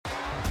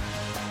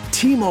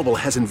T-Mobile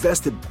has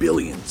invested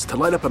billions to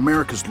light up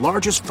America's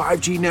largest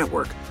 5G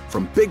network,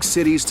 from big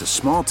cities to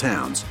small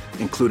towns,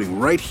 including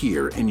right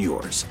here in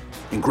yours.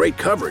 And great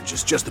coverage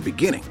is just the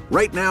beginning.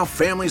 Right now,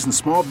 families and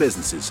small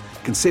businesses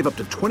can save up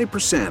to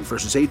 20%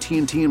 versus AT&T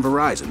and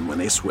Verizon when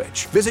they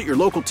switch. Visit your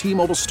local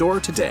T-Mobile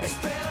store today.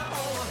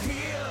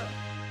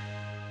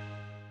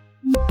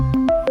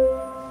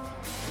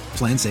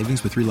 Plan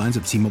savings with 3 lines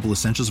of T-Mobile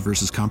Essentials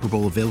versus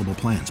comparable available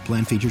plans.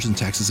 Plan features and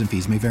taxes and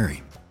fees may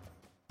vary.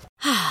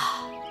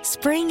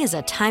 Spring is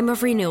a time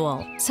of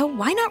renewal, so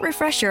why not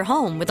refresh your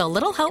home with a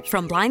little help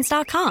from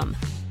Blinds.com?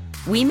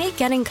 We make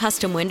getting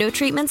custom window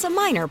treatments a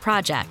minor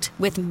project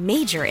with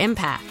major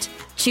impact.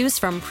 Choose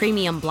from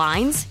premium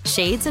blinds,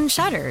 shades, and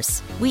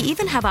shutters. We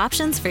even have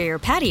options for your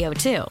patio,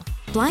 too.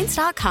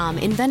 Blinds.com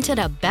invented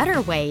a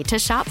better way to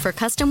shop for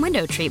custom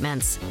window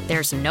treatments.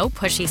 There's no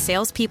pushy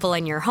salespeople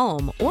in your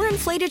home or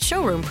inflated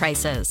showroom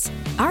prices.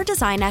 Our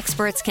design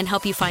experts can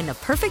help you find the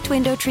perfect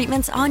window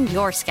treatments on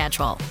your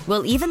schedule.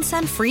 We'll even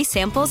send free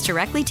samples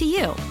directly to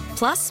you.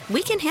 Plus,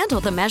 we can handle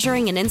the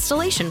measuring and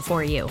installation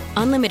for you.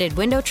 Unlimited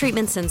window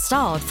treatments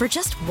installed for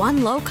just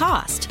one low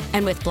cost.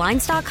 And with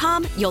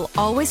Blinds.com, you'll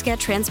always get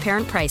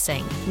transparent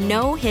pricing.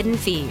 No hidden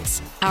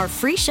fees. Our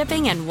free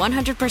shipping and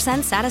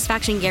 100%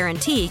 satisfaction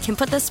guarantee can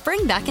put the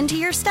spring back into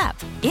your step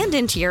and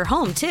into your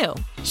home, too.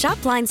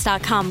 Shop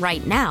Blinds.com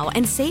right now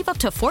and save up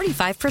to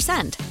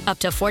 45%. Up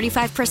to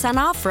 45%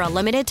 off for a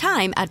limited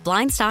time at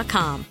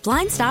Blinds.com.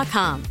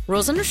 Blinds.com.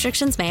 Rules and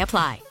restrictions may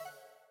apply.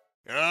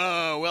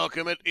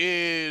 Welcome. It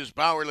is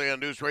Bauerle on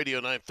News Radio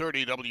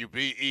 930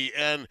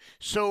 WBEN.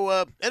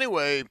 So,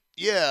 anyway,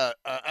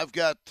 I've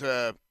got,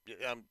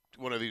 I'm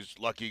one of these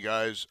lucky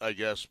guys, I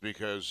guess,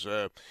 because,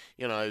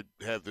 I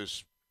have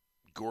this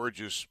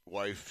gorgeous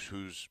wife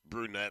who's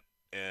brunette,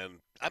 and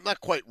I'm not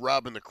quite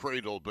robbing the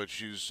cradle, but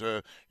she's,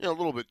 a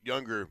little bit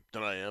younger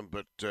than I am.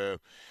 But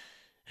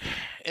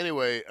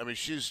anyway, I mean,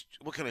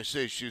 what can I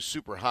say? She's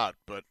super hot,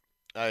 but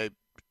I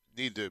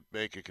need to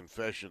make a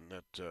confession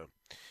that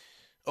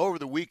over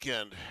the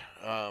weekend,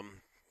 I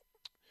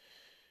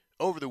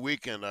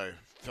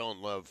fell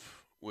in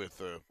love with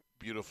a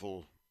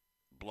beautiful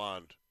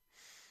blonde,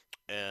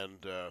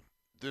 and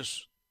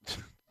this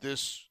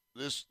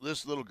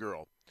little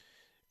girl,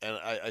 and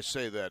I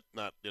say that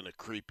not in a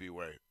creepy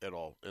way at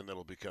all, and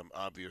that'll become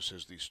obvious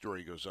as the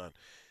story goes on.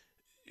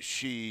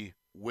 She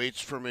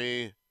waits for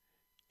me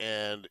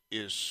and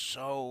is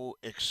so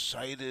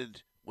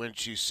excited when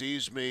she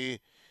sees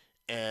me,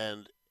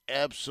 and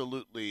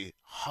absolutely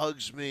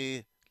hugs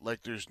me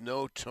like there's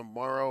no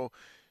tomorrow.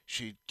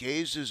 She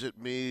gazes at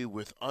me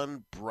with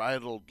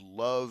unbridled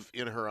love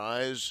in her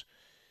eyes,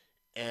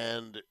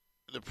 and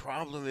the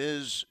problem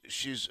is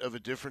she's of a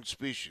different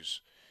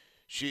species.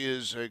 She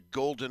is a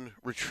golden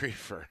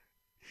retriever.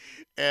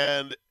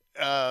 And,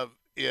 I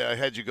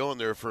had you going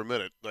there for a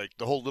minute. Like,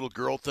 the whole little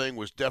girl thing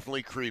was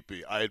definitely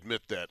creepy. I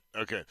admit that.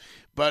 Okay.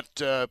 But,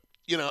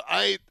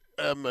 I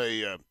am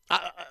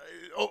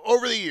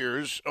over the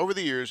years,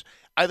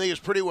 I think it's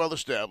pretty well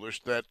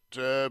established that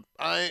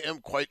I am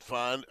quite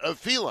fond of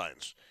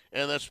felines.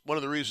 And that's one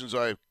of the reasons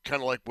I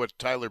kind of like what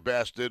Tyler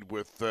Bass did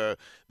with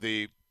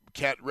the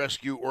cat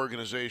rescue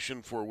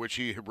organization for which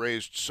he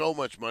raised so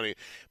much money.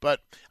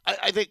 But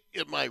I think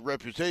my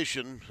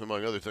reputation,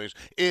 among other things,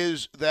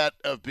 is that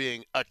of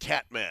being a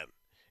cat man.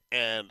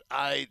 And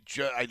I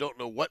don't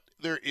know what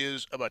there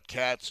is about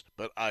cats,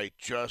 but I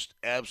just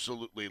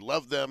absolutely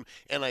love them.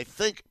 And I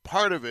think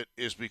part of it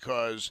is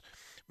because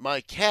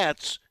my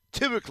cats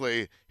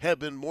typically have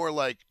been more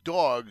like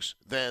dogs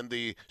than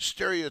the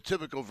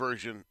stereotypical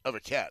version of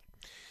a cat.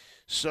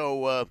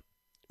 So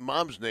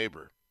Mom's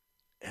neighbor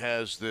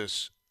has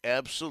this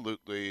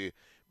absolutely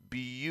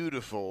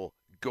beautiful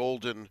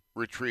golden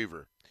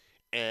retriever.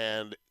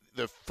 And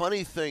the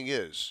funny thing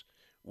is,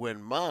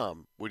 when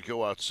Mom would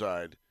go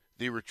outside,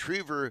 the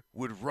retriever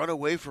would run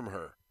away from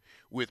her.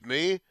 With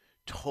me,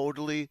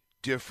 totally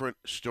different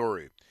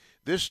story.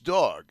 This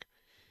dog,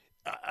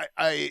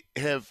 I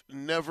have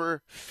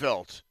never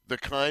felt the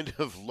kind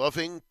of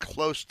loving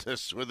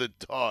closeness with a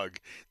dog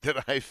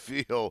that I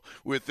feel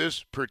with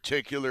this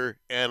particular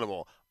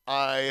animal.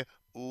 I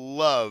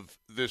love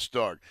this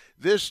dog.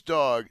 This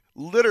dog,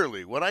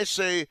 literally, when I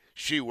say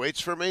she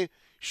waits for me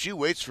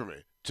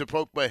to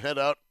poke my head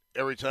out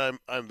every time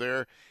I'm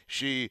there.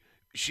 She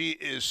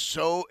is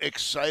so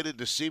excited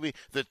to see me.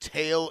 The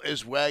tail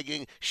is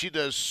wagging. She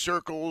does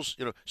circles,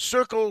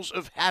 circles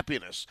of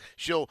happiness.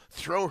 She'll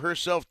throw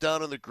herself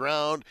down on the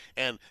ground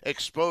and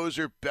expose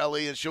her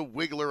belly, and she'll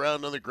wiggle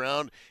around on the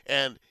ground.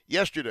 And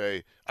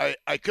yesterday,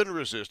 I couldn't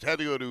resist. Had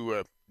to go to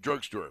a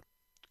drugstore.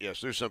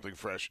 Yes, there's something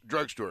fresh.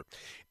 Drugstore.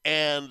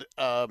 And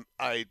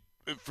I,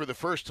 for the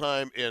first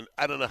time in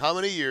I don't know how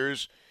many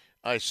years,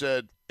 I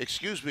said,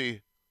 "Excuse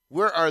me,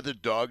 where are the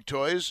dog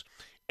toys?"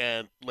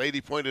 And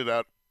lady pointed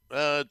out,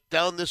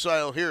 "Down this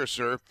aisle here,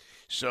 sir."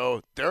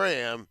 So there I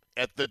am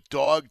at the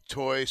dog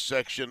toy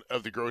section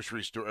of the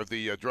grocery store, of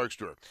the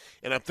drugstore.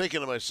 And I'm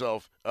thinking to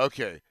myself,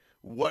 okay,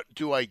 what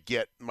do I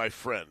get my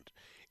friend?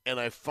 and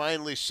I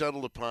finally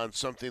settled upon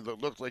something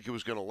that looked like it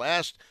was going to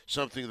last,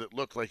 something that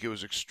looked like it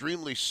was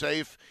extremely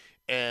safe,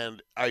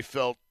 and I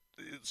felt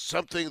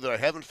something that I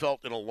haven't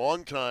felt in a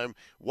long time.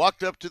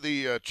 Walked up to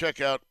the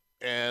checkout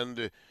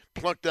and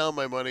plunked down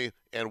my money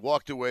and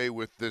walked away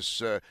with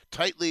this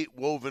tightly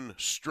woven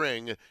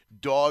string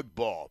dog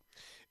ball.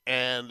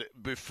 And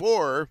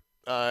before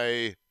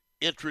I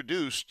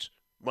introduced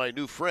my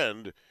new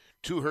friend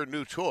to her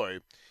new toy,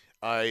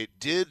 I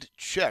did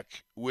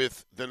check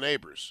with the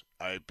neighbors,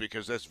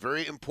 because that's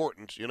very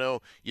important. You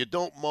know, you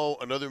don't mow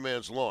another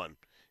man's lawn,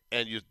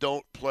 and you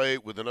don't play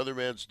with another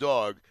man's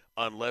dog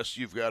unless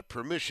you've got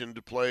permission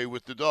to play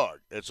with the dog.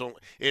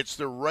 It's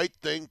the right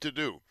thing to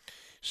do.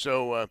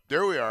 So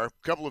there we are, a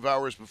couple of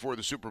hours before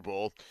the Super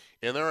Bowl,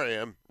 and there I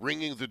am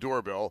ringing the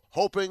doorbell,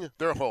 hoping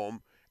they're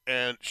home,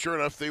 and sure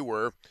enough they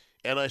were.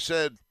 And I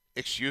said,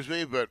 "Excuse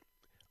me, but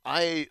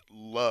I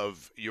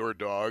love your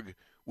dog.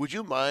 Would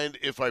you mind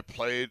if I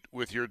played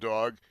with your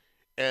dog?"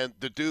 And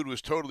the dude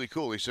was totally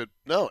cool. He said,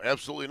 "No,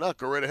 absolutely not.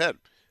 Go right ahead.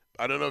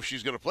 I don't know if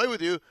she's going to play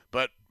with you,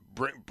 but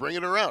bring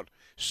it around."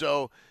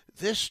 So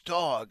this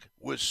dog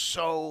was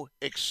so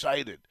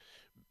excited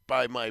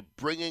by my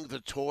bringing the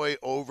toy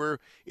over.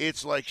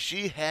 It's like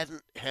she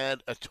hadn't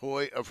had a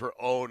toy of her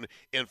own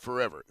in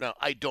forever. Now,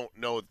 I don't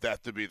know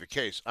that to be the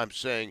case. I'm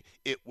saying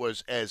it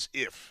was as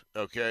if,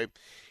 okay?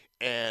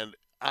 And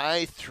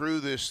I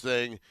threw this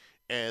thing,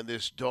 and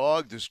this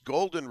dog, this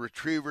golden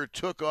retriever,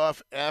 took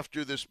off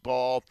after this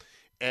ball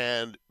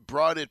and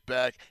brought it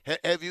back.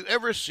 Have you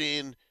ever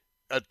seen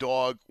a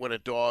dog when a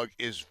dog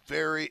is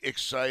very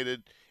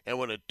excited, and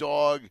when a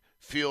dog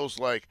feels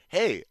like,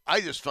 hey, I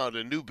just found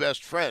a new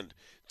best friend?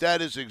 That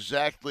is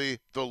exactly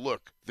the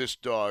look this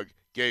dog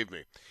gave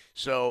me.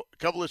 So a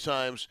couple of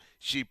times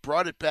she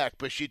brought it back,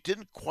 but she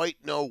didn't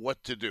quite know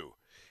what to do.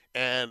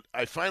 And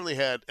I finally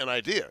had an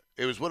idea.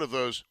 It was one of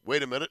those,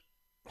 wait a minute,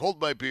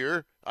 hold my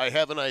beer, I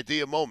have an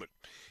idea moment.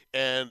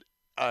 And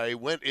I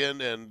went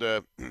in and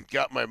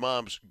got my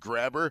mom's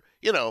grabber.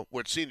 You know,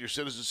 what senior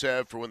citizens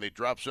have for when they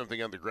drop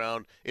something on the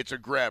ground. It's a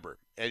grabber,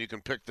 and you can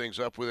pick things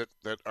up with it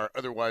that are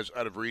otherwise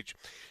out of reach.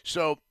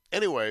 So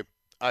anyway,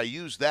 I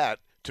used that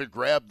to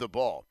grab the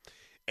ball.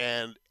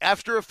 And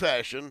after a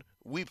fashion,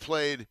 we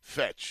played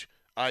fetch.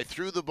 I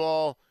threw the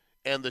ball,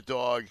 and the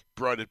dog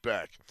brought it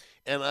back.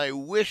 And I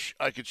wish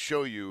I could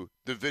show you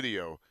the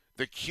video,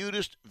 the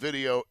cutest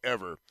video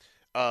ever,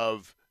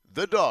 of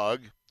the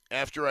dog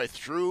after I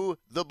threw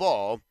the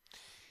ball.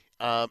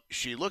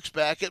 She looks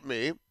back at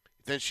me,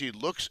 then she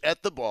looks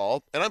at the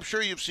ball, and I'm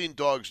sure you've seen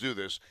dogs do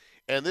this,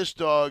 and this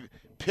dog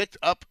picked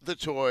up the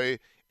toy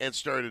and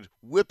started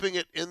whipping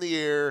it in the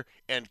air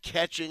and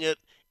catching it.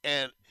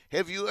 And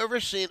have you ever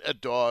seen a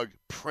dog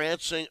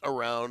prancing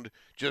around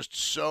just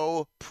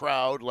so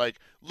proud, like,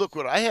 look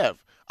what I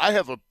have. I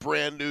have a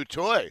brand new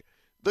toy.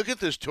 Look at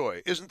this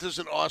toy. Isn't this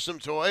an awesome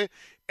toy?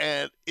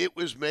 And it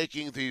was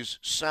making these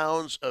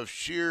sounds of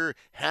sheer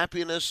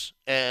happiness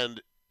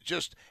and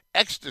just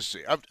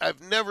ecstasy.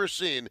 I've never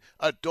seen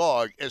a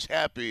dog as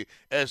happy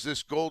as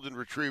this golden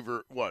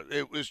retriever was.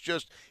 It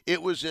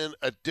was in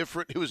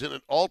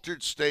an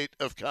altered state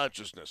of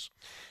consciousness.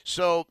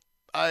 So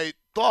I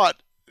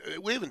thought,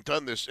 we haven't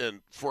done this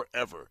in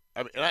forever.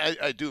 I mean,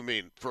 I do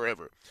mean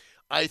forever.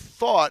 I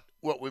thought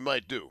what we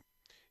might do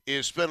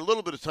is spend a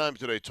little bit of time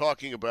today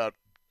talking about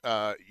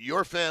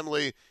your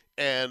family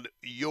and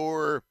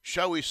your,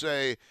 shall we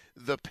say,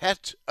 the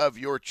pet of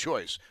your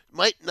choice.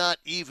 Might not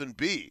even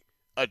be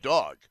a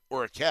dog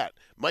or a cat.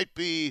 Might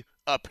be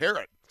a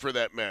parrot, for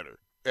that matter.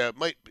 It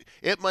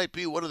might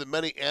be one of the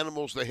many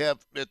animals they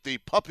have at the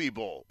Puppy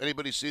Bowl.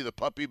 Anybody see the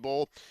Puppy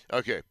Bowl?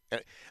 Okay.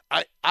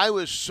 I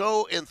was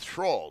so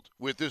enthralled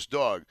with this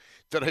dog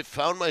that I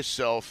found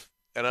myself,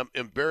 and I'm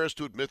embarrassed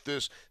to admit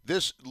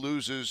this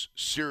loses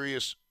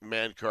serious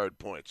man card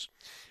points.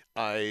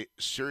 I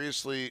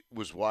seriously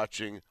was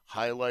watching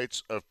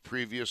highlights of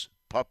previous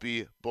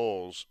Puppy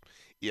Bowls.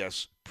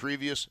 Yes,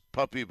 previous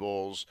Puppy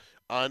Bowls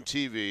on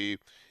TV,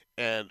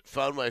 and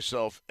found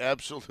myself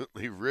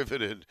absolutely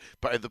riveted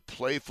by the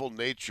playful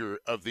nature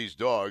of these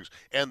dogs.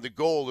 And the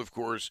goal, of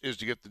course, is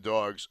to get the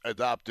dogs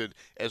adopted,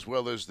 as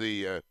well as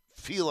the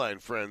feline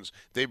friends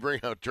they bring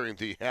out during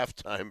the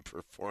halftime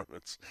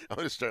performance. I'm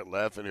going to start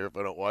laughing here if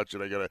I don't watch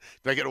it. I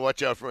gotta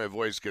watch out for my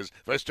voice, because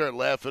if I start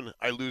laughing,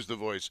 I lose the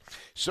voice.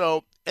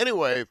 So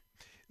anyway,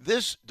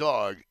 this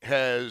dog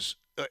has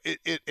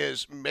it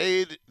has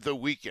made the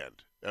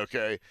weekend.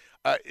 Okay,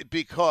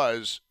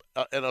 because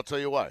and I'll tell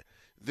you why.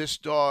 This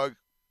dog,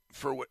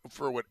 for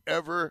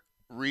whatever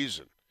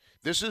reason,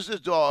 this is a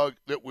dog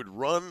that would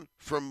run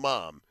from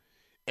mom.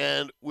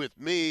 And with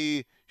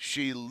me,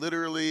 she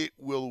literally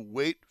will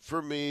wait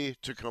for me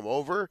to come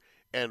over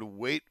and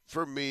wait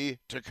for me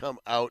to come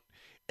out.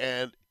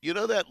 And you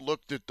know that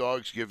look that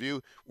dogs give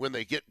you when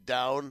they get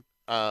down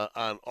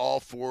on all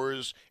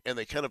fours and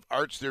they kind of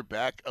arch their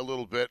back a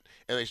little bit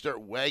and they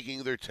start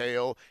wagging their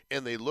tail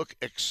and they look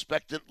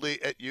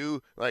expectantly at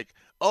you like,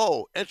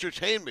 oh,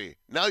 entertain me.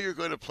 Now you're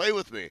going to play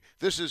with me.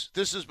 This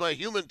is my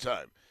human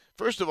time.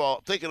 First of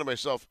all, thinking to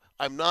myself,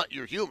 I'm not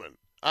your human.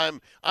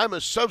 I'm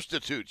a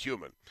substitute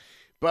human.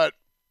 But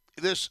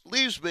this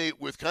leaves me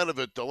with kind of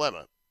a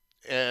dilemma,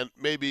 and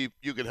maybe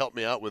you can help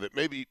me out with it.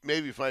 Maybe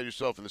you find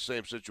yourself in the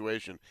same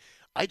situation.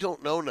 I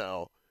don't know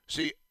now.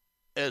 See,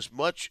 as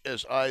much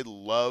as I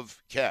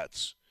love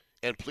cats,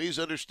 and please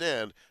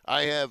understand,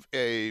 I have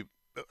a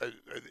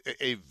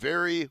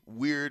very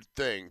weird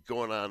thing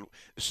going on.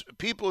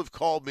 People have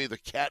called me the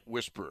cat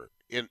whisperer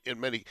in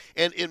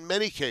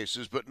many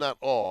cases, but not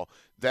all.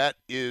 That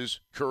is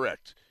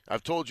correct.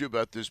 I've told you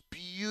about this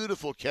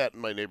beautiful cat in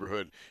my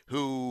neighborhood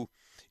who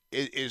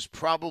is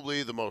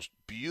probably the most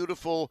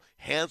beautiful,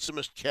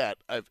 handsomest cat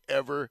I've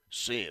ever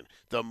seen.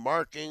 The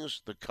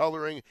markings, the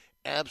coloring,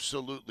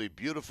 absolutely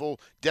beautiful.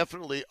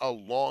 Definitely a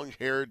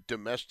long-haired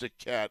domestic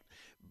cat,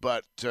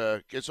 but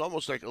it's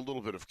almost like a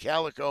little bit of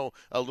calico,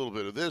 a little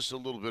bit of this, a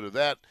little bit of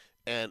that,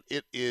 and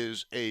it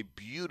is a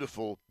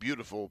beautiful,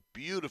 beautiful,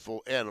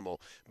 beautiful animal.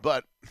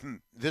 But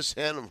this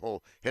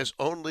animal has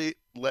only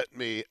let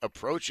me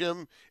approach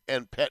him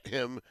and pet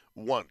him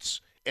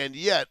once, and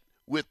yet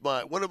with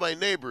one of my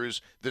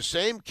neighbors, the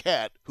same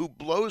cat who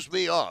blows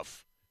me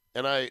off,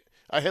 and I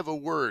have a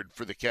word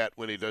for the cat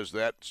when he does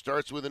that.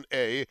 Starts with an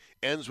A,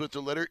 ends with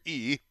the letter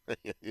E. I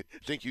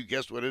think you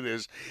guessed what it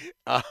is.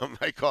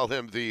 I call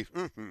him the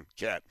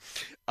cat.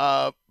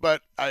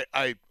 But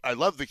I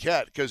love the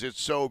cat because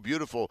it's so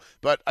beautiful.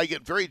 But I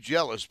get very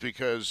jealous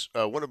because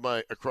one of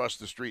my across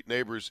the street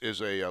neighbors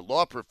is a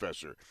law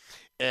professor.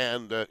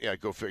 And, yeah,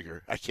 go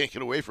figure. I can't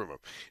get away from him.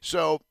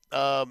 So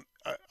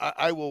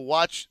I will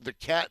watch the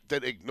cat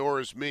that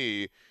ignores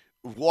me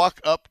walk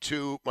up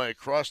to my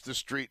across the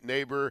street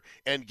neighbor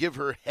and give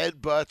her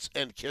headbutts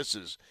and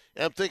kisses.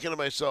 And I'm thinking to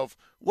myself,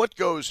 what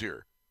goes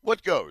here?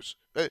 What goes?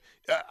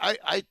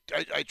 I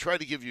try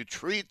to give you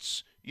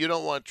treats. You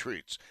don't want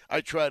treats.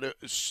 I try to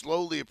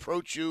slowly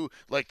approach you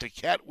like the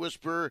cat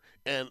whisperer,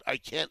 and I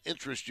can't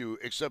interest you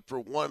except for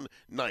one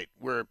night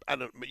where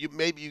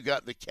maybe you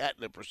got in the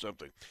catnip or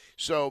something.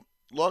 So,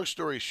 long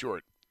story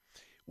short,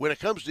 when it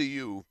comes to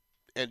you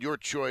and your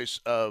choice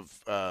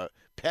of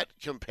pet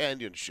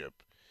companionship,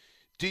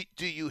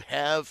 do you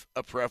have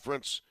a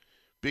preference?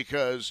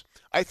 Because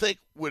I think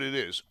what it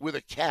is, with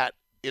a cat,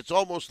 it's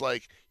almost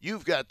like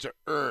you've got to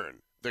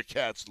earn the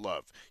cat's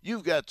love.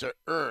 You've got to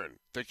earn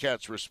the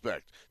cat's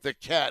respect. The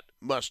cat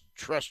must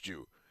trust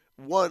you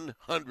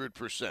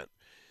 100%.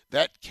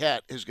 That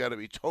cat has got to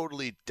be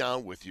totally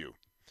down with you.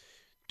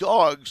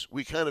 Dogs,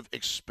 we kind of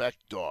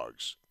expect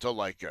dogs to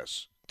like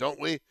us,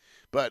 don't we?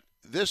 But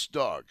this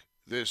dog,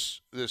 this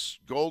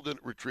golden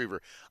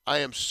retriever, I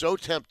am so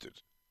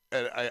tempted,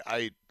 and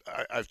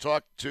I've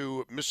talked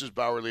to Mrs.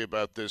 Bauerle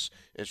about this,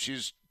 and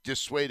she's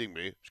dissuading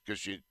me because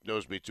she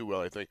knows me too well,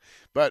 I think.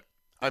 But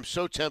I'm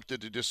so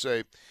tempted to just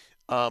say,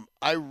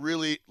 I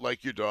really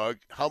like your dog.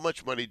 How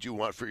much money do you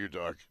want for your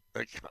dog?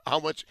 Like, how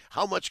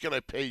much can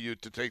I pay you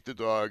to take the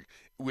dog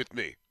with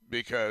me?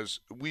 Because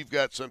we've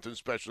got something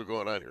special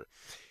going on here.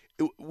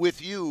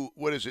 With you,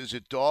 what is it? Is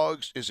it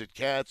dogs? Is it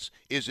cats?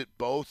 Is it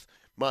both?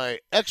 My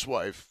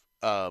ex-wife,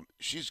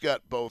 she's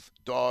got both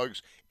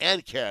dogs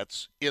and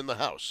cats in the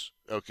house.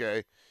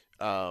 Okay.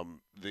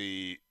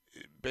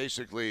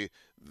 Basically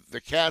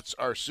the cats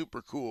are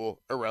super cool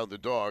around the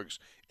dogs,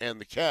 and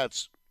the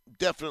cats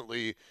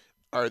definitely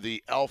are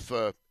the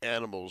alpha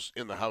animals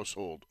in the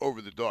household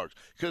over the dogs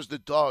because the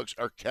dogs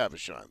are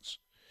Cavachons.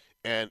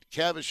 And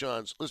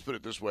Cavachons, let's put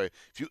it this way,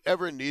 if you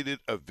ever needed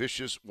a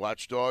vicious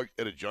watchdog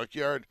at a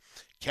junkyard,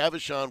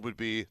 Cavachon would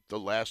be the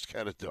last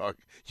kind of dog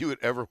you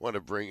would ever want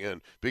to bring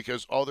in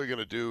because all they're going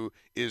to do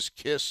is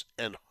kiss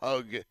and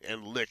hug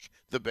and lick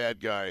the bad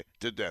guy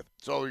to death.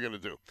 That's all they're going to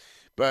do.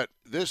 But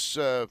this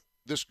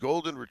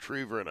golden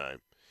retriever and I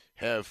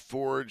have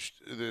forged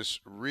this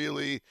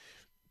really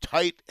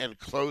tight and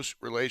close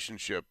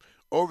relationship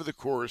over the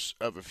course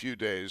of a few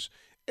days,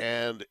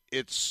 and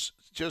it's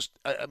just,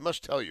 I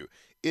must tell you,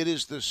 it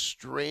is the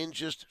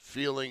strangest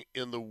feeling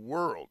in the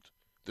world,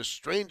 the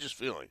strangest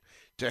feeling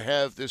to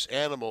have this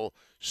animal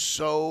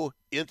so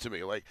into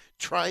me, like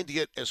trying to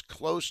get as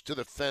close to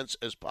the fence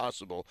as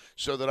possible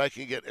so that I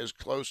can get as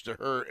close to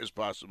her as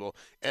possible.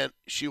 And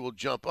she will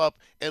jump up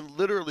and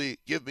literally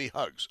give me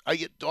hugs. I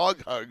get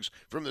dog hugs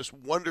from this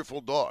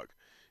wonderful dog.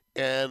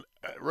 And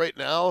right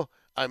now,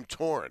 I'm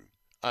torn.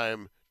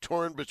 I'm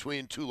torn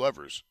between two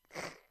lovers.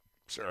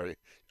 Sorry.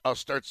 I'll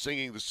start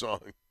singing the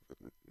song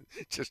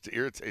just to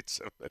irritate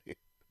somebody.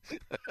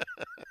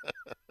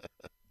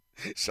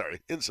 Sorry,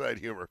 inside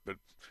humor, but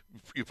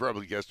you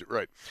probably guessed it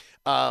right.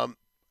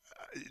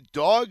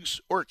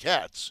 Dogs or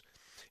cats?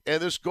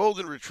 And this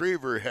golden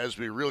retriever has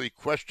me really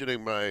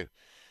questioning my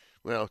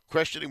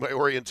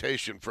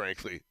orientation,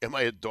 frankly. Am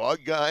I a dog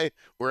guy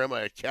or am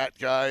I a cat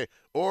guy?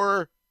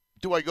 Or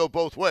do I go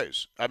both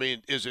ways? I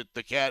mean, is it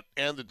the cat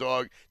and the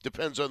dog?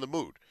 Depends on the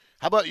mood.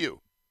 How about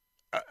you?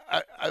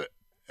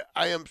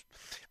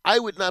 I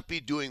would not be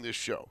doing this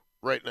show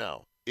right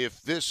now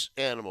if this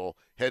animal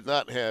had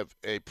not have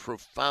a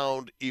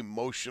profound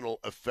emotional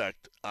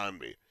effect on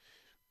me.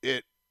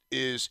 It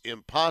is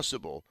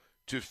impossible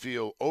to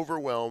feel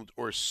overwhelmed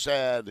or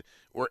sad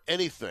or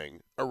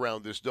anything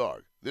around this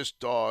dog. This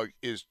dog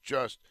is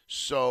just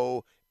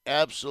so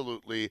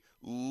absolutely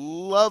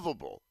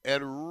lovable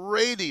and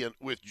radiant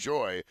with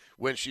joy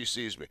when she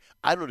sees me.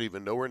 I don't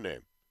even know her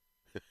name.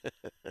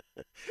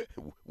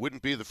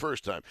 Wouldn't be the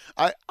first time.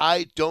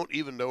 I don't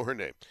even know her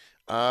name.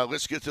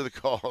 Let's get to the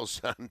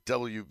calls on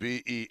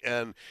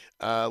WBEN.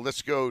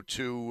 Let's go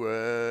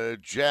to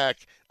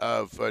Jack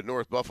of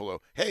North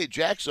Buffalo. Hey,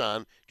 Jack's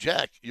on.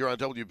 Jack, you're on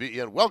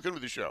WBEN. Welcome to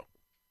the show.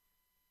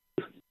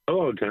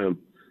 Hello, Tom.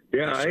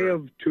 Yeah, Yes, I sir.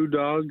 have 2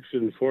 dogs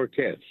and 4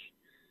 cats,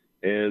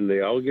 and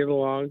they all get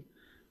along,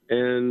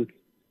 and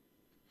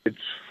it's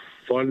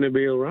fun to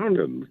be around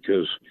them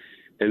because,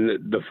 and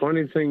the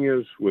funny thing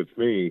is with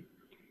me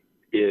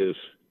is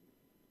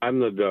I'm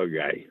the dog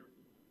guy,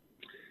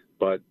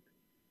 but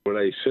when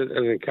I sit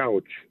on the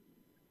couch,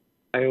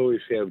 I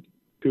always have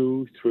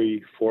 2,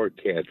 3, 4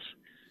 cats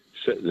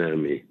sitting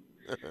on me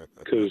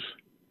because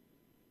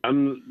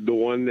I'm the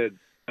one that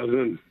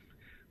doesn't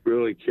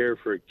really care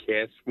for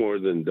cats more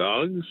than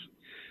dogs,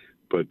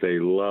 but they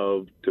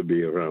love to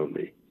be around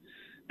me.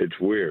 It's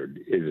weird.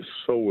 It is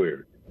so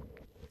weird.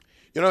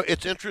 You know,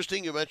 it's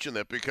interesting you mentioned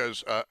that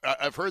because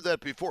I've heard that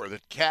before,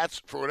 that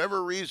cats, for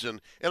whatever reason,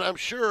 and I'm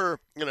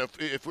sure, you know,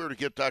 if we were to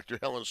get Dr.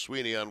 Helen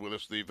Sweeney on with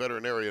us, the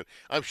veterinarian,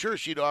 I'm sure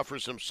she'd offer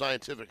some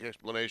scientific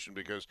explanation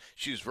because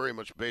she's very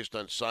much based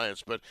on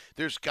science. But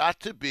there's got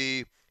to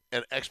be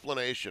an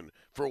explanation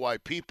for why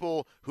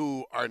people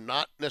who are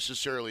not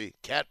necessarily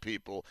cat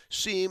people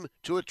seem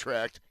to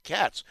attract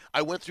cats.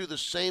 I went through the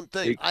same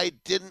thing. I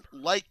didn't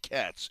like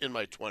cats in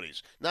my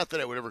 20s. Not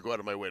that I would ever go out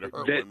of my way to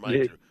hurt one, mind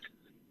you.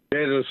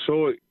 That is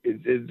so.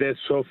 That's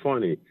so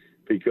funny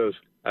because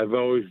I've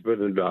always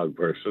been a dog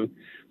person,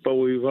 but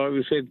we've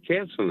always had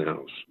cats in the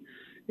house.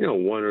 You know,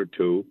 1 or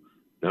 2.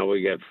 Now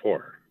we got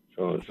 4.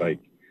 So it's like,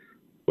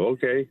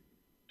 okay.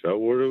 So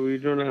what do we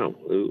do now?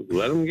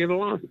 Let them get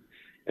along,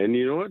 and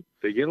you know what?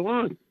 They get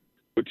along,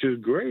 which is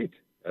great.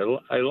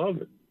 I love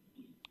it.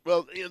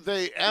 Well,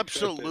 they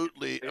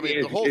absolutely. I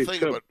mean, the whole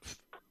thing about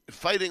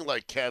fighting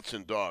like cats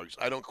and dogs,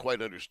 I don't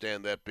quite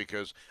understand that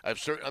because I'm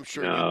sure you've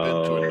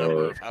been to a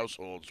number of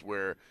households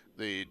where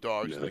the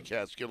dogs and the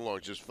cats get along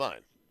just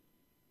fine.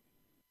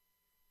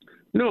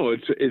 No,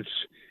 it's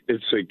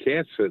the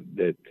cats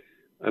that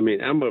I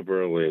mean, I'm up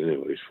early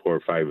anyways, 4 or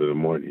 5 in the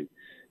morning,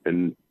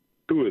 and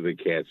 2 of the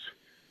cats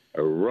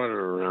are running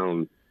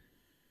around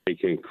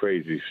making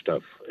crazy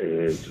stuff, and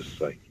it's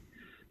just like,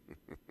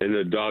 and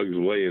the dog's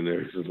laying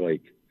there, it's just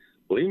like,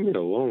 leave me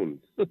alone.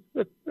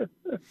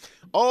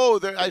 Oh,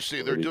 I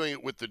see. They're doing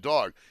it with the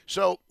dog.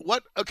 So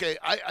what? Okay,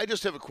 I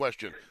just have a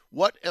question.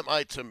 What am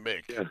I to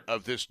make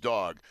of this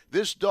dog?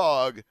 This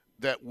dog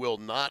that will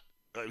not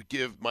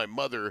give my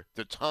mother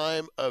the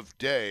time of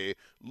day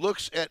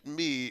looks at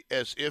me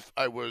as if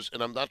I was,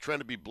 and I'm not trying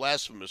to be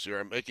blasphemous here,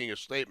 I'm making a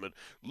statement,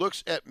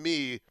 looks at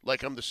me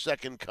like I'm the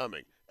second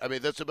coming. I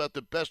mean, that's about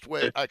the best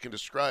way I can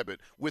describe it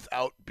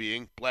without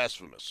being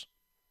blasphemous.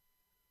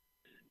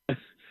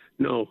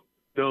 No.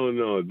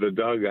 The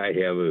dog I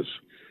have is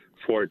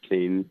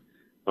 14,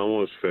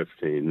 almost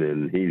 15,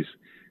 and he's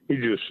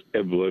just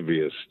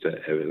oblivious to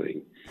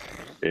everything.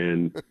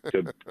 And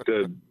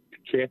the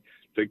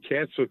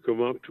cats will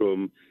come up to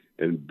him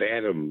and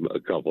bat him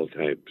a couple of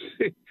times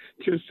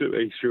just to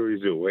make sure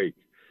he's awake,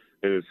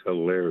 and it's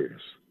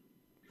hilarious.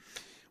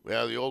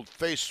 Well, the old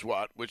face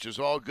swat, which is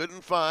all good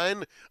and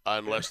fine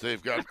unless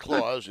they've got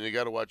claws, and you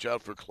got to watch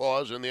out for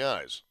claws in the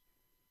eyes.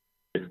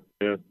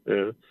 Yeah,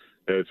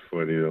 that's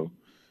funny though.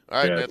 All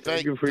right, yeah, man.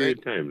 Thank you for your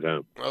time,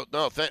 Tom. Oh,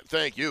 no,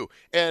 thank you.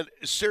 And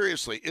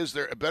seriously, is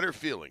there a better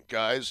feeling,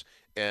 guys?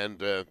 And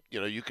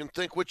you can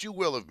think what you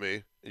will of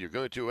me. You're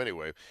going to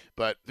anyway.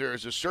 But there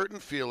is a certain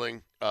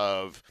feeling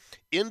of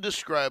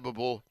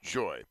indescribable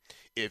joy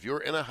if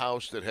you're in a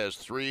house that has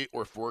 3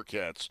 or 4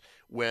 cats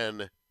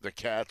when the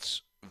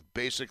cats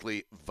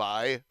basically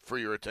vie for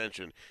your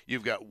attention.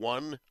 You've got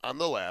one on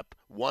the lap,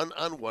 one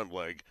on one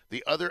leg,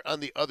 the other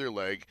on the other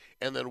leg,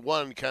 and then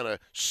one kind of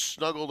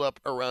snuggled up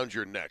around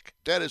your neck.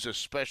 That is a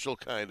special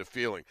kind of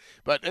feeling.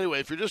 But anyway,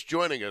 if you're just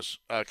joining us,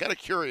 kind of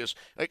curious,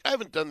 like I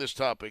haven't done this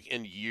topic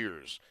in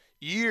years,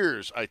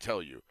 I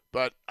tell you,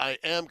 but I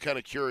am kind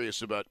of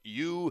curious about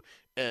you,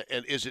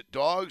 and is it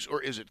dogs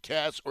or is it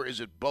cats or is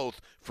it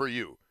both for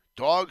you?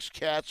 Dogs,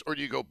 cats, or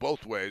do you go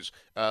both ways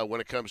when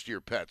it comes to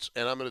your pets?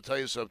 And I'm going to tell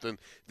you something.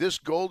 This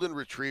golden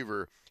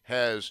retriever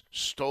has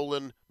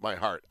stolen my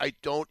heart. I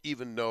don't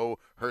even know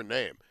her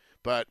name,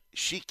 but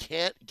she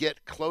can't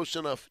get close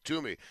enough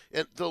to me.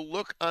 And the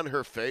look on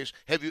her face,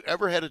 have you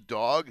ever had a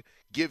dog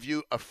give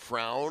you a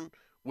frown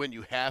when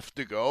you have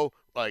to go?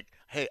 Like,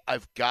 hey,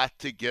 I've got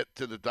to get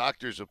to the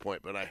doctor's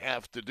appointment. I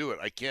have to do it.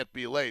 I can't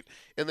be late.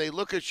 And they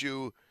look at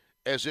you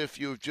as if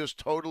you've just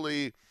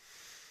totally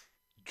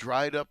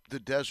dried up the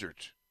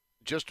desert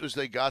just as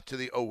they got to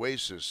the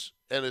oasis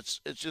And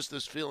it's just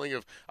this feeling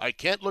of, I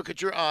can't look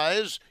at your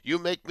eyes. You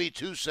make me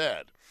too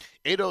sad.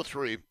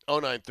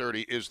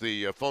 803-0930 is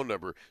the phone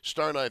number.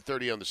 Star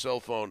 930 on the cell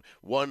phone,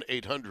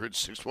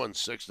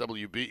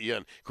 1-800-616-WBEN.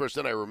 Of course,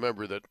 then I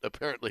remember that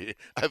apparently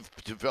I've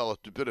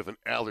developed a bit of an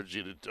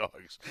allergy to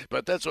dogs.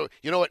 But that's,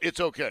 you know what? It's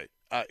okay.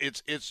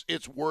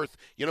 It's worth,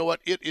 you know what?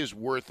 It is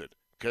worth it,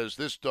 because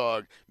this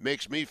dog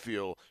makes me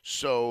feel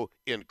so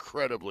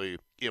incredibly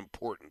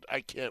important.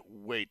 I can't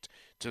wait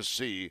to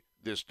see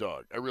this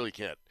dog. I really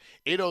can't.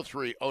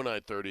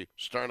 803-0930,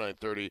 star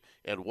 930,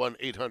 and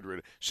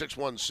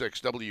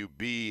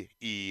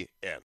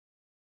 1-800-616-WBEN.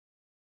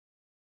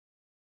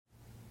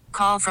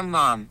 Call from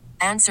mom.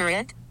 Answer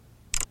it.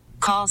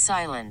 Call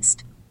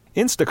silenced.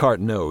 Instacart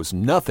knows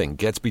nothing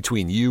gets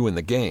between you and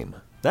the game.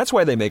 That's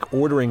why they make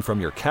ordering from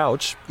your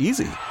couch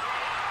easy.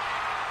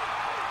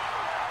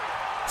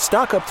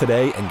 Stock up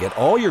today and get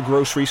all your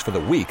groceries for the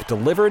week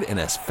delivered in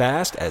as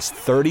fast as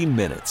 30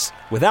 minutes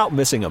without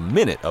missing a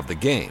minute of the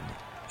game.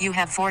 You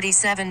have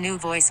 47 new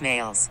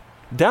voicemails.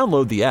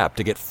 Download the app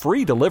to get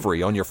free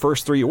delivery on your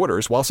first 3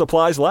 orders while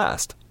supplies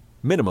last.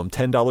 Minimum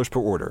 $10 per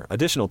order.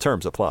 Additional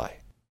terms apply.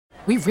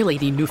 We really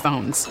need new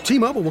phones.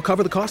 T-Mobile will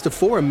cover the cost of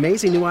 4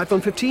 amazing new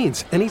iPhone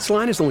 15s, and each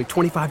line is only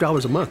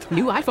 $25 a month.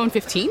 New iPhone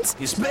 15s?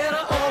 It's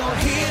better over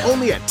here.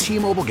 Only at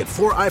T-Mobile, get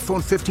 4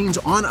 iPhone 15s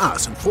on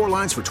us and 4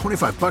 lines for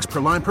 $25 per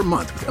line per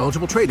month with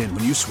eligible trade-in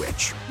when you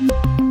switch.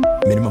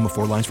 Minimum of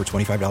 4 lines for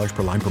 $25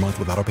 per line per month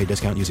with autopay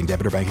discount using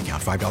debit or bank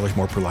account. $5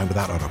 more per line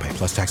without autopay,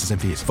 plus taxes and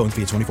fees. Phone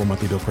fee at 24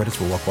 monthly bill credits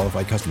for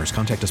well-qualified customers.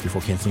 Contact us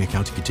before canceling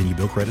account to continue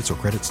bill credits or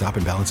credit stop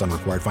and balance on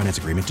required finance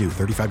agreement due.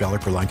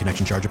 $35 per line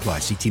connection charge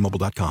applies. See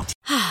T-Mobile.com.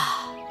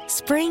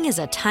 Spring is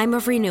a time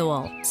of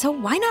renewal, so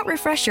why not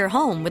refresh your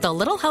home with a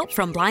little help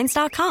from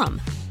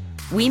Blinds.com?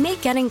 We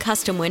make getting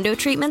custom window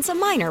treatments a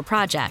minor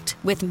project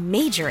with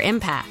major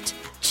impact.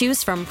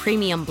 Choose from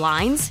premium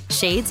blinds,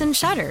 shades, and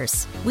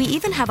shutters. We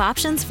even have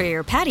options for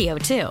your patio,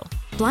 too.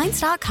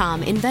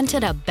 Blinds.com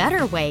invented a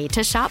better way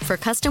to shop for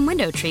custom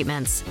window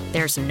treatments.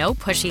 There's no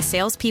pushy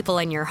salespeople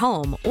in your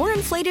home or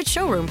inflated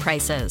showroom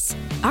prices.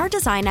 Our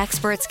design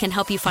experts can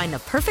help you find the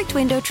perfect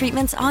window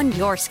treatments on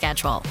your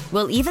schedule.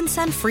 We'll even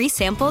send free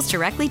samples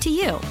directly to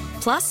you.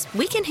 Plus,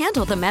 we can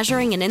handle the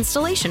measuring and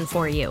installation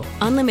for you.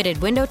 Unlimited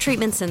window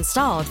treatments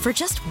installed for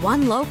just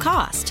one low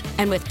cost.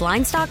 And with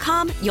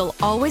Blinds.com, you'll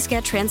always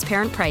get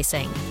transparent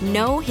pricing.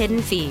 No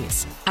hidden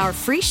fees. Our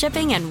free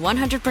shipping and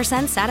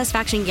 100%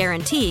 satisfaction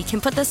guarantee can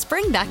put the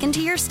spring back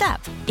into your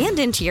step and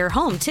into your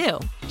home, too.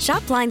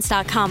 Shop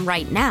Blinds.com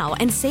right now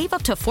and save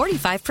up to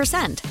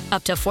 45%.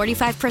 Up to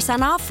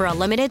 45% off for a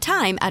limited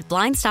time at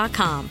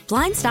Blinds.com.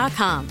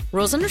 Blinds.com.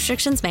 Rules and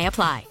restrictions may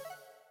apply.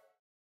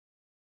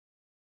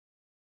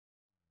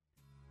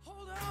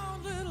 Hold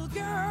on, little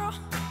girl.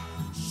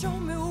 Show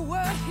me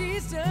what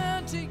he's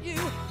done to you.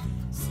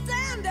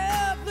 Stand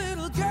up,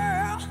 little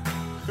girl.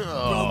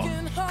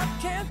 Broken heart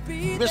can't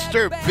be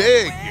Mr. that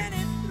Big. bad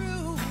when it's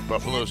through.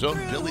 Buffalo's own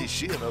Billy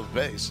Sheehan on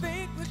bass.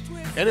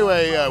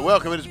 Anyway,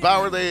 welcome. It is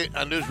Bauerle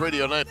on News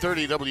Radio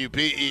 930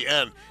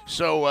 WBEN.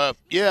 So,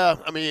 yeah,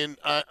 I mean,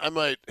 I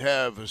might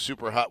have a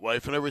super hot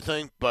wife and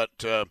everything, but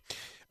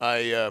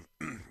I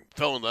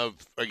fell in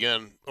love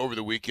again over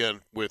the weekend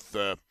with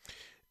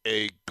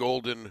a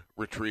golden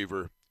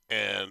retriever,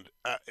 and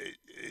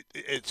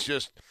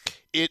it's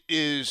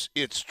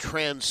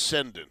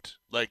transcendent.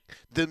 Like,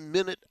 the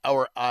minute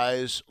our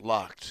eyes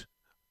locked,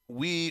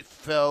 we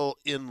fell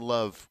in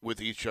love with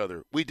each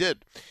other. We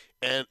did.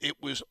 And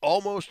it was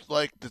almost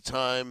like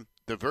the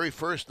very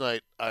first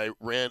night I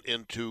ran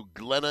into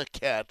Glenna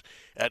Cat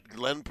at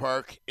Glen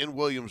Park in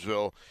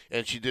Williamsville,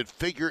 and she did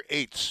figure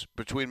eights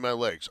between my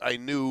legs. I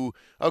knew,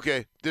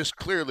 okay, this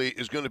clearly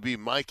is going to be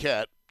my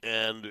cat,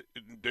 and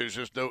there's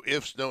just no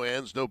ifs, no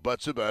ands, no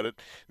buts about it.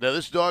 Now,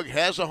 this dog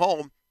has a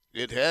home.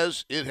 It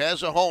has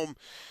a home.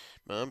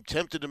 I'm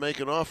tempted to make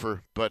an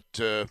offer, but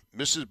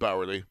Mrs.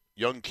 Bauerle,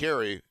 young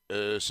Carrie,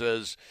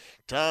 says,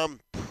 Tom,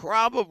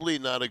 probably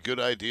not a good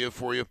idea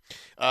for you.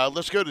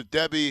 Let's go to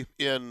Debbie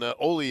in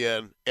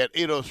Olean at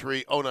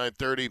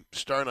 803-0930,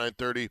 star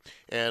 930,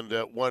 and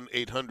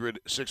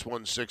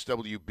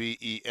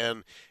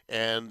 1-800-616-WBEN.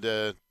 And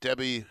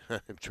Debbie,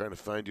 I'm trying to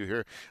find you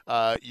here.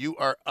 You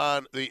are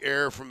on the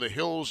air from the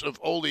hills of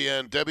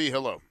Olean. Debbie,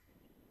 hello.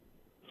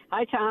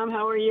 Hi, Tom.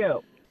 How are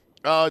you?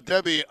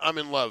 Debbie, I'm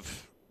in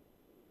love.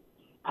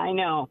 I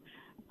know.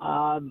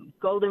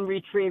 Golden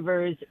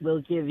Retrievers will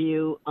give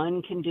you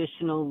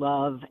unconditional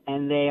love,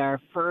 and they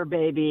are fur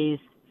babies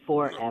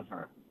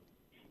forever.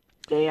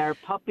 They are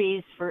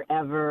puppies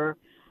forever.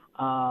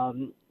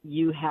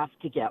 You have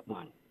to get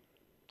one.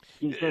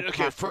 You just have to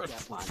get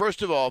one.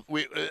 First of all,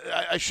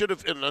 I should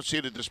have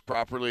enunciated this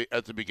properly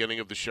at the beginning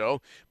of the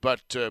show,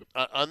 but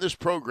on this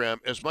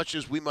program, as much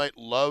as we might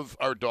love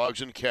our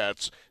dogs and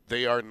cats,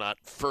 they are not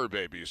fur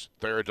babies.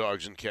 They are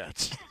dogs and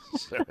cats.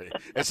 Sorry,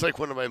 it's like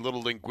one of my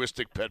little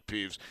linguistic pet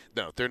peeves.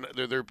 No, they're not,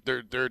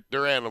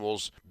 they're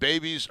animals.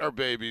 Babies are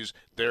babies.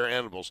 They're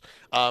animals.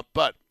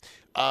 But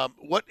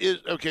what is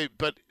okay?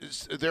 But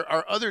there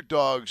are other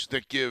dogs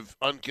that give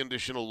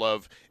unconditional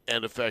love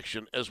and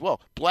affection as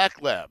well.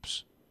 Black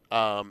labs.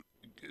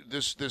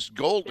 This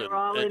golden. They're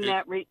all in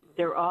that.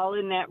 They're all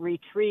in that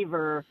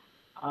retriever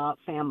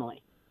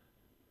family.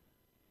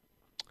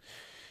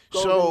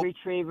 Golden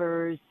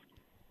retrievers,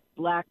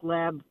 black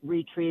lab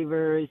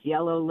retrievers,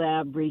 yellow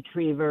lab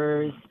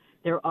retrievers.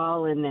 They're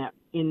all in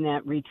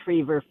that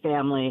retriever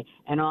family,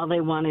 and all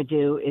they want to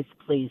do is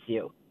please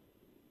you.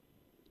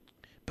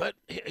 But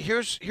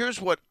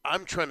here's what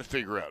I'm trying to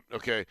figure out,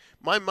 okay?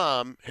 My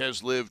mom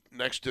has lived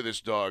next to this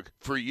dog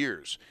for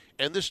years,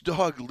 and this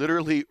dog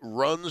literally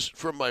runs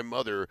from my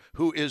mother,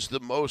 who is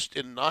the most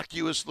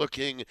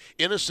innocuous-looking,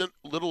 innocent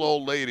little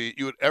old lady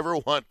you would ever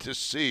want to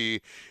see,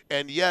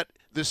 and yet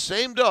the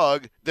same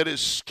dog that is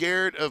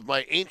scared of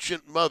my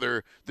ancient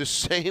mother, the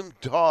same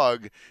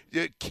dog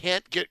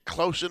can't get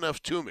close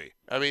enough to me.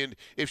 I mean,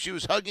 if she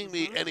was hugging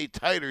me any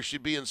tighter,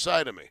 she'd be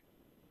inside of me.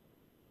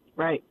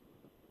 Right.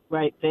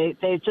 Right.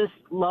 They just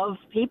love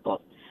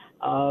people.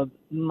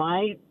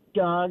 My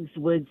dogs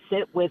would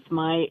sit with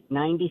my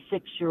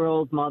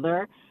 96-year-old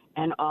mother,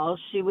 and all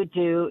she would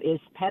do is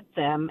pet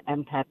them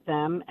and pet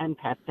them and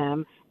pet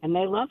them, and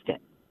they loved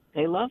it.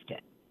 They loved it.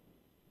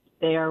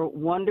 They are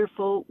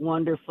wonderful,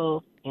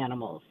 wonderful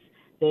animals.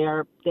 They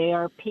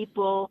are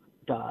people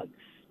dogs.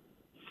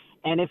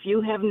 And if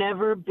you have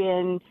never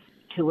been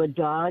to a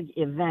dog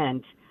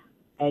event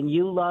and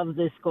you love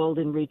this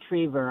golden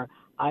retriever,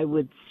 I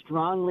would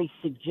strongly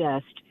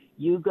suggest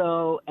you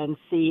go and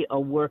see a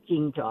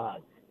working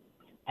dog,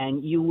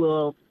 and you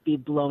will be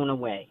blown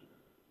away.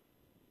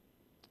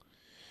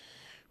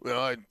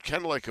 Well, I'd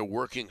kind of like a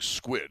working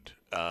squid,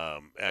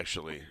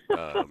 actually.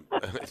 I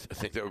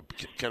think that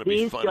would kind of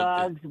be fun. These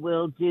dogs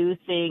will do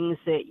things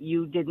that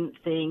you didn't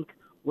think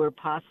were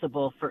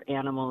possible for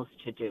animals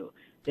to do.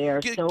 They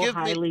are so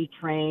highly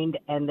trained,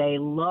 and they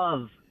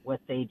love what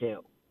they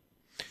do.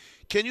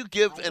 Can you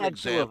give an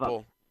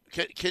example?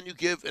 Can you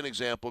give an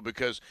example?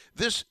 Because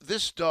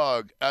this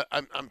dog,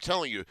 I'm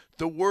telling you,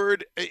 the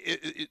word.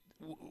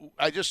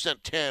 I just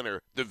sent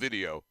Tanner the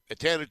video.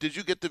 Tanner, did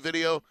you get the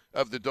video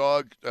of the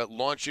dog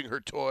launching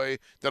her toy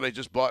that I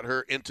just bought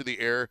her into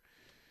the air?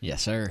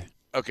 Yes, sir.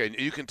 Okay,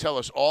 you can tell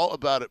us all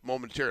about it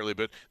momentarily,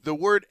 but the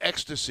word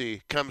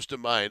ecstasy comes to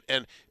mind,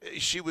 and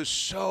she was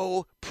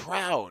so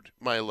proud,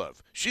 my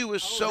love. She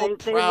was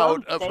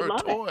proud of her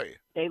toy.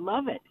 They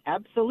love it,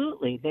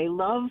 absolutely. They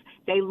love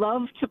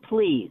to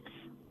please.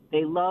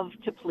 They love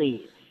to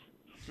please.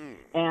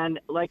 And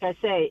like I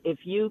say, if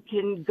you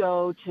can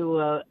go to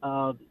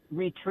a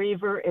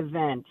retriever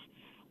event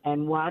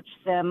and watch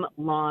them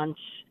launch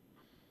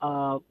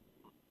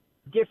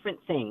different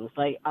things,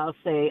 like I'll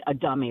say a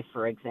dummy,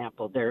 for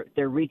example.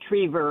 They're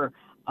retriever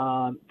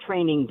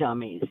training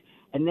dummies,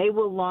 and they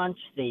will launch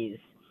these,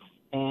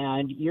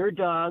 and your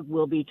dog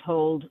will be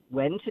told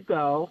when to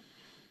go,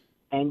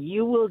 and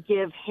you will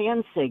give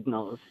hand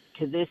signals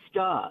to this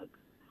dog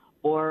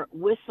or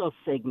whistle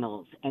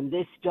signals, and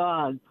this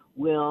dog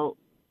will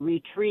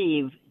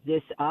retrieve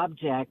this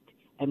object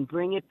and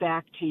bring it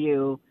back to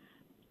you,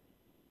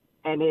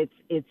 and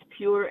it's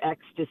pure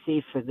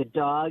ecstasy for the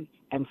dog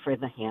and for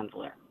the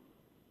handler.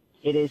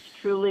 It is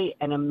truly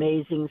an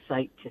amazing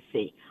sight to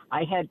see.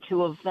 I had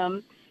two of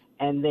them,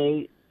 and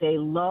they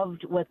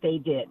loved what they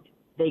did.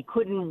 They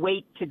couldn't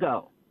wait to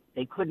go.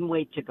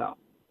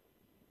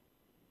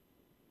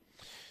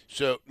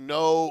 So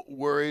no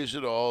worries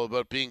at all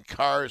about being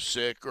car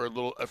sick or a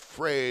little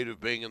afraid of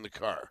being in the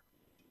car?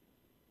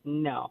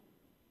 No.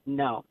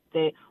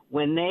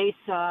 When they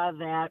saw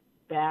that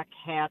back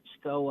hatch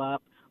go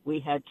up, we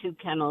had two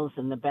kennels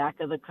in the back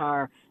of the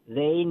car.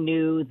 They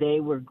knew they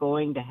were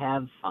going to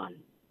have fun.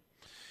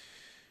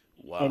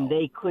 Wow. And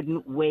they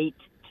couldn't wait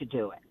to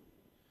do it.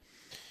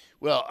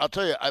 Well, I'll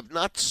tell you, I've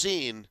not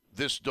seen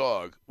this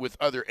dog with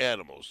other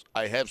animals.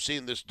 I have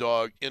seen this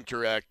dog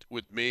interact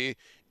with me,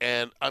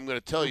 and I'm going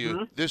to tell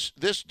you, this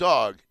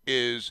dog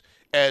is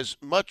as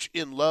much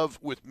in love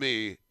with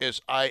me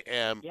as I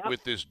am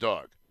with this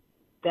dog.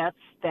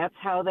 That's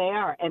how they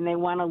are, and they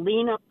want to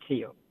lean up to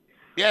you.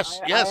 Yes.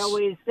 I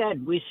always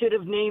said we should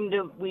have named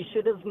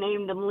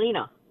them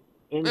Lena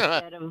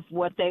instead of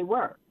what they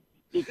were,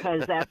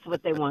 because that's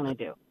what they want to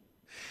do.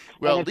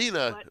 Well,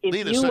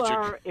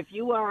 if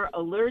you are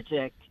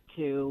allergic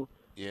to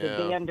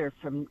the dander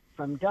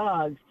from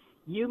dogs,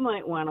 you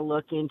might want to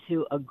look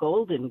into a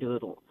golden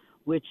doodle,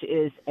 which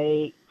is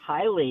a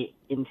highly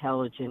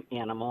intelligent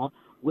animal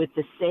with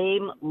the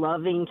same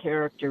loving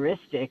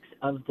characteristics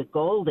of the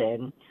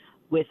golden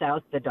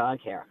without the dog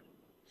hair.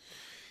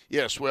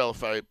 Yes, well,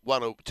 if I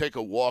want to take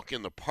a walk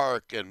in the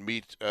park and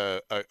meet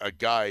a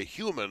guy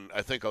human,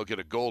 I think I'll get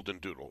a golden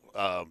doodle.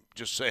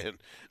 Just saying,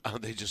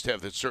 they just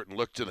have that certain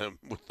look to them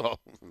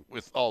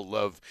with all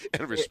love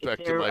and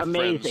respect to my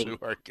amazing. friends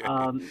who are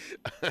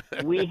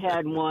gay. We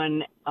had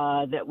one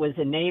that was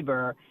a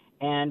neighbor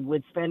and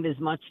would spend as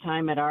much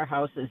time at our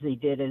house as he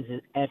did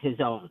at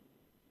his own.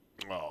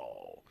 Oh.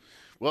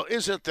 Well,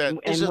 isn't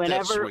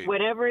that sweet?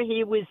 Whenever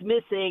he was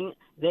missing,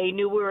 they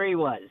knew where he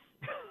was.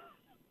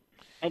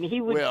 And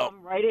he would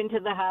come right into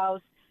the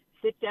house,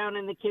 sit down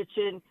in the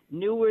kitchen,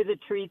 knew where the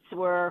treats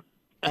were,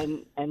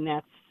 and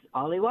that's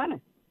all he wanted.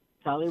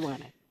 That's all he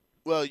wanted.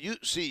 Well, you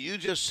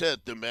just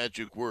said the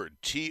magic word,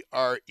 TREATS,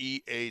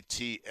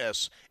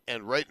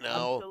 and right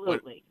now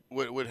Absolutely.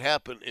 what would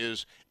happen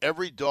is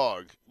every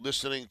dog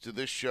listening to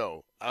this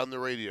show on the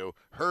radio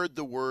heard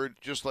the word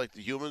just like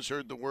the humans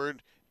heard the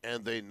word,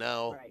 and they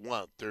now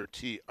want their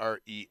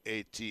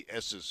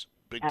TREATSs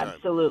big time.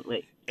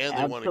 Absolutely. And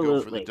they want to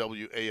go for the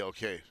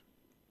WALK.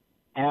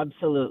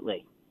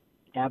 Absolutely.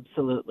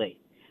 Absolutely.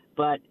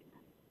 But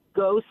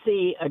go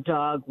see a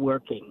dog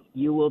working.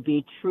 You will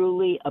be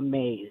truly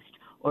amazed.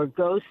 Or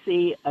go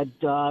see a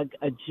dog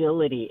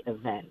agility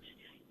event.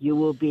 You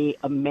will be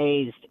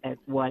amazed at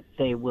what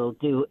they will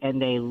do,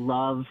 and they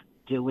love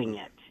doing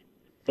it.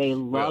 They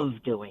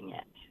love doing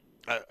it.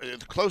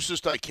 The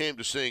closest I came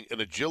to seeing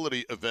an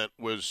agility event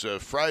was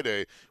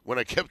Friday when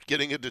I kept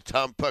getting into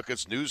Tom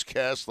Puckett's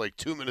newscast like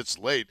 2 minutes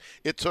late.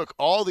 It took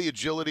all the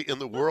agility in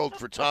the world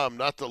for Tom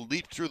not to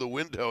leap through the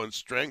window and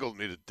strangle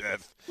me to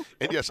death.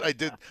 And yes,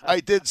 I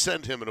did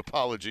send him an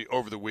apology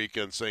over the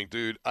weekend saying,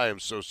 dude, I am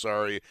so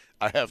sorry.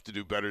 I have to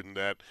do better than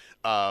that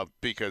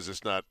because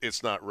it's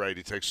not right.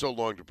 He takes so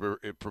long to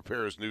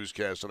prepare his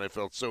newscast, and I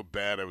felt so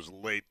bad. I was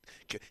late,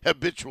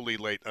 habitually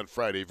late on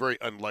Friday. Very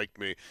unlike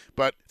me.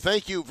 But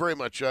thank you very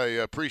much. I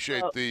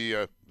appreciate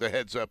the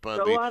heads up on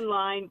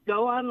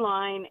Go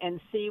online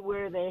and see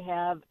where they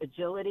have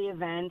agility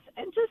events,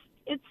 and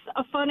it's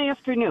a fun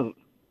afternoon.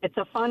 It's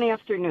a fun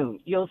afternoon.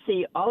 You'll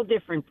see all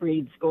different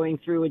breeds going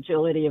through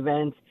agility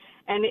events,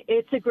 and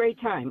it's a great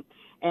time.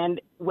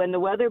 And when the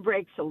weather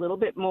breaks a little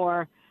bit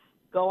more,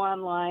 go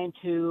online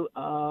to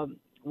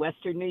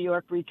Western New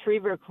York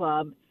Retriever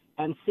Club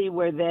and see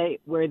where they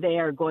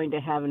are going to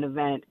have an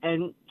event,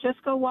 and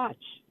just go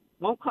watch.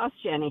 Won't cost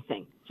you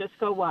anything. Just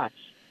go watch.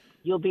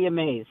 You'll be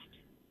amazed.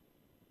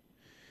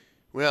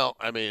 Well,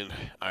 I mean,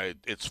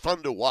 it's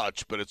fun to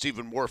watch, but it's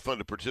even more fun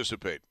to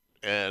participate,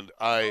 and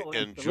I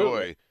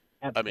enjoy.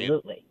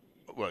 Absolutely.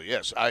 Well,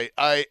 yes,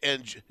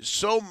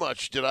 so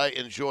much did I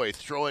enjoy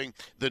throwing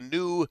the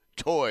new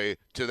toy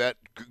to that.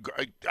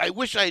 I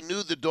wish I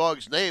knew the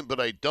dog's name, but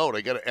I don't.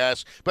 I got to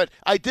ask. But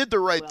I did the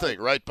right thing,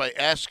 right, by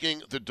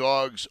asking the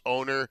dog's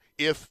owner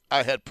if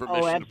I had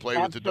permission to play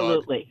with the dog.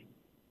 Absolutely.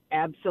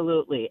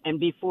 Absolutely. And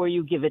before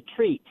you give a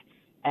treat,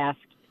 ask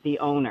the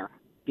owner,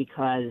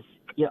 because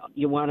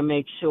you want to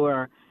make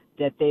sure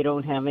that they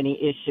don't have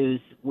any issues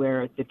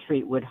where the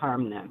treat would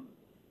harm them.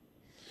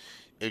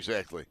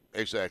 Exactly.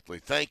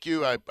 Thank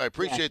you. I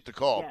appreciate the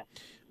call.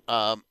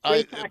 Yes.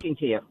 Great talking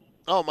to you.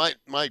 Oh,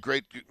 my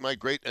great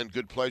and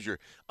good pleasure.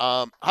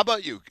 How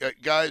about you,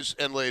 guys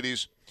and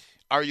ladies?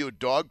 Are you a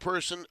dog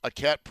person, a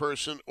cat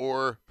person,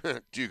 or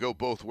do you go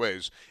both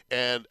ways?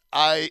 And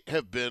I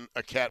have been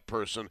a cat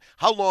person.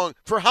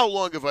 For how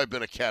long have I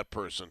been a cat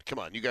person? Come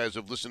on, you guys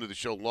have listened to the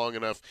show long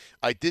enough.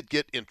 I did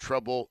get in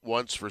trouble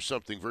once for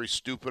something very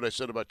stupid I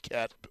said about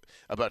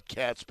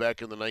cats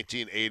back in the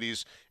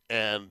 1980s.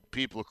 And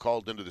people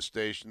called into the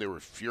station. They were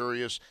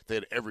furious. They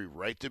had every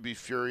right to be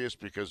furious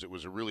because it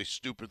was a really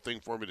stupid thing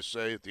for me to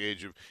say at the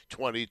age of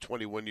 20,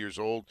 21 years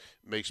old.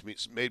 Made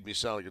me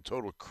sound like a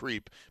total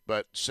creep.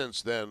 But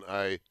since then,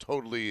 I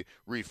totally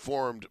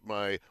reformed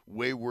my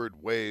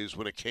wayward ways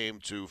when it came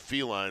to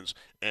felines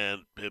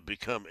and have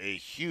become a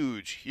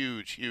huge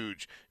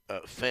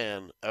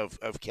fan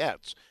of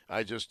cats.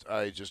 I just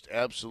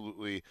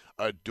absolutely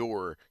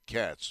adore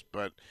cats.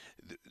 But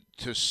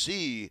to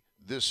see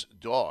this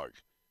dog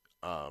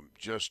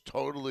just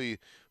totally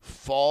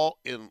fall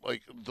in,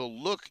 like, the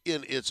look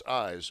in its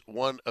eyes,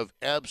 one of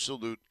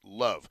absolute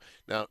love.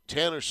 Now,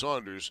 Tanner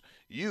Saunders,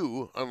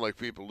 you, unlike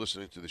people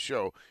listening to the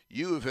show,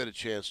 you have had a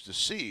chance to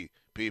see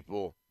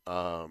people,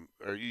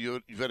 or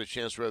you've had a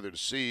chance rather to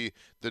see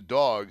the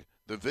dog,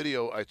 the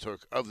video I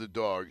took of the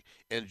dog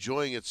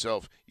enjoying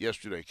itself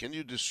yesterday. Can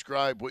you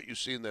describe what you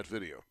see in that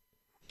video?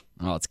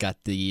 Oh, it's got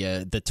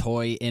the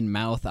toy in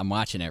mouth. I'm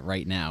watching it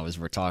right now as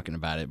we're talking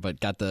about it, but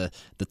got the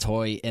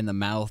toy in the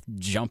mouth,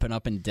 jumping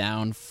up and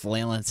down,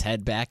 flailing its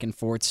head back and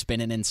forth,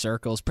 spinning in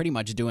circles, pretty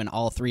much doing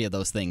all three of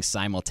those things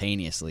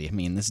simultaneously. I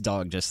mean, this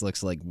dog just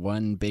looks like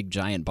one big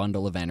giant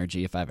bundle of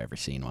energy if I've ever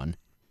seen one.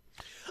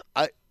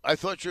 I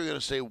thought you were going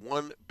to say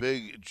one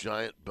big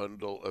giant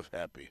bundle of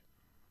happy.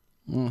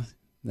 Well,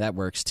 that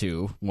works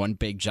too. One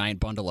big giant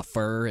bundle of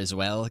fur as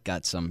well.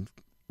 Got some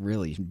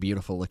really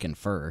beautiful looking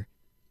fur.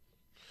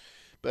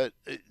 But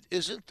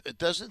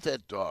doesn't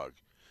that dog,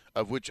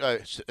 of which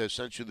I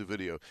sent you the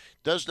video,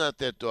 does not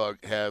that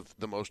dog have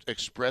the most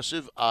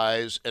expressive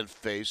eyes and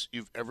face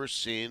you've ever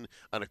seen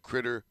on a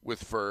critter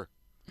with fur?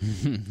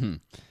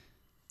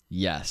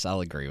 Yes,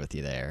 I'll agree with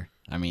you there.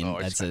 I mean,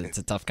 it's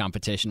a tough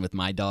competition with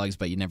my dogs,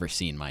 but you've never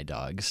seen my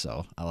dogs,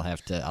 so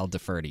I'll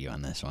defer to you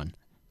on this one.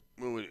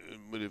 Would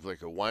you have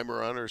like a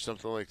Weimaraner or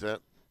something like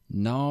that?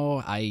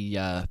 No,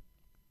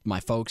 my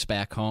folks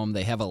back home,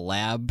 they have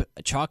a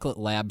chocolate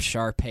lab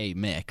Shar-Pei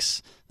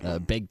mix, a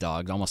big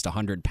dog, almost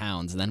 100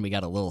 pounds. And then we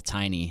got a little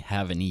tiny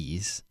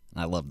Havanese.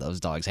 I love those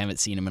dogs. I haven't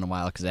seen them in a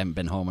while because I haven't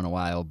been home in a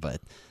while,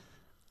 but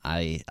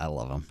I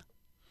love them.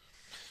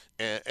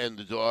 And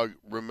the dog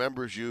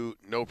remembers you,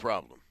 no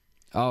problem.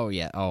 Oh,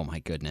 yeah. Oh, my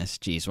goodness.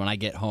 Jeez, when I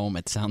get home,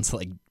 it sounds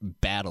like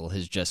battle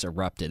has just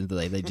erupted.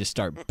 They just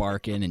start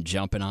barking and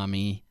jumping on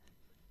me.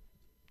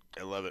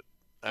 I love it.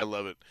 I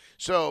love it.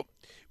 So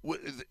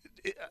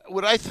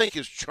what I think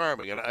is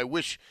charming, and I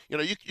wish,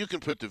 you can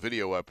put the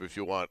video up if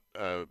you want.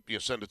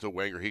 Send it to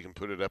Wenger. He can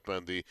put it up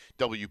on the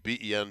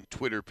WBEN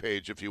Twitter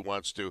page if he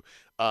wants to.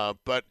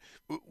 But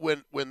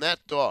when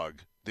that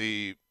dog,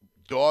 the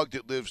dog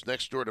that lives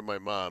next door to my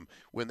mom,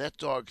 when that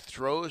dog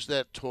throws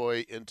that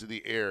toy into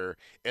the air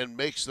and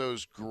makes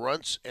those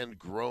grunts and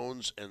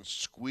groans and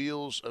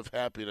squeals of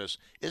happiness,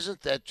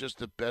 isn't that just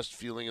the best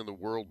feeling in the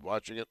world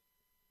watching it?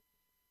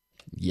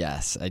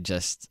 Yes,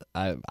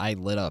 I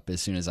lit up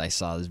as soon as I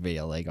saw this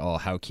video. Like, oh,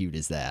 how cute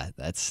is that?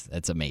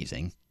 That's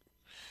amazing.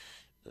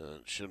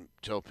 Shouldn't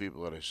tell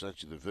people that I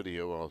sent you the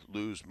video. I'll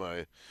lose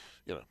my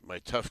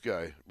tough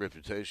guy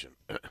reputation.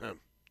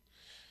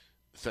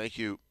 Thank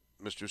you,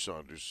 Mr.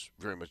 Saunders.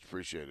 Very much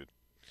appreciated.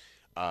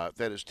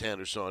 That is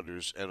Tanner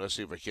Saunders, and let's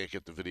see if I can't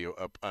get the video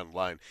up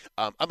online.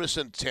 I'm going to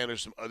send Tanner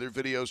some other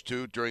videos,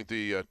 too, during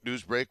the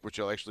news break, which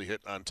I'll actually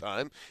hit on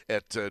time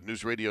at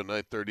News Radio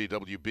 930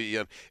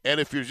 WBEN. And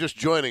if you're just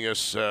joining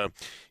us, look,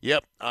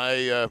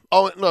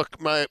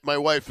 my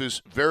wife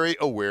is very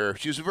aware.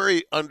 She's a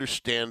very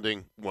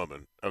understanding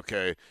woman,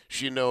 okay?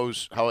 She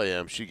knows how I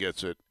am. She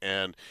gets it.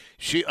 And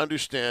she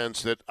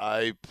understands that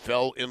I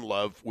fell in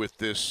love with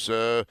this,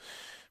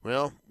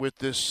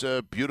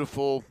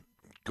 beautiful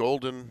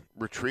golden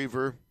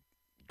retriever,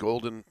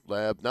 golden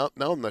lab. Now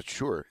I'm not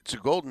sure. It's a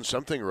golden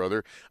something or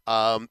other.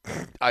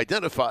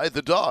 Identify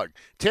the dog.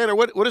 Tanner,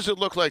 what does it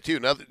look like to you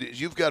now that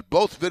you've got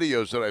both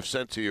videos that I've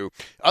sent to you?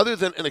 Other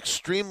than an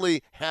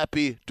extremely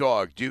happy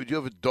dog, do you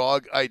have a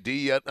dog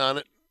ID yet on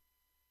it?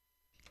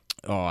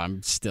 Oh,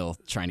 I'm still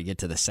trying to get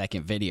to the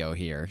second video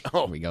here.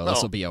 Oh, here we go. no.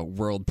 This will be a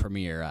world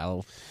premiere.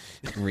 I'll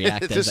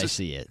react as I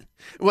see it.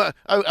 Well,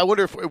 I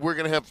wonder if we're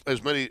going to have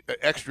as many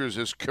extras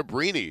as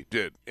Cabrini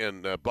did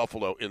in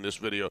Buffalo in this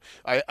video.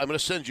 I'm going to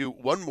send you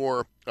one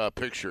more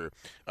picture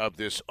of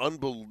this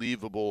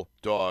unbelievable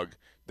dog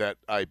that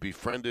I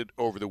befriended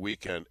over the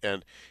weekend.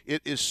 And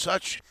it is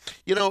such,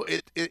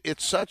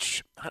 it's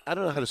such, I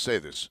don't know how to say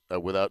this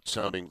without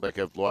sounding like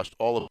I've lost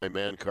all of my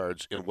man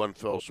cards in one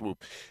fell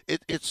swoop.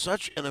 It's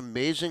such an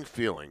amazing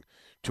feeling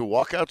to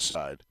walk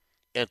outside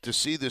and to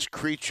see this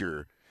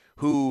creature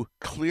who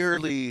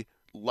clearly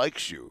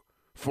likes you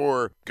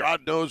for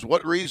God knows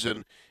what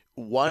reason,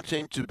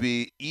 wanting to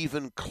be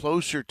even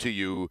closer to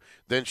you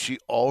than she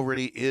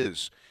already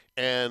is.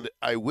 And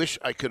I wish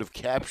I could have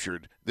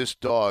captured this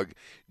dog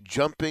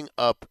jumping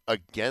up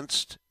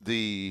against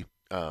the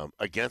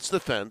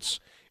fence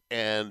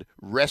and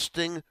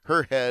resting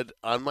her head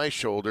on my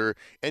shoulder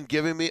and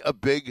giving me a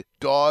big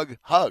dog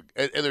hug.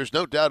 And there's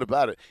no doubt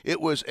about it.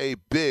 It was a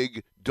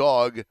big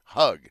dog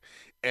hug.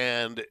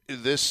 And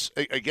this,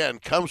 again,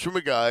 comes from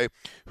a guy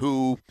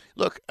who,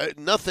 look,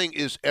 nothing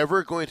is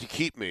ever going to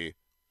keep me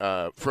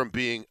from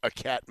being a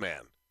cat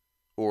man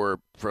or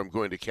from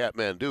going to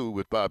Catmandu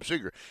with Bob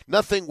Seger.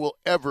 Nothing will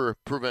ever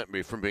prevent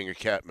me from being a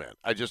cat man.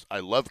 I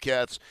love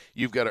cats.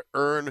 You've got to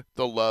earn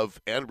the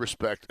love and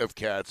respect of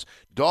cats.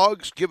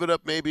 Dogs give it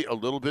up maybe a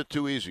little bit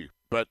too easy,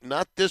 but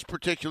not this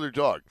particular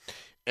dog.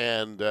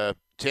 And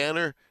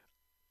Tanner,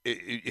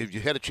 if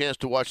you had a chance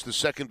to watch the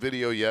second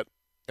video yet,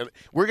 and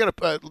we're going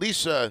to,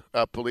 Lisa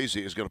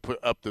Polizzi is going to put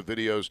up the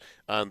videos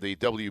on the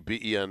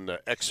WBEN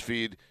X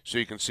feed so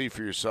you can see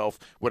for yourself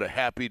what a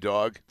happy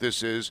dog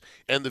this is.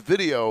 And the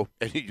video,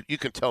 and you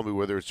can tell me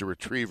whether it's a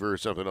retriever or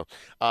something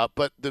else,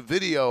 but the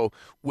video,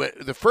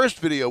 the first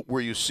video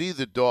where you see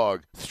the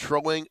dog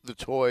throwing the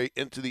toy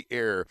into the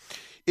air,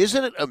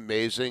 isn't it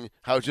amazing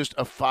how just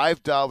a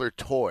 $5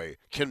 toy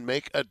can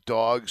make a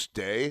dog's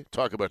day?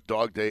 Talk about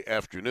Dog Day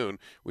afternoon,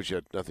 which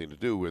had nothing to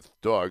do with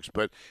dogs,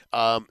 but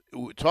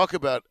talk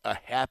about a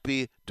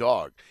happy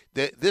dog.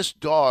 This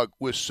dog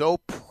was so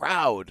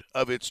proud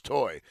of its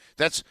toy.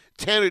 That's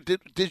Tanner.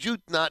 Did you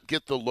not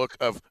get the look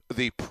of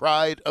the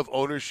pride of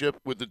ownership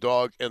with the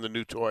dog and the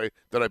new toy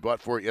that I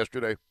bought for it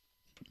yesterday?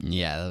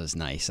 Yeah, that was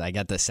nice. I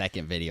got the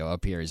second video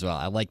up here as well.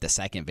 I like the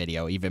second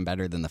video even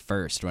better than the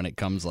first. When it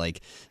comes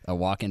like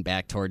walking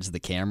back towards the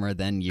camera,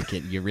 then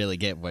you really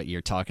get what you're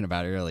talking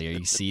about earlier.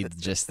 You see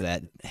just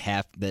that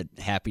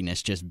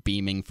happiness just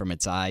beaming from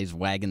its eyes,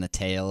 wagging the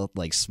tail,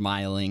 like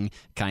smiling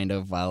kind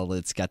of while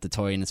it's got the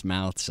toy in its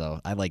mouth.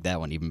 So I like that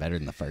one even better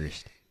than the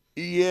first.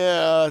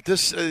 Yeah,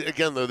 this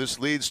again though, this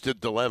leads to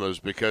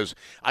dilemmas because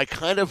I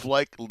kind of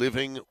like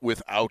living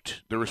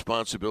without the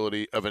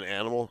responsibility of an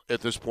animal at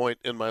this point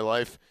in my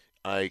life.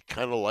 I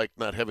kind of like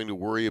not having to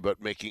worry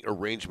about making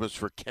arrangements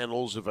for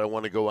kennels if I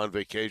want to go on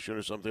vacation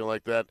or something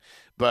like that.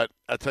 But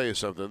I'll tell you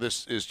something,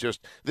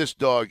 this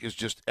dog is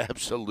just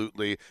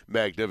absolutely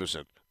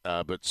magnificent.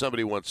 But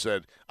somebody once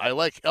said, I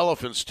like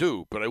elephants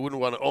too, but I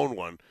wouldn't want to own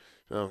one.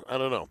 I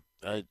don't know.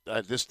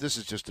 This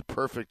is just a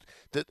perfect.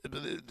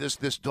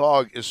 This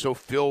dog is so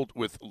filled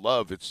with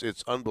love.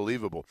 It's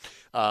unbelievable.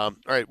 All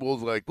right,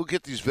 we'll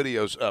get these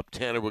videos up.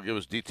 Tanner will give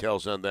us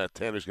details on that.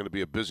 Tanner's going to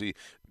be a busy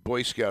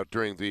Boy Scout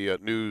during the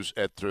news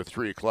at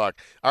 3 o'clock.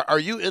 Are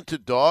you into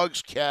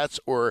dogs, cats,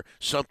 or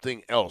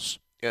something else?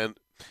 And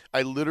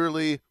I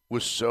literally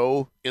was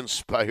so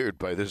inspired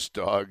by this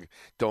dog.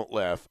 Don't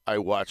laugh. I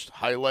watched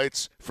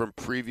highlights from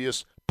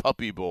previous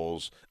puppy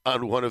bowls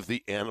on one of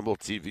the animal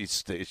TV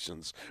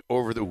stations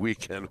over the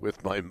weekend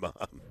with my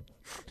mom.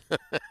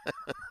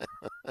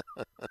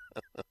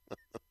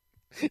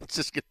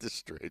 Just get this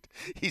straight.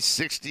 He's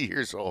 60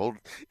 years old,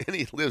 and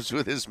he lives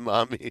with his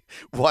mommy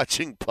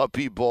watching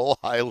puppy bowl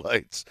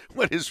highlights.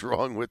 What is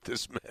wrong with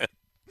this man?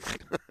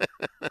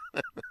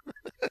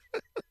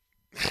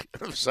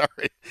 I'm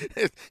sorry.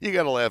 You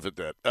got to laugh at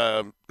that.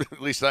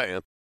 At least I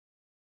am.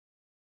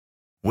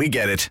 We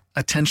get it.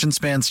 Attention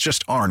spans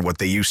just aren't what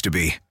they used to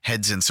be.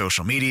 Heads in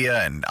social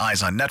media and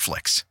eyes on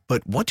Netflix.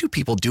 But what do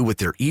people do with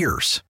their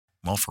ears?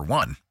 Well, for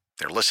one,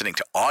 they're listening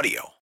to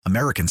audio.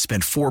 Americans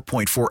spend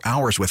 4.4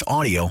 hours with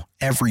audio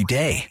every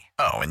day.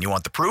 Oh, and you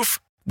want the proof?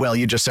 Well,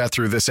 you just sat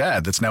through this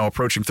ad that's now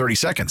approaching 30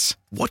 seconds.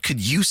 What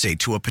could you say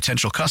to a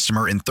potential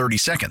customer in 30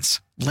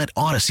 seconds? Let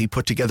Odyssey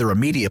put together a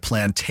media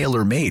plan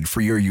tailor-made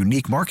for your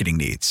unique marketing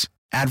needs.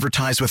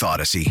 Advertise with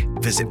Odyssey.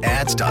 Visit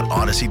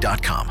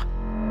ads.odyssey.com.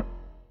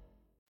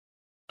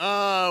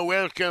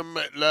 Welcome,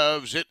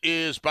 loves. It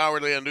is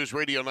Bauerle on News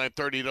Radio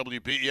 930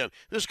 WBEN.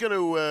 Just going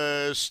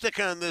to stick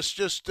on this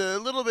just a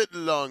little bit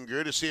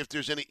longer to see if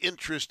there's any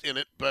interest in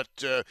it.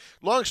 But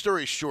long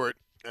story short,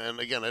 and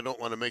again, I don't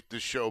want to make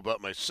this show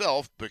about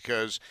myself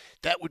because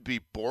that would be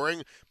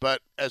boring.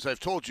 But as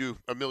I've told you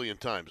a million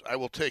times, I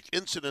will take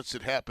incidents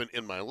that happen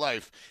in my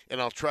life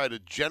and I'll try to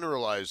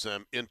generalize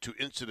them into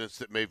incidents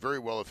that may very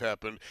well have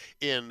happened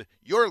in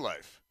your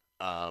life.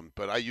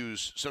 But I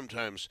use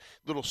sometimes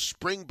little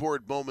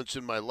springboard moments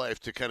in my life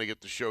to kind of get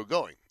the show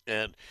going.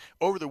 And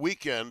over the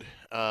weekend,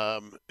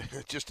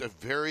 just a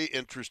very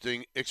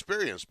interesting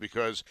experience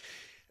because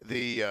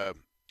the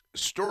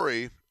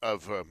story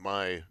of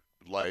my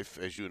life,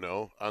 as you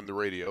know, on the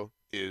radio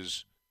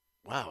is,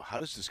 wow, how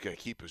does this guy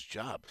keep his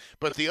job?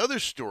 But the other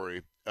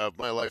story of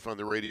my life on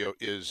the radio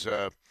is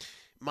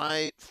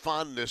my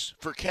fondness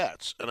for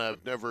cats. And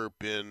I've never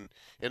been,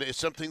 and it's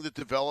something that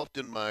developed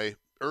in my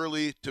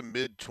early to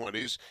mid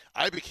 20s.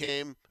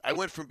 I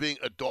went from being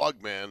a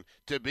dog man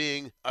to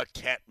being a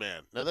cat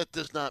man. Now that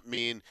does not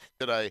mean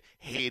that I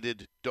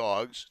hated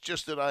dogs,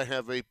 just that I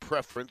have a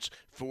preference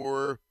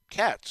for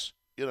cats.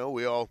 You know,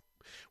 we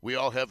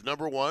all have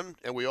number one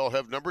and we all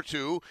have number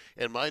two,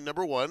 and my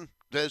number one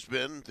has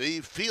been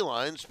the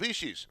feline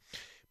species.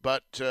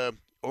 But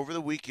over the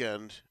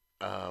weekend,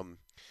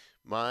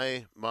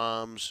 my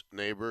mom's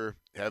neighbor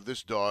have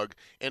this dog.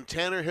 And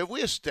Tanner, have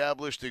we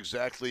established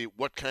exactly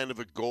what kind of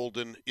a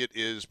golden it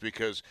is?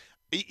 Because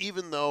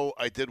even though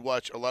I did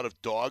watch a lot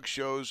of dog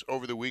shows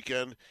over the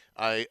weekend,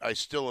 I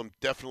still am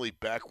definitely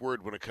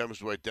backward when it comes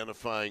to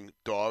identifying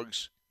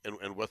dogs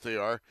and what they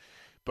are.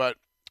 But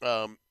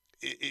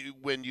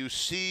when you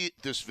see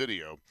this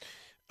video,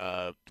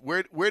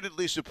 where did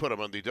Lisa put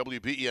him? On the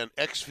WBEN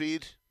X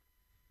feed?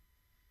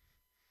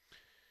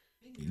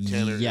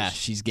 Tanner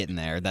she's getting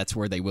there. That's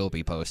where they will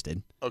be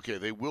posted. Okay,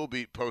 they will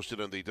be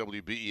posted on the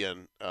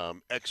WBEN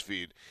X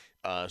feed,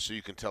 so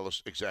you can tell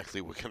us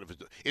exactly what kind of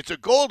it's a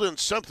golden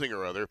something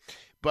or other,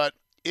 but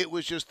it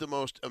was just the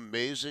most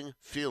amazing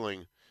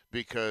feeling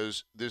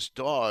because this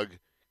dog,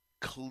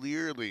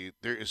 clearly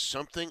there is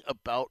something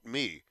about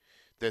me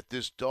that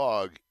this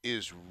dog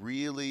is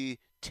really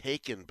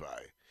taken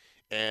by.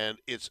 And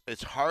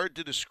it's hard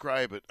to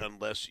describe it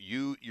unless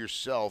you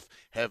yourself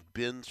have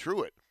been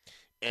through it.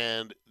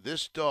 And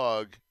this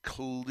dog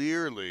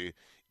clearly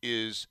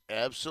is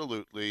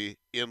absolutely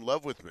in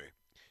love with me.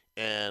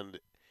 And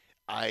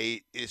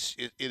it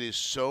is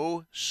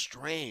so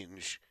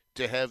strange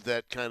to have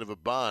that kind of a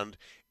bond.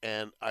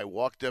 And I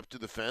walked up to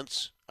the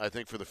fence, I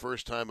think for the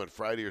first time on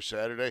Friday or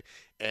Saturday,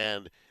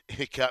 and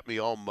it got me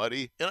all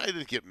muddy. And I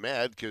didn't get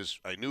mad because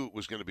I knew it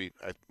was going to be,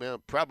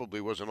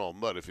 probably wasn't all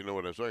mud, if you know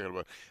what I'm talking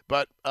about.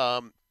 But,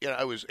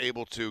 I was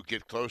able to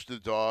get close to the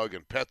dog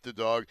and pet the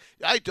dog.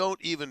 I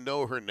don't even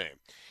know her name.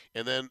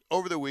 And then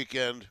over the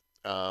weekend,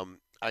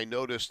 I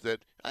noticed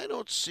that I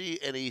don't see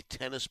any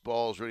tennis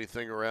balls or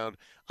anything around.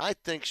 I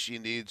think she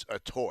needs a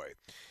toy.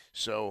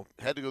 So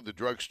had to go to the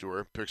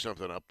drugstore, pick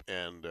something up,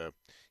 and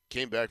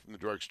came back from the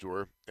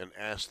drugstore and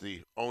asked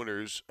the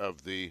owners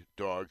of the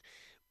dog,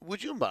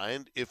 would you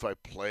mind if I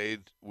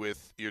played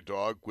with your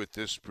dog with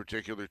this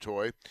particular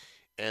toy?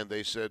 And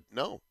they said,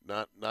 no,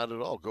 not at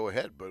all. Go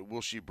ahead, but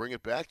will she bring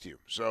it back to you?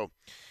 So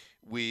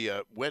we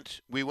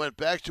went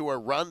back to our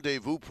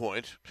rendezvous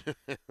point,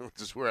 which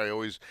is where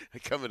I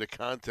come into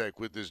contact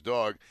with this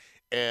dog,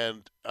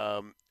 and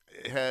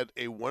had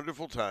a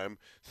wonderful time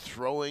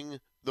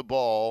throwing the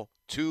ball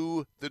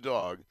to the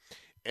dog.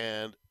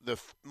 And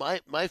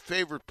my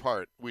favorite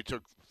part, we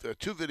took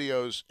 2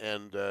 videos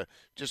and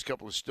just a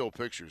couple of still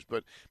pictures.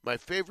 But my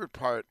favorite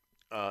part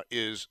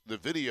is the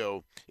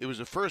video. It was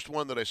the first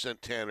one that I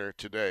sent Tanner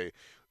today,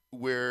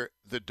 where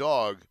the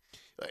dog.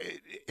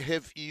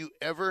 Have you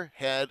ever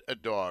had a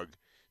dog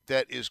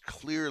that is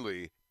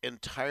clearly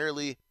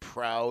entirely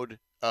proud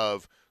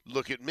of?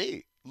 Look at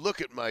me.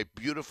 Look at my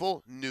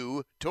beautiful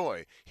new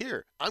toy.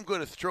 Here, I'm going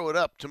to throw it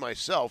up to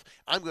myself.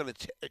 I'm going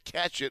to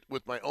catch it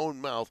with my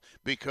own mouth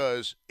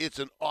because it's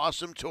an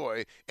awesome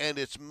toy and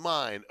it's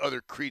mine.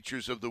 Other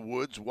creatures of the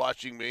woods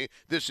watching me.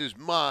 This is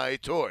my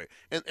toy.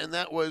 And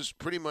that was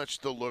pretty much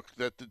the look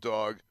that the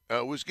dog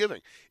was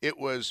giving. It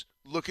was,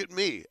 look at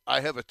me.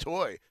 I have a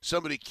toy.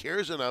 Somebody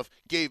cares enough,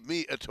 gave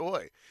me a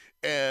toy.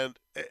 And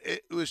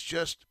it was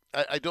just,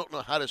 I don't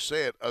know how to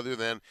say it other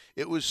than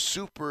it was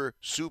super,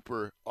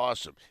 super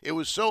awesome. It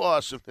was so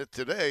awesome that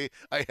today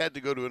I had to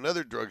go to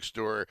another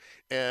drugstore,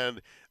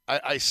 and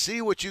I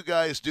see what you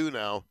guys do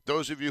now.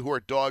 Those of you who are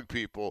dog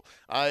people,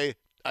 I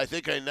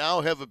think I now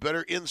have a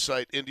better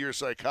insight into your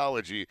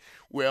psychology.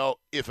 Well,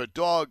 if a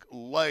dog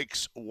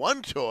likes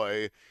one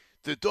toy,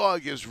 the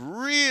dog is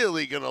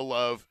really going to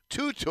love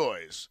 2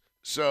 toys.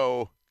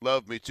 So,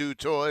 love me 2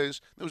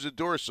 toys. That was a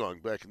Doors song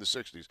back in the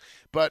 60s.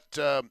 But,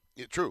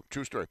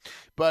 true story.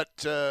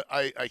 But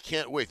I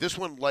can't wait. This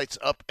one lights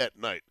up at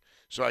night.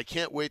 So I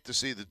can't wait to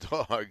see the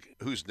dog,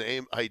 whose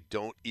name I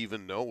don't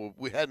even know.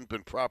 We hadn't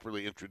been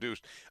properly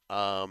introduced.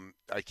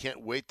 I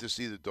can't wait to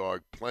see the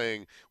dog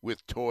playing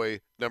with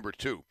toy number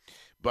 2.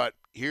 But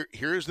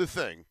here's the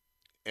thing,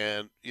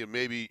 and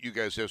maybe you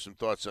guys have some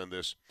thoughts on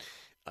this.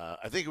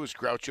 I think it was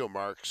Groucho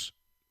Marx.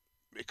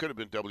 It could have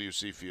been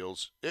W.C.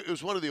 Fields. It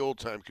was one of the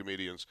old-time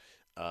comedians.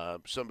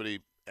 Somebody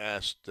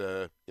asked,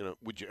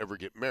 would you ever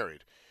get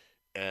married?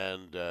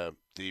 And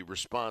the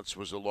response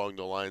was along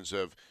the lines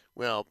of,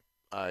 well,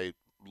 I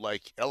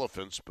like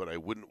elephants, but I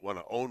wouldn't want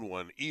to own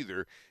one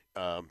either.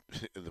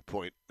 The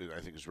point, I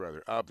think, is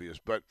rather obvious.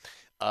 But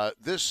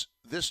this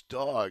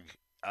dog,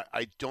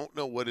 I don't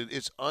know what it is.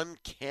 It's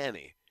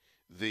uncanny,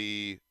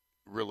 the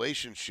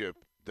relationship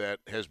that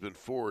has been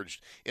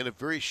forged in a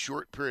very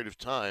short period of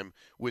time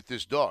with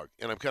this dog.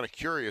 And I'm kind of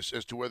curious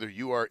as to whether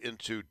you are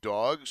into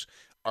dogs,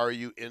 are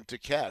you into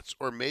cats,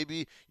 or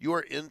maybe you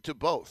are into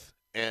both.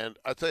 And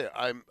I'll tell you,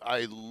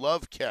 I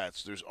love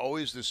cats. There's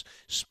always this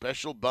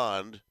special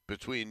bond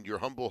between your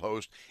humble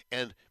host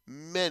and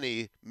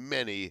many,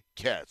 many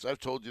cats. I've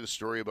told you the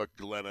story about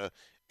Glenna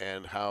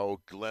and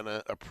how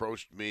Glenna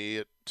approached me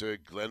at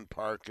Glen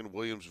Park in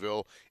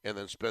Williamsville and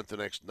then spent the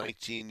next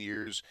 19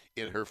 years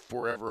in her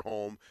forever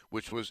home,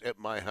 which was at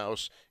my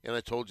house. And I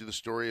told you the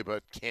story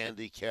about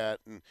Candy Cat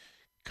and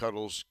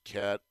Cuddles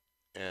Cat.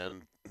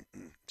 And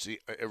see,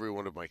 every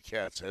one of my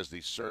cats has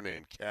the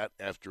surname Cat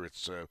after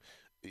its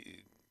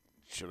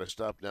should I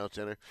stop now,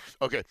 Tanner?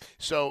 Okay,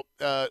 so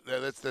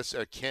that's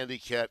a Candy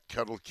Cat,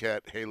 Cuddle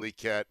Cat, Haley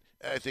Cat.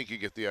 I think you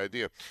get the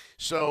idea.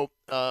 So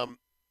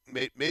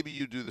maybe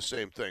you do the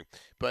same thing.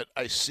 But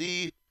I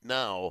see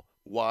now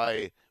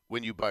why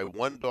when you buy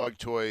one dog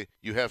toy,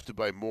 you have to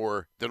buy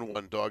more than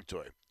one dog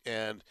toy.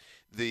 And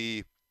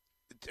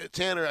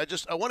Tanner,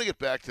 I want to get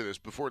back to this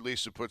before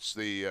Lisa puts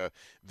the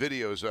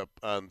videos up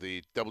on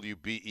the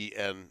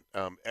WBEN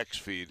X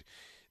feed.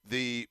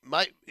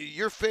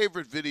 Your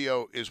favorite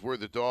video is where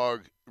the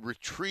dog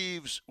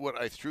retrieves what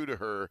I threw to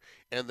her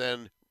and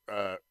then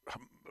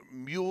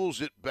mules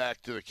it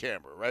back to the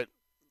camera, right?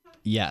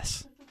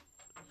 Yes.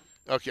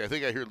 Okay, I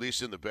think I hear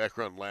Lisa in the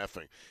background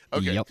laughing.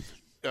 Okay. Yep.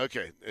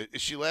 Okay.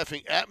 Is she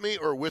laughing at me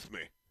or with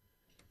me?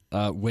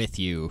 With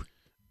you.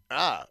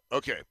 Ah,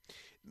 okay.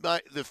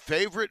 The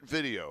favorite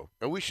video,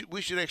 and we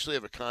should actually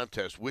have a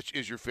contest. Which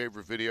is your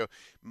favorite video?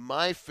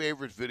 My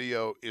favorite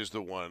video is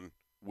the one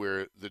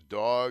where the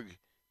dog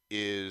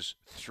is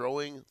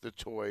throwing the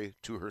toy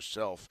to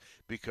herself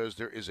because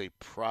there is a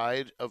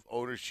pride of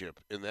ownership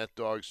in that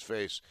dog's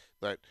face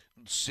that,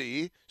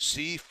 see,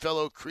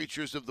 fellow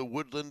creatures of the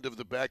woodland of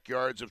the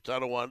backyards of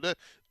Tonawanda,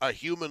 a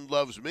human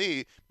loves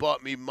me,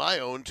 bought me my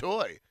own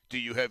toy. Do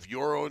you have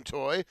your own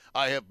toy?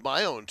 I have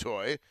my own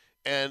toy.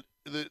 And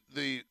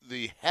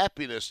the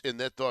happiness in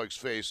that dog's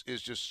face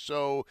is just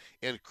so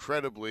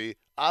incredibly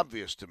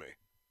obvious to me.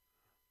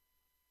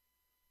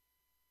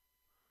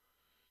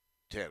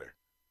 Tanner.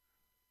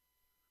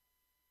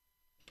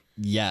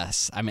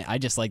 Yes. I mean, I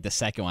just like the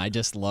second one. I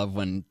just love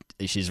when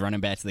she's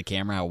running back to the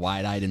camera, how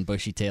wide-eyed and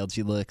bushy-tailed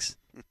she looks.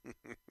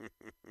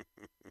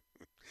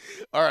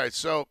 All right,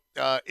 so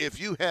if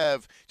you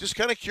have, just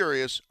kind of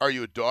curious, are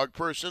you a dog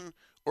person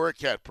or a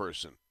cat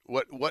person?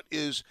 What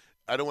is,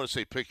 I don't want to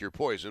say pick your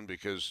poison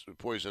because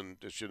poison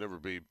should never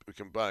be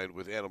combined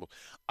with animals.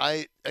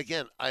 I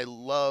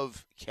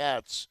love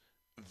cats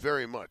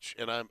very much,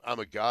 and I'm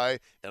a guy,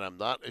 and I'm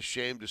not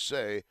ashamed to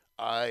say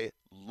I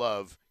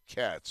love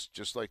cats,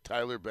 just like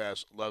Tyler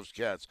Bass loves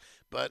cats.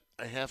 But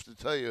I have to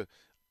tell you,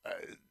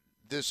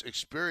 this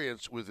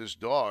experience with this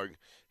dog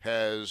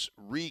has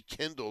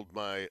rekindled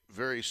my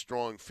very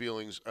strong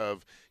feelings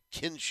of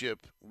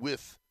kinship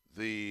with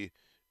the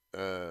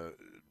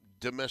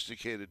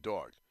domesticated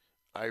dog.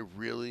 I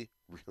really,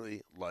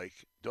 really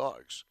like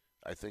dogs.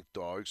 I think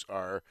dogs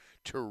are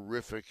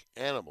terrific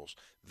animals.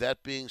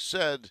 That being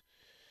said,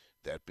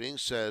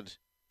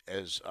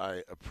 as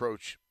I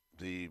approach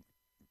the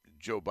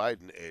Joe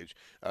Biden age,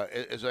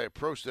 as I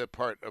approach that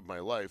part of my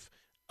life,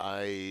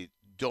 I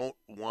don't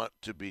want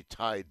to be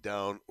tied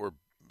down or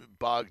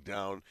bogged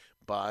down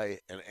by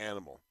an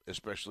animal,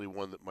 especially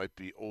one that might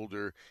be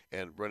older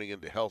and running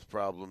into health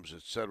problems,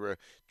 etc.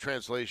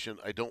 Translation,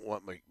 I don't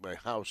want my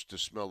house to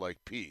smell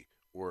like pee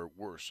or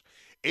worse.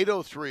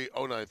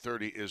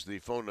 803-0930 is the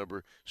phone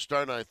number.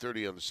 Star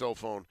 930 on the cell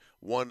phone.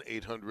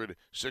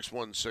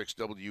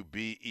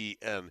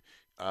 1-800-616-WBEN.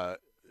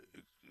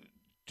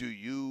 Do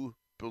you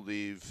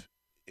believe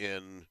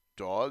in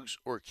dogs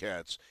or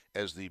cats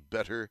as the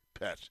better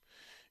pet?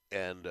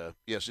 And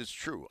yes, it's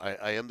true.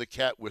 I am the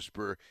cat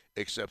whisperer,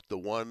 except the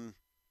one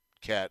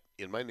cat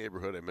in my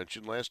neighborhood I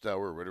mentioned last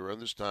hour, right around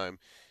this time,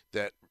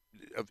 that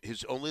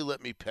has only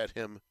let me pet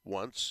him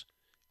once.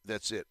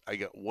 That's it. I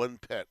got one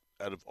pet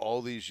out of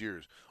all these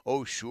years.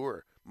 Oh,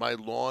 sure, my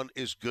lawn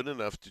is good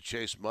enough to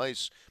chase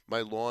mice.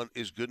 My lawn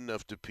is good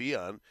enough to pee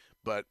on.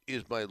 But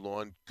is my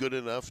lawn good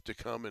enough to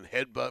come and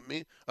headbutt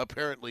me?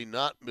 Apparently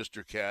not,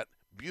 Mr. Cat.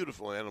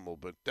 Beautiful animal,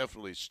 but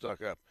definitely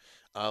stuck up.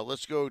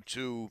 Let's go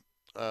to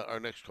our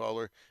next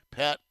caller,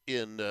 Pat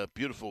in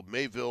beautiful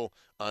Mayville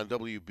on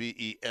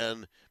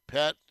WBEN.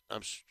 Pat,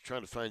 I'm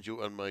trying to find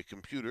you on my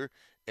computer,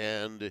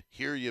 and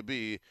here you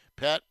be.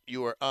 Pat,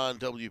 you are on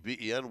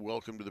WBEN.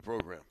 Welcome to the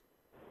program.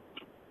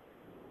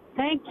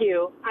 Thank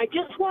you. I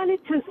just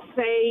wanted to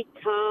say,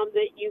 Tom,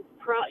 that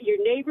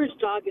your neighbor's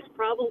dog is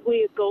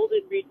probably a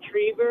golden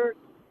retriever,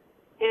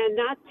 and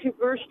not to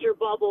burst your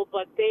bubble,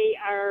 but they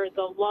are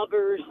the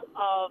lovers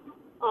of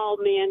all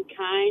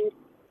mankind,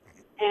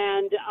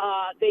 and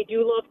they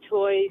do love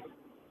toys.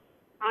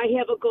 I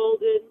have a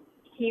golden.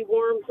 He's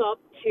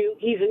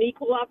an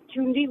equal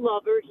opportunity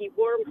lover. He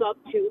warms up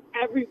to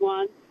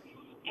everyone,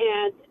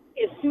 and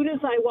as soon as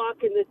I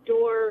walk in the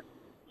door,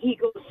 he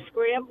goes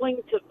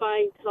scrambling to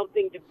find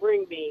something to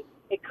bring me.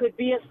 It could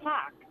be a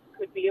sock,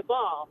 could be a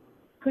ball,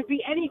 could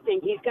be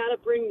anything. He's got to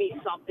bring me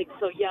something.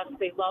 So, yes,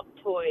 they love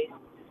toys.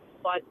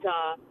 But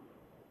I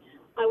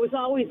was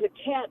always a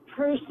cat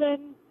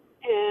person,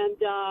 and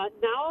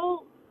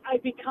now I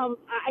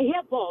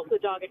have both, a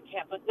dog and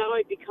cat, but now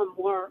I become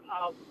more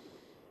of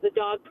the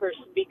dog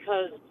person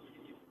because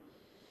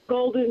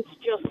Goldens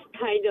just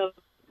kind of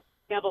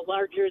have a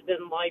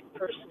larger-than-life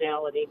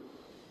personality.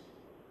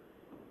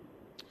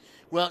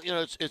 Well,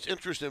 it's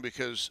interesting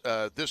because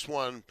this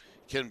one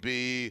can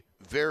be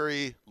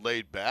very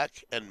laid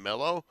back and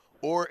mellow,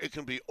 or it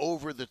can be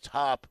over the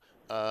top.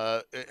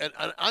 And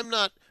I'm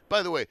not.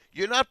 By the way,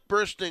 you're not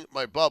bursting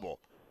my bubble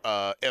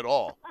at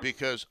all,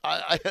 because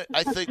I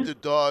think the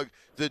dog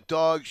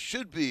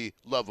should be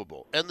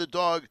lovable and the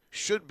dog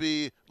should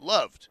be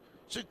loved.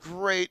 It's a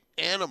great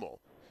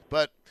animal,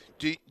 but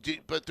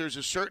but there's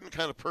a certain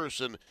kind of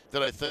person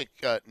that I think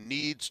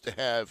needs to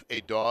have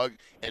a dog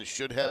and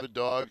should have a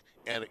dog.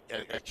 And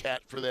a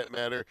cat for that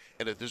matter.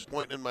 And at this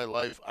point in my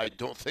life, I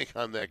don't think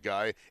I'm that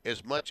guy.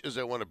 As much as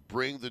I want to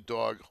bring the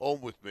dog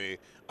home with me,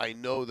 I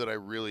know that I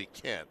really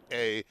can't.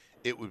 A,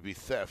 it would be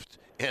theft.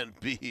 And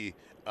B,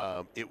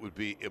 it would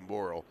be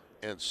immoral.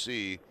 And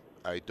C,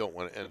 I don't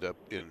want to end up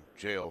in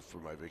jail for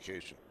my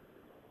vacation.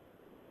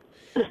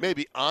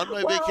 Maybe on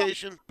my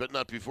vacation, but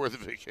not before the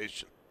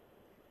vacation.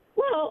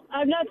 Well,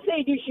 I'm not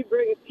saying you should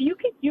bring it. You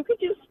could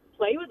just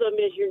play with them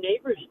as your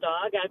neighbor's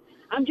dog.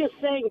 I'm just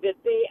saying that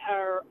they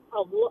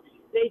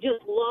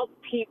just love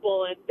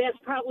people, and that's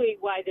probably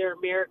why they're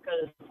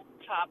America's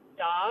top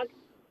dog.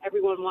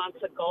 Everyone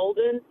wants a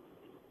golden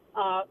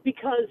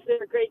because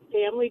they're a great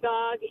family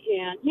dog,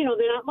 and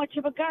they're not much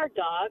of a guard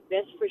dog,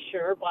 that's for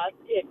sure. But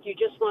if you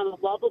just want a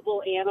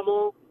lovable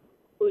animal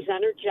who's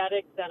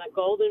energetic, then a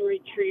golden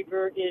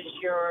retriever is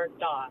your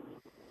dog.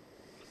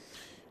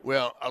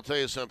 Well, I'll tell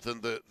you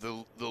something.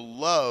 The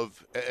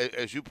love,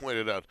 as you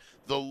pointed out,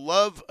 the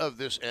love of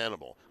this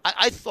animal.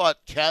 I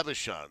thought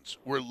Cavachons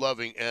were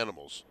loving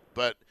animals,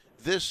 but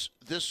this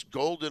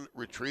golden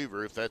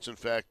retriever, if that's in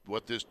fact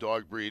what this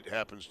dog breed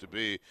happens to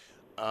be,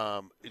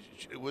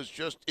 it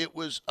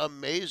was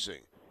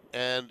amazing.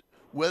 And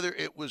whether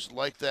it was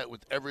like that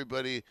with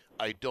everybody,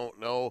 I don't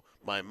know.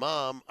 My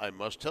mom, I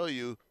must tell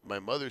you, my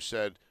mother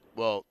said,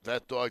 "Well,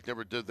 that dog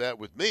never did that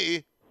with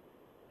me."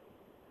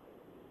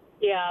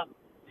 Yeah.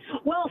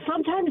 Well,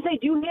 sometimes they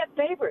do have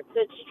favorites.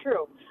 That's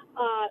true.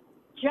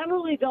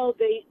 Generally, though,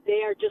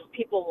 they are just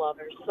people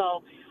lovers.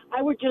 So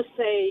I would just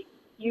say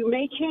you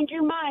may change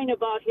your mind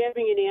about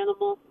having an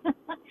animal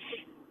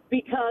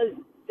because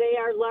they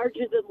are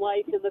larger than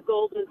life, and the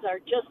Goldens are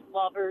just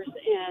lovers,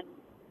 and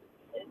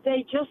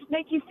they just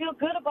make you feel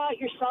good about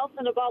yourself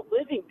and about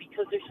living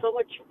because they're so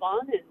much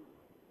fun, and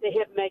they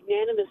have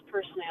magnanimous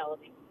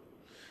personality.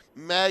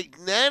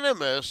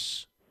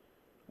 Magnanimous?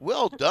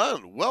 Well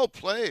done. Well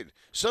played.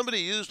 Somebody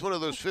used one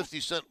of those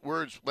 50-cent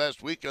words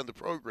last week on the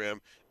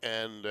program,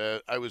 and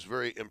I was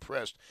very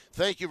impressed.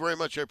 Thank you very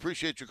much. I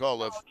appreciate your call,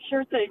 Liv.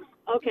 Sure thing.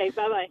 Okay,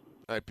 bye-bye.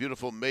 All right,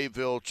 beautiful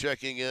Mayville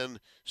checking in.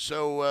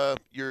 So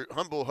your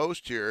humble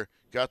host here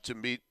got to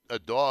meet a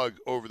dog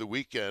over the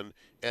weekend,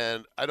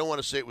 and I don't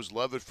want to say it was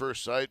love at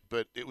first sight,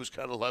 but it was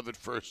kind of love at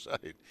first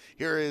sight.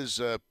 Here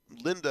is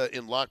Linda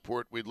in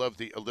Lockport. We love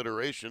the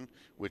alliteration,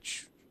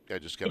 which I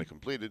just kind of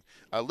completed.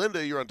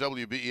 Linda, you're on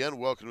WBEN.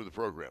 Welcome to the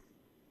program.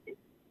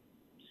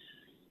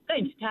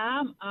 Thanks,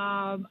 Tom.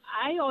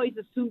 I always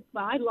assumed,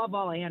 well, I love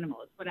all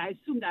animals, but I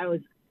assumed I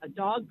was a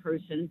dog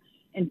person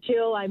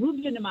until I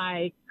moved into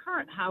my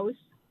current house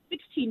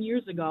 16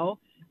 years ago,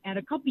 and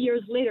a couple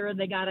years later,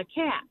 they got a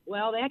cat.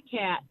 Well, that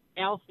cat,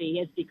 Alfie,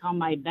 has become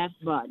my best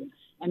bud,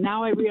 and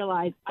now I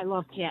realize I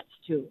love cats,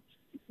 too.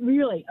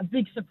 Really a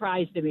big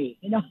surprise to me,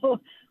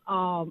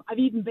 I've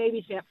even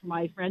babysat for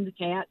my friends'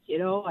 cats,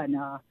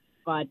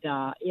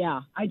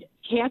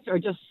 cats are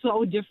just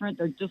so different.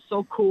 They're just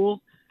so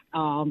cool.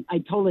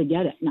 I totally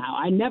get it now.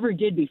 I never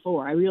did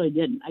before. I really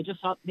didn't. I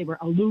just thought they were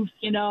aloof,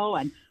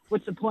 and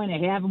what's the point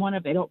of having one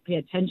if they don't pay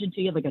attention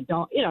to you like a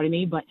dog, you know what I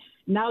mean? But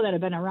now that I've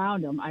been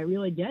around them, I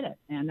really get it,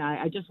 and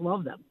I just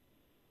love them.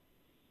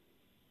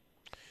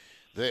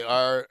 They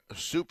are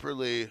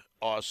superly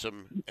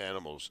awesome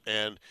animals.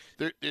 And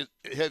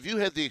have you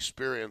had the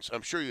experience,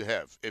 I'm sure you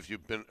have, if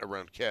you've been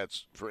around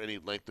cats for any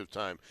length of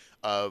time,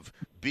 of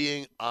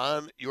being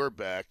on your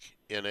back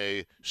in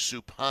a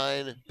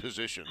supine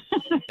position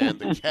and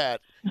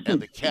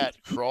the cat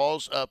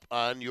crawls up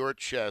on your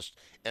chest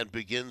and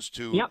begins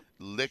to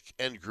lick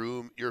and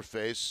groom your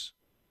face?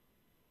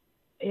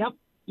 Yep.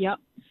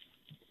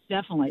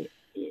 Definitely.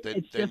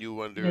 Then you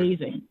wonder.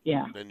 Amazing.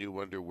 Yeah. Then you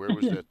wonder, where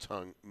was that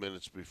tongue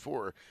minutes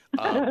before?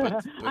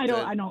 But I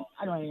don't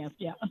ask.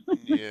 Yeah.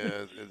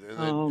 Yeah,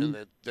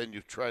 and then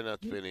you try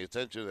not to pay any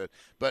attention to that.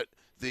 But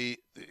the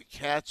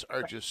cats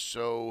are just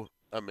so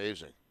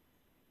amazing.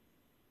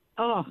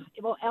 Oh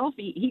well,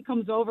 Alfie, he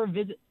comes over,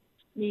 visits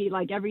me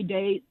like every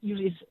day,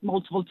 usually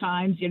multiple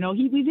times.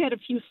 We've had a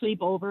few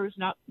sleepovers,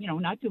 not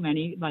too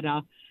many, but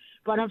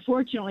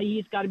unfortunately,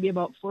 he's got to be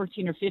about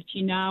 14 or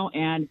 15 now,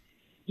 and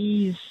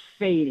he's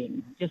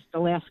fading just the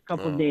last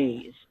couple of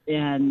days.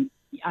 And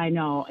I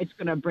know it's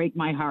going to break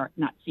my heart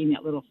not seeing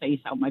that little face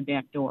out my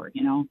back door,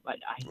 but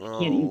I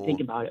can't even think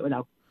about it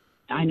without.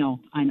 I know.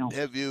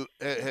 Have you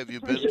been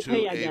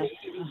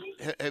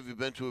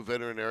to a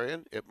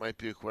veterinarian? It might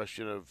be a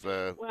question of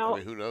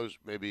who knows,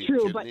 maybe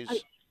true, kidneys. But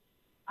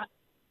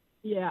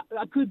yeah,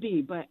 it could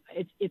be, but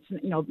it's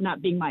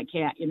not being my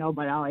cat,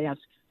 but I'll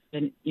ask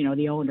the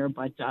owner.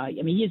 But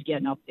he's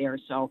getting up there,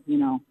 so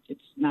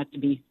it's not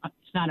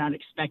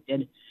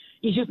unexpected.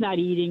 He's just not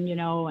eating,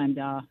 and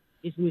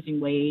he's losing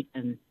weight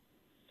and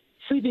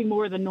sleeping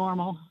more than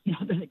normal,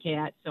 than the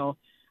cat. So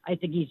I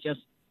think he's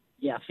just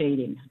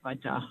fading. But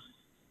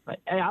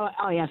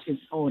I'll ask his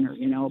owner,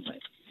 but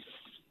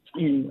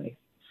anyway.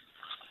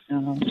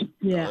 And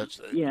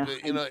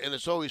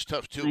it's always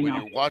tough too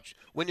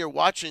when you're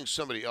watching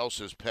somebody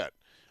else's pet.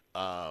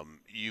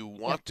 You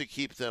want to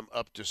keep them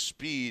up to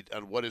speed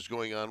on what is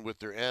going on with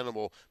their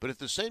animal, but at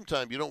the same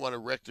time, you don't want to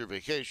wreck their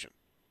vacation.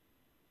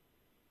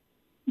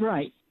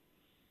 Right.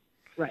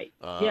 It's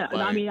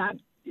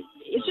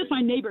just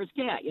my neighbor's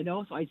cat,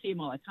 so I see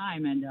him all the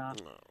time, and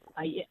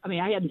I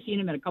hadn't seen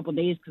him in a couple of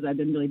days because I've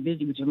been really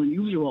busy, which is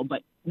unusual.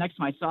 But next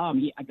time I saw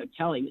him, I could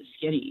tell he was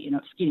skinny,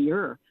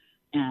 skinnier,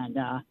 and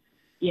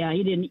he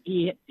hadn't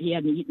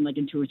eaten like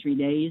in 2 or 3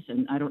 days,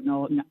 and I don't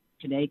know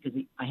today because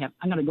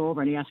I'm going to go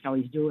over and ask how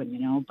he's doing,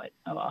 but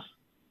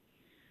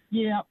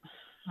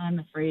I'm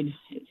afraid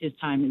his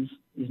time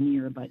is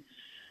near, but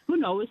who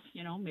knows,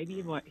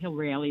 maybe he'll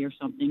rally or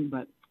something.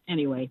 But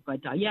anyway,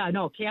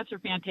 cats are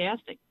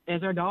fantastic,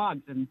 as are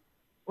dogs and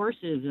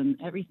horses and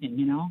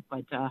everything,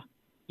 but I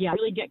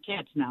really get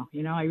cats now,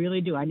 I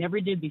really do. I never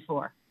did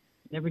before.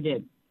 Never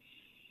did.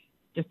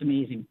 Just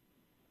amazing.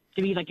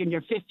 To be like in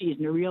your 50s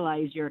and to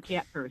realize you're a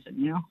cat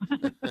person,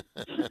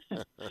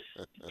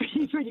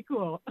 pretty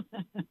cool.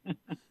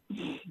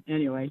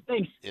 Anyway,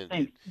 thanks. Indeed.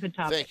 Thanks. Good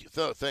topic.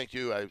 Thank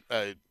you.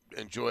 I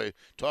enjoy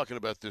talking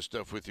about this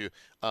stuff with you.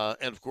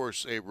 And of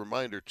course, a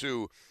reminder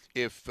too,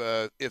 if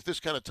this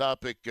kind of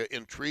topic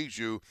intrigues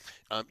you,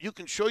 you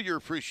can show your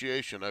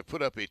appreciation. I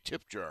put up a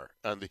tip jar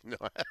on the. No,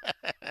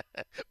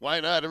 why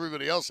not?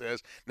 Everybody else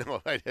has.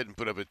 No, I didn't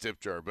put up a tip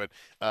jar, but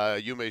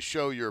you may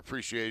show your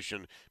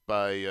appreciation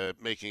by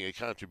making a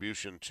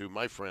contribution to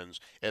my friends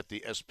at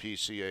the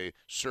SPCA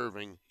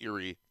serving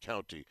Erie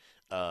County.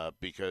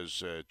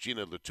 Because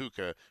Gina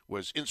Latuca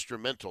was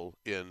instrumental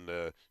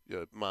in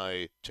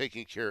my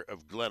taking care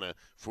of Glenna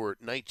for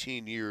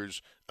 19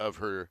 years of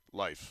her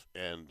life.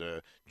 And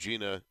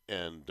Gina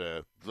and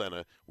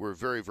Glenna were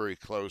very, very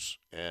close.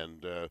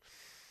 And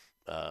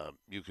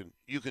you can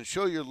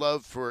show your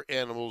love for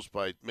animals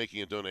by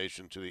making a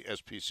donation to the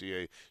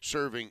SPCA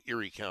serving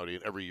Erie County.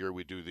 And every year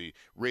we do the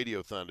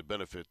radiothon to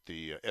benefit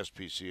the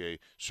SPCA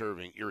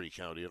serving Erie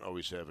County, and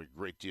always have a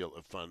great deal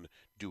of fun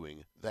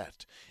doing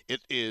that. It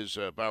is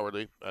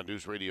Bauerle on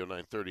News Radio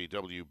 930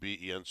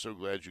 WBEN. So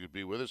glad you could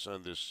be with us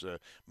on this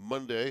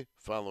Monday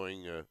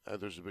following,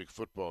 there's a big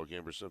football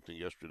game or something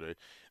yesterday.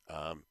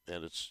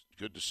 And it's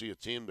good to see a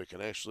team that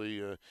can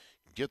actually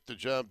get the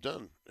job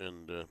done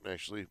and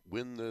actually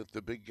win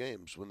the big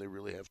games when they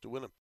really have to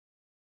win them.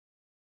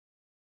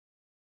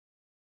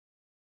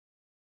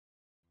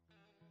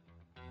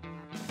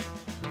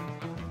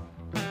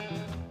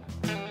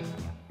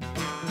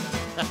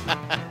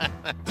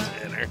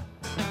 Tanner.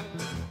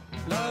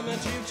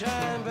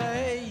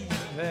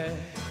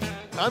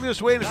 I'm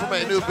just waiting for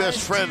my new best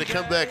friend to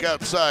come back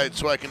outside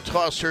so I can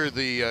toss her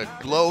the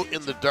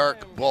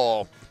glow-in-the-dark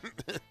ball.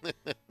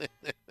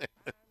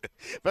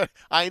 But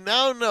I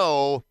now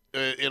know,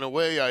 in a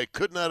way I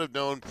could not have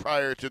known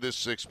prior to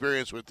this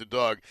experience with the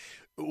dog,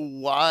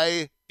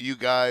 why you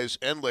guys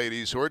and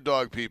ladies who are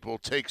dog people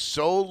take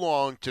so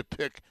long to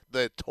pick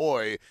the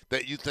toy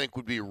that you think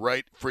would be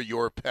right for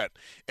your pet.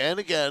 And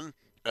again,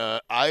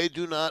 I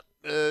do not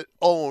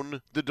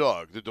own the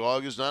dog. The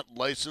dog is not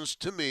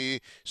licensed to me,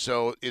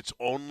 so it's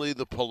only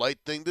the polite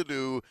thing to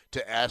do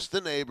to ask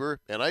the neighbor,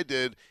 and I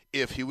did,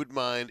 if he would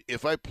mind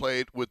if I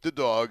played with the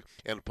dog.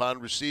 And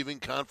upon receiving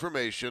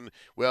confirmation,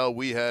 well,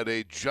 we had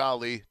a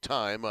jolly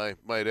time, I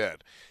might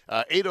add.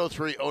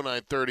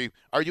 803-0930.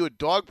 Are you a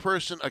dog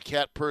person, a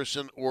cat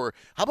person, or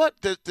how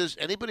about, does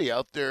anybody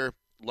out there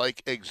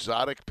like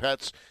exotic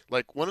pets?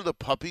 Like one of the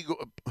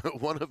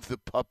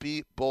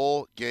puppy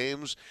bowl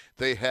games,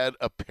 they had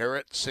a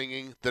parrot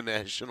singing the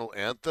national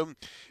anthem,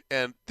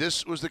 and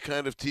this was the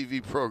kind of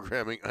TV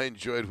programming I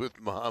enjoyed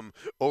with Mom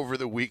over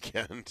the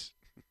weekend.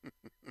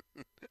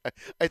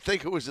 I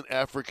think it was an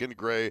African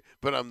gray,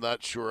 but I'm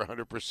not sure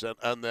 100%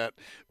 on that.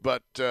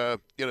 But,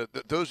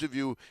 those of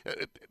you,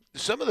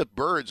 some of the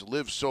birds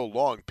live so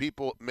long.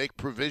 People make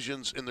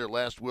provisions in their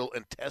last will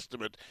and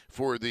testament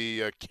for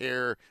the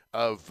care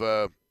of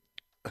their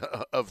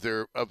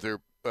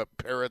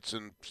parrots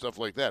and stuff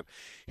like that.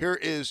 Here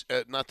is,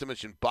 not to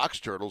mention box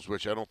turtles,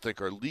 which I don't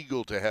think are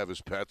legal to have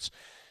as pets.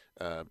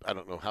 I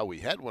don't know how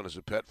we had one as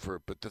a pet,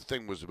 but the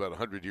thing was about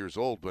 100 years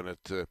old when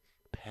it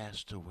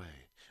passed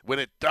away. When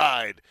it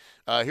died.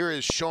 Here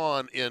is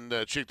Sean in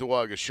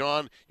Cheektowaga.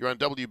 Sean, you're on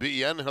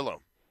WBEN.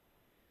 Hello.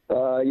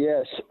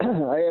 Yes,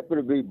 I happen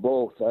to be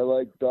both. I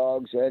like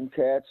dogs and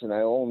cats, and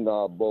I own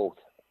both.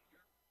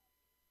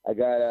 I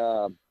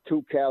got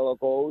 2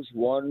 calicos.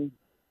 One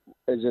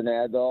is an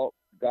adult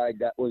guy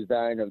that was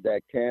dying of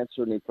that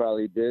cancer, and he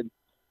probably did.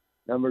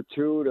 Number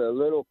 2, the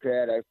little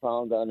cat I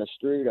found on the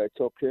street, I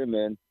took him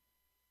in.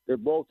 They're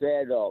both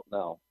adult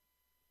now.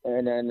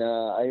 And then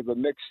I have a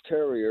mixed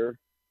terrier.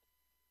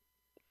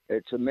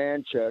 It's a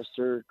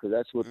Manchester, because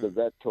that's what the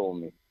vet told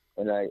me.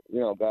 And I,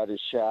 got his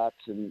shots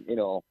and,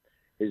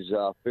 his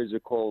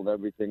physical and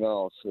everything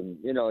else. And,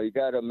 you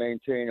got to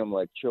maintain them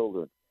like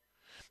children.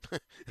 I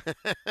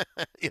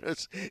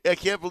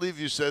can't believe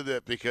you said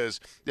that, because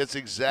that's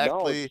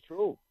exactly. No, it's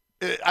true.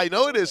 I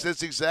know it is.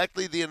 That's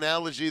exactly the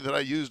analogy that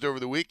I used over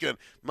the weekend.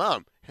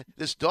 Mom,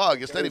 this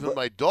dog, it's not even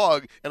my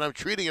dog, and I'm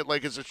treating it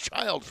like it's a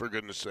child, for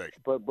goodness sake.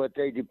 But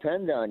they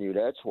depend on you.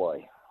 That's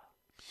why.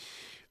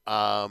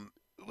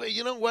 Well,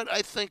 you know what?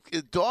 I think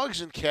dogs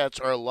and cats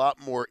are a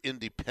lot more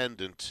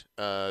independent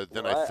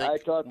than I think. I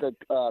thought that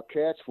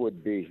cats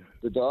would be.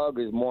 The dog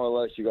is more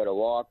or less, you got to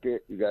walk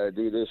it, you got to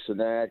do this and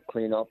that,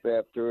 clean up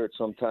after it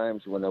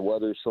sometimes when the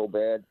weather's so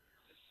bad.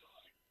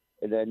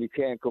 And then you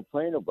can't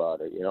complain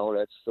about it.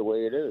 That's the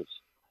way it is.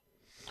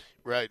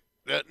 Right.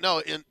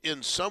 No,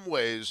 in some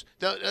ways.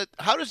 Now,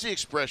 how does the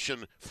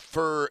expression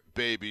fur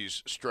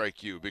babies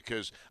strike you?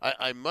 Because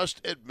I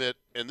must admit,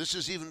 and this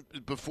is even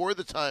before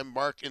the time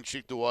Mark in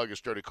Cheektowaga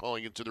started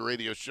calling into the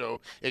radio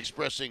show,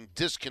 expressing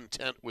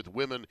discontent with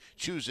women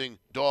choosing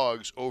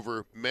dogs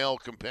over male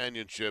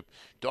companionship.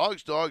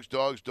 Dogs.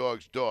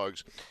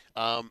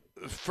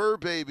 Fur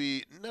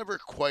baby never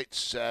quite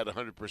sat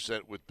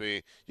 100% with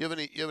me. You have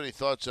any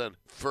thoughts on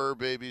fur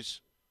babies?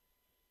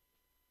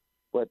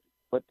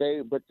 But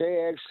they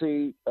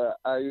actually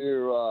are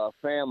your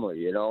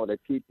family, They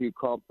keep you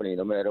company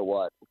no matter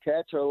what.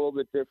 Cats are a little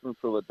bit different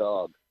from a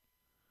dog.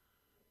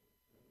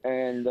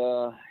 And,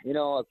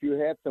 if you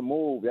have to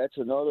move, that's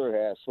another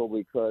hassle,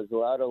 because a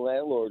lot of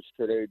landlords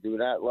today do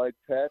not like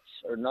pets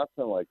or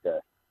nothing like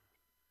that.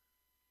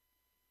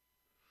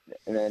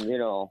 And then,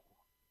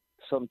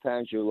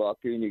 sometimes you're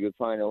lucky and you can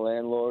find a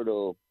landlord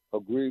who'll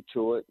agree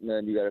to it, and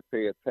then you got to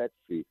pay a pet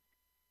fee.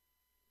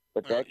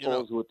 But that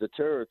goes with the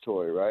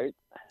territory, right?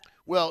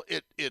 Well,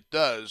 it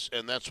does,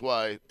 and that's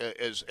why,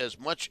 as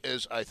much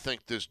as I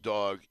think this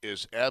dog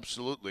is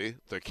absolutely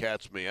the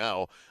cat's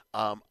meow,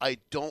 I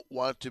don't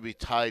want to be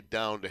tied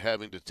down to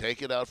having to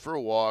take it out for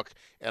a walk,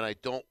 and I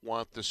don't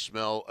want the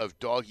smell of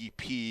doggy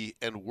pee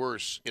and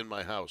worse in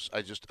my house.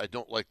 I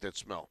don't like that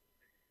smell.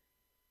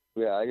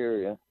 Yeah, I hear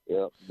you.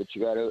 Yeah, but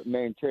you got to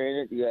maintain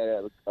it. You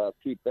got to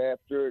keep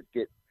after it.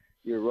 Get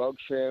your rug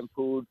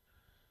shampooed.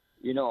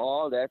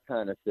 All that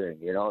kind of thing.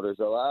 There's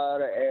a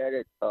lot of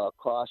added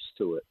costs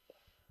to it.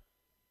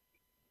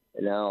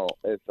 Now,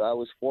 if I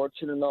was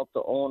fortunate enough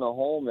to own a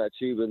home,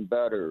 that's even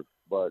better.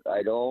 but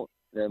I don't.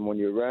 And when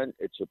you rent,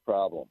 it's a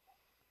problem.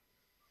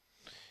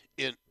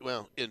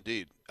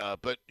 Indeed.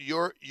 But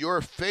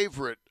your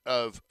favorite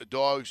of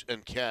dogs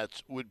and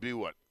cats would be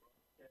what?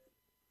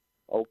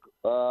 Okay,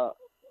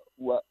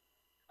 well,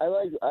 I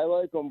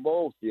like them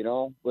both,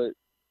 but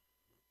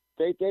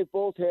they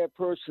both have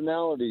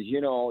personalities,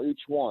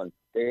 each one.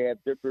 They have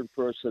different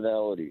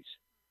personalities.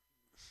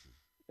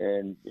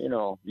 And,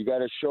 you got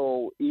to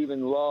show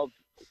even love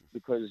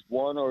because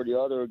one or the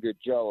other will get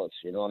jealous,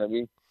 you know what I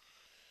mean?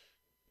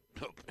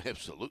 Oh,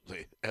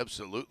 absolutely.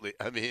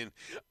 I mean,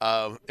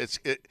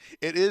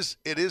 it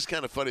is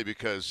kind of funny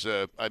because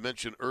I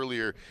mentioned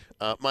earlier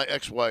my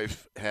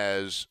ex-wife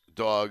has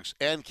dogs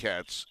and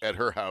cats at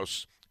her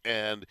house,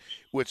 and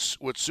what's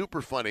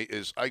super funny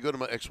is I go to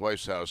my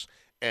ex-wife's house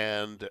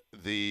and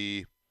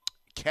the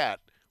cat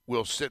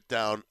will sit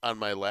down on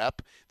my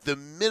lap. The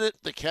minute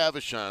the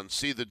Cavachons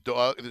see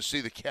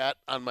the cat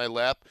on my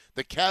lap,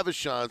 the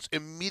Cavachons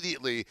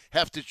immediately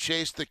have to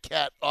chase the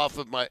cat off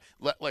of my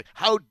lap. Like,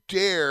 how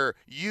dare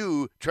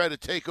you try to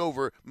take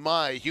over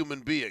my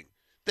human being?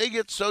 They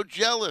get so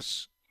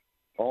jealous.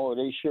 Oh,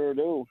 they sure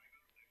do.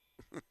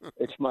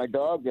 It's my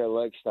dog that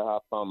likes to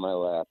hop on my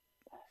lap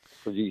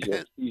because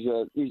he's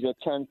a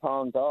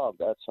 10-pound dog.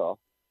 That's all.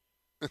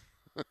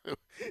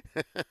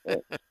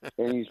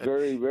 And he's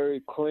very,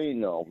 very clean,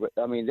 though. But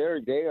I mean,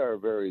 they are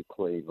very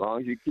clean. As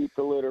long as you keep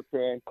the litter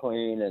pan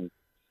clean and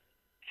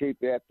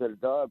keep after the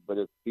dog. But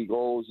if he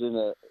goes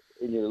in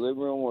your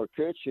living room or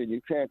kitchen,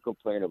 you can't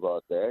complain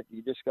about that.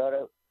 You just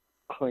gotta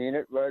clean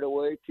it right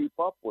away. Keep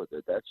up with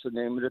it. That's the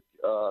name of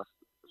the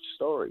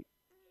story.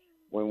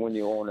 When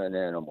you own an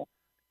animal.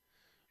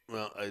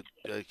 Well, I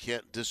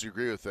can't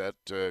disagree with that.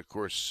 Of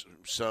course,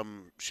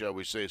 some, shall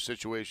we say,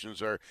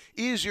 situations are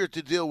easier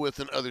to deal with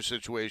than other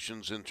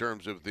situations in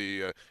terms of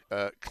the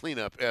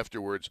cleanup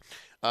afterwards.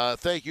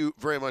 Thank you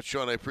very much,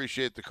 Sean. I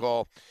appreciate the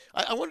call.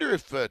 I wonder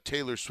if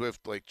Taylor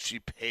Swift, she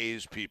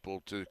pays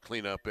people to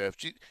clean up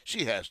after.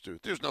 She has to.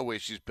 There's no way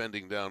she's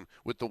bending down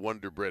with the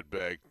Wonder Bread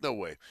bag. No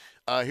way.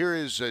 Here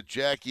is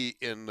Jackie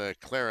in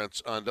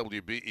Clarence on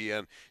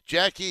WBEN.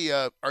 Jackie,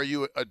 are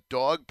you a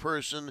dog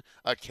person,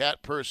 a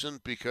cat person?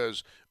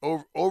 Because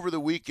over the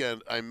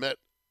weekend, I met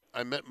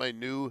my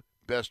new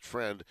best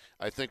friend.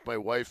 I think my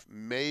wife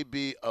may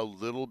be a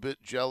little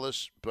bit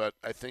jealous, but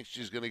I think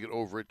she's going to get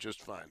over it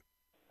just fine.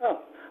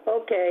 Oh,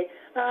 okay.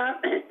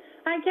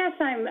 I guess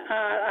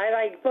I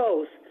like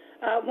both.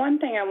 One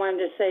thing I wanted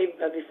to say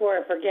before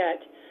I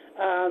forget,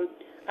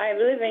 I'm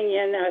living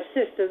in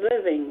assisted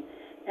living,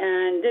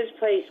 and this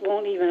place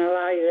won't even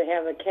allow you to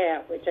have a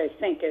cat, which I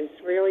think is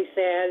really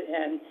sad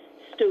and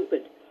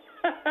stupid.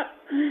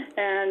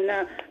 And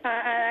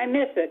I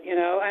miss it, And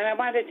I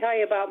wanted to tell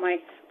you about my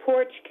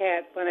porch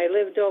cat when I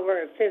lived over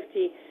at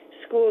 50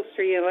 School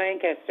Street in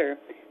Lancaster.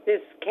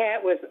 This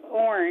cat was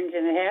orange,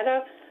 and it had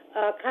a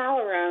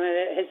collar on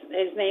it.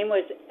 His name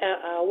was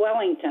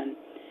Wellington,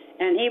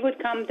 and he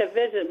would come to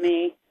visit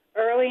me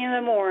early in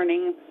the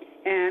morning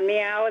and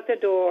meow at the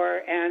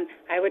door, and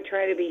I would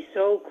try to be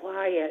so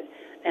quiet,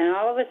 and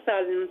all of a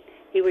sudden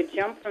he would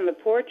jump from the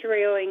porch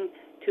railing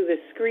to the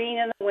screen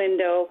in the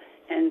window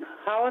and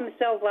haul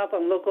himself up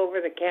and look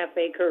over the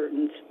cafe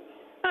curtains.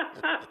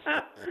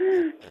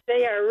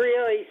 They are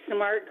really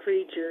smart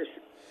creatures.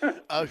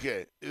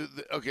 Okay.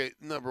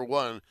 Number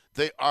one,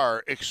 they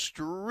are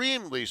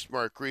extremely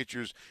smart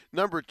creatures.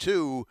 Number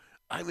two,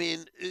 I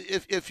mean,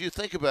 if you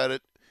think about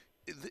it,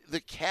 the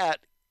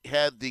cat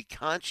had the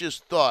conscious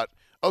thought,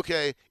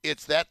 okay,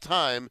 it's that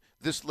time.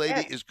 This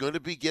lady is going to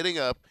be getting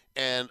up,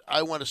 and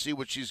I want to see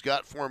what she's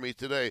got for me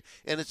today.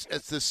 And it's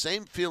the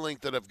same feeling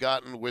that I've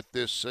gotten with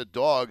this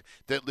dog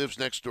that lives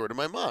next door to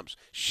my mom's.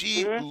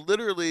 She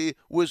literally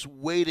was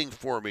waiting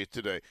for me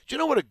today. Do you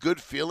know what a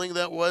good feeling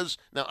that was?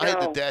 Now, I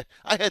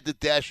had to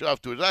dash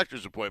off to a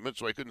doctor's appointment,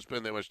 so I couldn't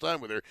spend that much time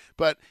with her.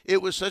 But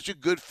it was such a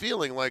good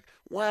feeling, like,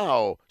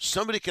 wow,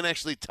 somebody can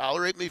actually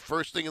tolerate me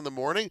first thing in the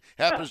morning.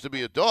 Happens to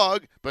be a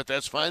dog, but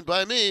that's fine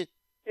by me.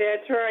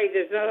 That's right.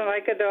 There's nothing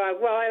like a dog.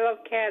 Well, I love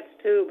cats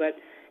too, but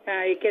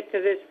you get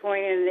to this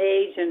point in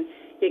age and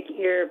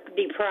you're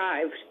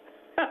deprived.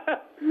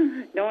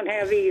 Don't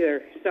have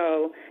either.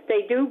 So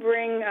they do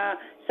bring,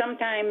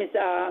 sometimes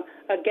a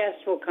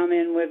guest will come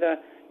in with a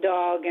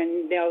dog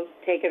and they'll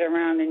take it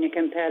around and you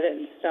can pet it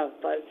and stuff.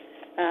 But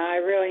I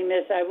really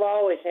I've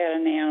always had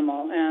an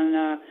animal.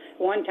 And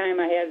one time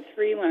I had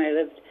 3 when I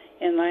lived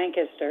in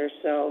Lancaster.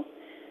 So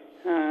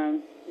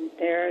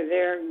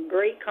they're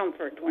great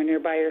comfort when you're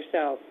by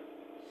yourself.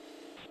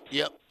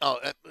 Yep. Oh,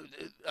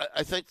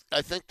 I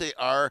think they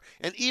are.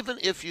 And even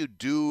if you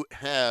do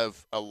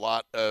have a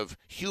lot of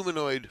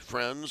humanoid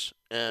friends,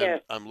 and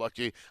I'm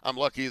lucky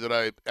that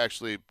I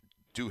actually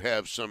do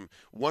have some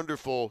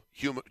wonderful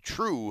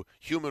true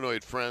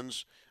humanoid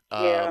friends.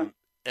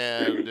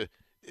 And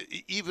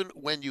even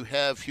when you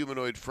have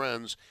humanoid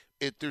friends,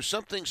 there's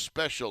something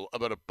special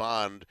about a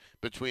bond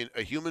between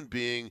a human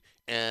being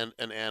and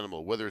an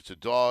animal, whether it's a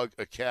dog,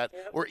 a cat,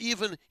 or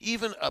even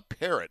a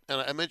parrot. And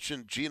I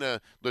mentioned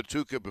Gina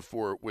Latuca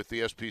before with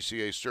the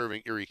SPCA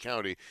serving Erie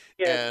County,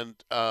 and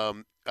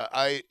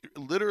I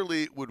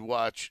literally would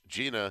watch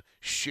Gina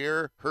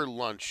share her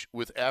lunch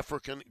with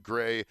African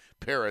gray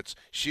parrots.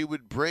 She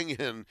would bring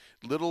in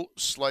little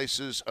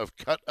slices of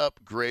cut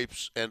up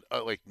grapes and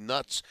like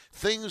nuts,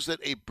 things that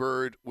a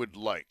bird would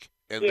like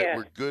and that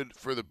were good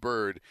for the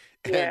bird.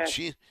 And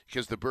she,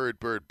 because the bird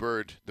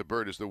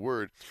is the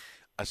word.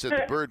 I said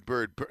the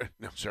bird.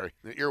 No, sorry,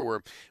 the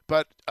earworm.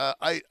 But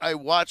I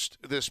watched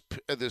this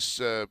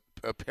a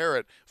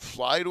parrot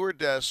fly to her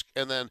desk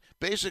and then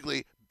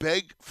basically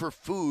beg for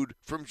food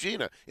from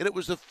Gina, and it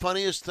was the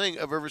funniest thing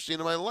I've ever seen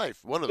in my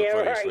life. One of the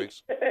funniest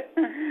things.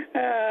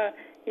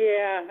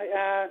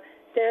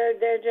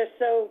 They're just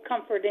so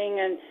comforting,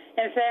 and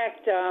in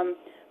fact,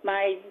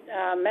 my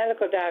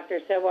medical doctor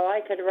said, well, I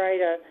could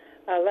write a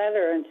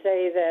letter and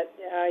say that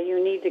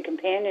you need the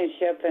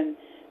companionship and.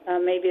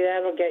 Maybe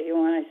that'll get you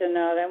one. I said,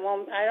 no, that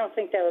won't. I don't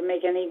think that would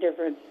make any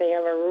difference. They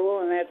have a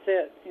rule, and that's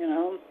it,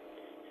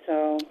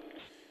 So.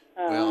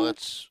 Well,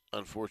 that's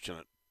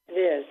unfortunate. It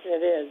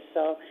is.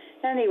 So,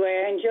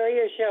 anyway, enjoy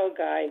your show,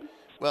 Guy.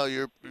 Well,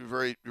 you're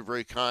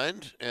very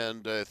kind,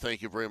 and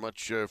thank you very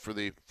much for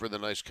the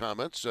nice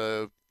comments.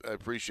 I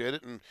appreciate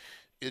it, and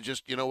it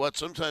just, you know what?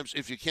 Sometimes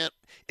if you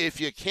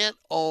can't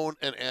own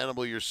an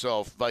animal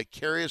yourself,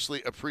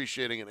 vicariously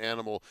appreciating an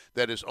animal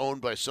that is owned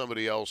by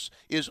somebody else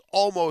is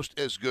almost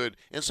as good.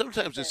 And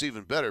sometimes it's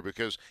even better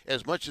because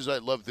as much as I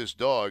love this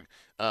dog,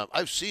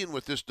 I've seen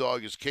what this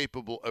dog is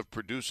capable of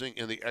producing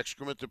in the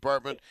excrement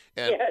department,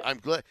 and I'm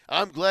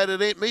glad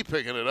it ain't me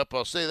picking it up.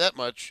 I'll say that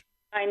much.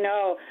 I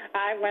know.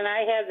 When I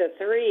had the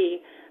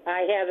 3, I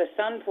had a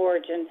sun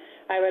porch, and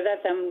I would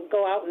let them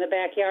go out in the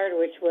backyard,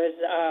 which was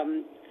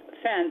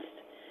fenced.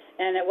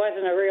 And it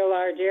wasn't a real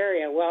large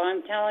area. Well,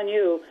 I'm telling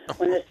you,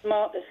 when the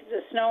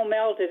snow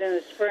melted in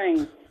the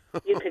spring,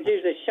 you could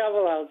use a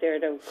shovel out there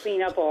to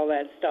clean up all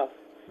that stuff.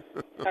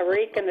 A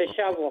rake and a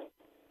shovel.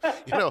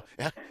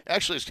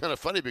 Actually, it's kind of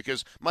funny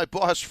because my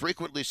boss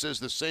frequently says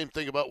the same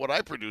thing about what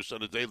I produce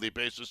on a daily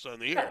basis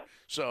on the air.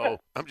 So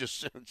I'm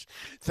just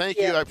thank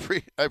you.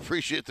 I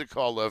appreciate the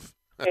call, love.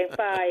 Okay,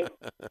 bye.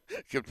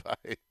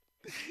 Goodbye.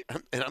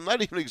 And I'm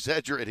not even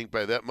exaggerating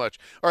by that much.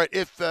 All right,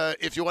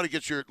 if you want to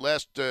get your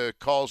last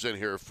calls in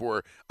here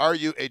for, are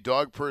you a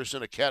dog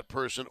person, a cat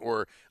person,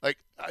 or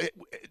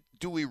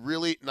do we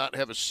really not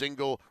have a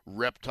single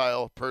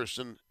reptile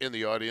person in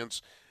the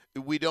audience?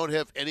 We don't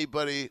have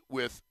anybody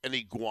with an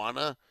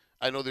iguana.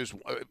 I know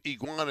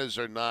iguanas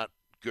are not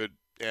good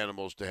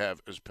animals to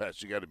have as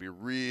pets. You got to be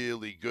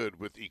really good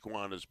with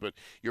iguanas. But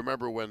you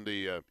remember when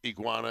the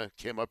iguana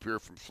came up here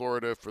from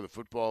Florida for the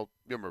football?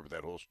 You remember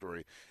that whole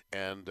story.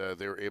 And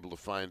they were able to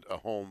find a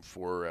home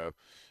for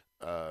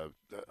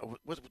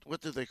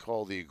what did they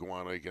call the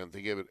iguana again?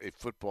 They gave it a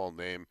football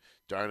name.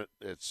 Darn it,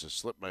 it's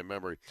slipped my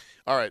memory.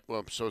 All right,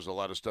 well, so is a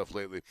lot of stuff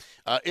lately.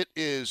 It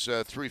is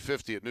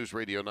 3:50 at News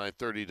Radio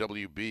 930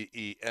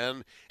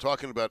 WBEN.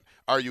 Talking about,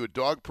 are you a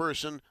dog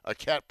person, a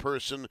cat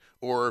person,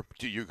 or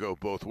do you go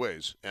both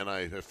ways? And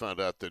I have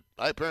found out that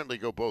I apparently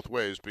go both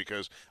ways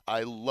because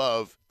I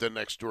love the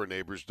next door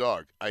neighbor's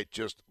dog. I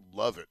just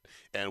love it.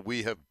 And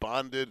we have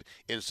bonded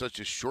in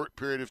such a short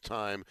period of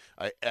time.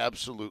 I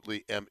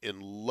absolutely am in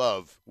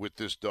love with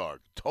this dog.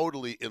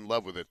 Totally in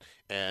love with it.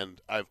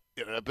 And I've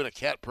been a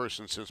cat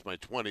person since my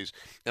 20s,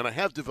 and I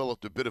have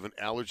developed a bit of an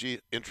allergy,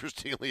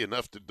 interestingly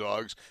enough, to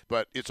dogs,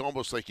 but it's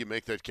almost like you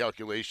make that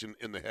calculation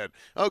in the head.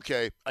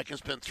 Okay, I can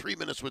spend 3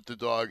 minutes with the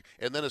dog,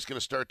 and then it's going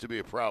to start to be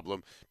a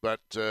problem, but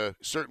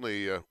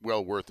certainly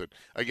well worth it.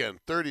 Again,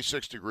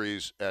 36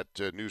 degrees at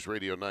News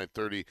Radio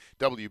 930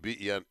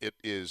 WBEN. It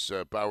is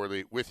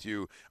Bauerle with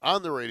you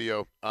on the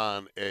radio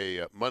on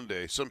a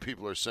Monday. Some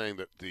people are saying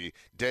that the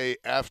day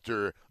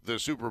after the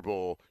Super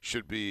Bowl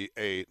should be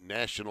a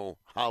national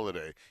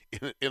holiday.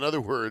 In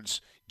other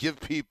words, give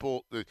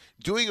people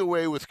doing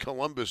away with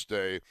Columbus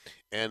Day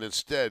and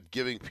instead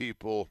giving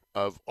people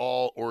of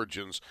all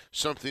origins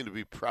something to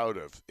be proud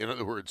of. In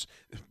other words,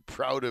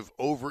 proud of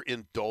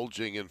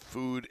overindulging in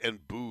food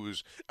and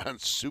booze on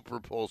Super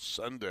Bowl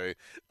Sunday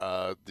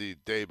the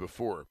day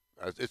before.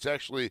 It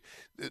actually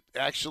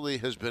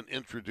has been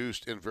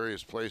introduced in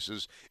various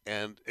places,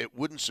 and it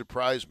wouldn't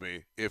surprise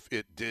me if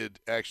it did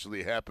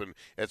actually happen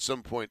at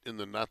some point in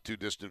the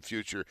not-too-distant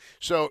future.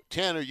 So,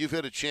 Tanner, you've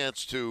had a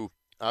chance to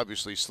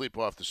obviously sleep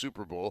off the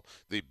Super Bowl,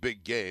 the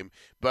big game,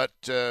 but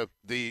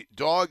the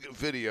dog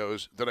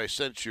videos that I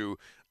sent you,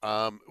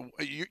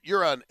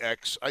 you're on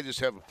X. I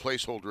just have a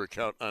placeholder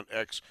account on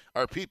X.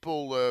 Are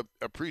people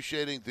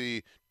appreciating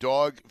the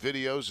dog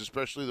videos,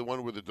 especially the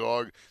one where the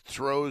dog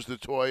throws the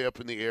toy up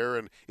in the air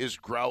and is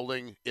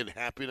growling in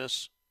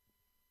happiness?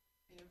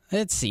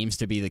 It seems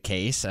to be the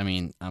case. I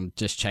mean, I'm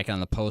just checking on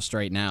the post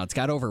right now. It's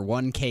got over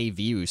 1K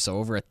views,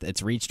 so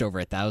it's reached over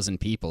 1,000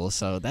 people.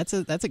 So that's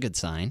a good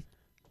sign.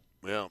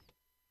 Well,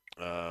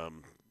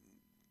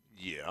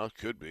 yeah,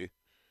 could be.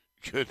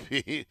 Could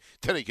be.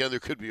 Then again, there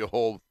could be a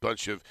whole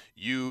bunch of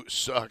 "you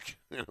suck."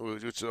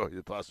 It's always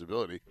a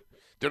possibility.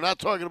 They're not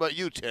talking about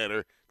you,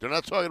 Tanner. They're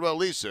not talking about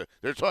Lisa.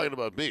 They're talking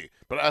about me.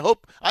 But I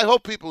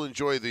hope people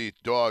enjoy the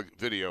dog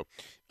video.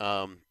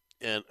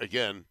 And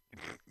again,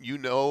 you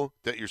know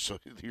that your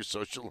social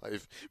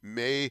life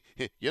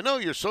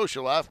your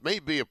social life may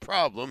be a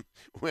problem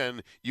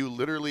when you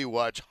literally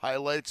watch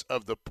highlights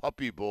of the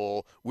Puppy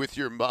Bowl with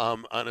your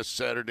mom on a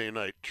Saturday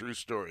night. True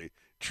story.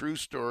 True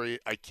story.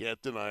 I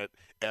can't deny it.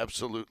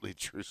 Absolutely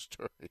true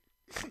story.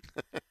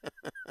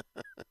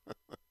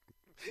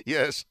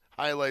 Yes,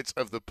 highlights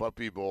of the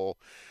Puppy Bowl.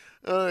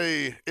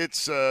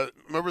 It's I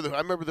remember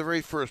the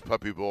very first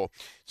Puppy Bowl.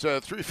 It's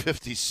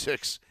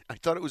 356. I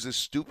thought it was the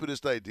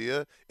stupidest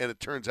idea, and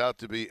it turns out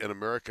to be an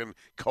American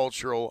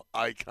cultural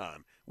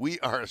icon. We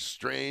are a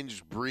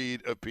strange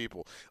breed of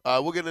people.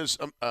 We'll get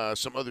into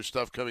some other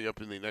stuff coming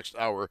up in the next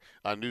hour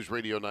on News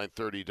Radio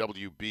 930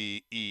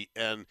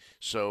 WBEN.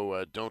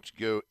 So don't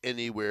go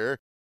anywhere.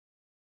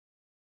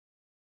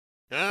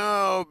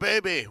 Oh,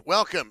 baby.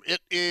 Welcome.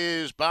 It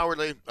is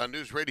Bauerle on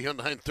News Radio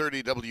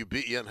 930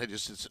 WBEN. I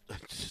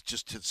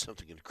just did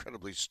something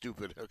incredibly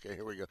stupid. Okay,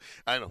 here we go.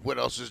 I don't know. What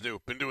else is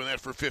new? Been doing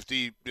that for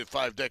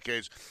 55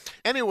 decades.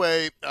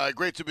 Anyway,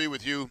 great to be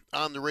with you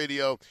on the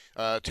radio.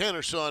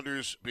 Tanner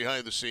Saunders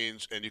behind the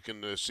scenes, and you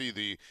can see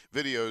the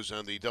videos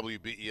on the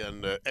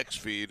WBEN X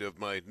feed of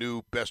my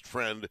new best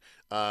friend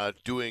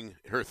doing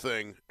her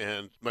thing.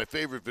 And my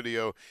favorite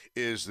video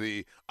is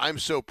the I'm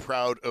so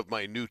proud of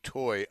my new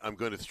toy. I'm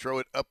going to throw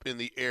it up in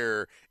the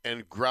air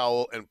and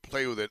growl and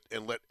play with it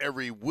and let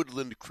every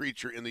woodland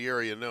creature in the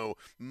area know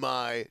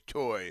my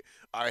toy.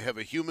 I have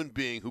a human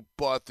being who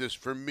bought this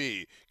for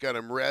me. Got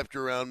him wrapped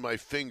around my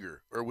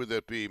finger, or would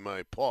that be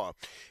my paw?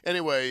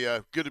 Anyway,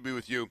 good to be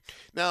with you.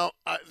 Now,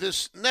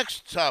 this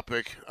next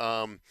topic,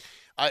 I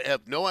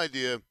have no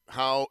idea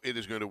how it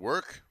is going to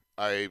work.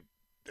 That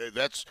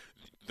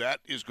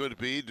is going to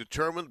be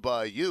determined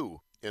by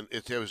you, and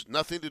it has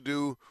nothing to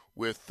do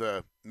with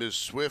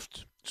Ms.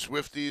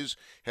 Swifties,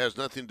 has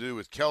nothing to do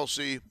with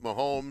Kelsey,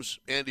 Mahomes,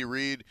 Andy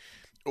Reid,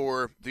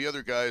 or the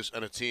other guys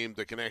on a team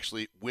that can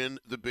actually win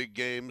the big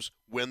games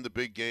when the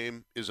big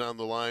game is on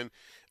the line.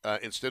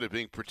 Instead of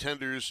being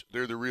pretenders,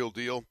 they're the real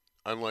deal,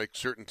 unlike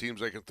certain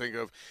teams I can think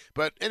of.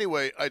 But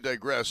anyway, I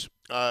digress.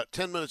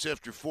 10 minutes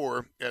after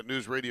 4 at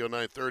News Radio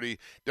 930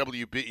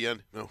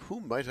 WBEN. Now, who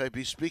might I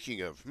be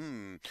speaking of?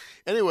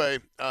 Anyway,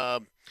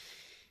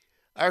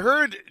 I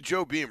heard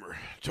Joe Beamer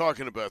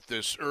talking about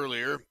this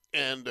earlier,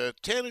 and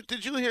Tanner,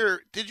 did you hear?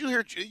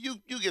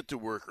 You get to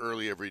work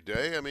early every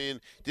day. I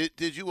mean,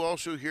 did you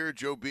also hear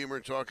Joe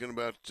Beamer talking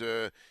about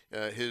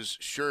his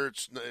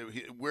shirts,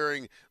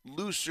 wearing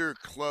looser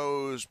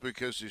clothes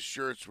because his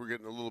shirts were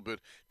getting a little bit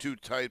too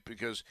tight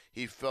because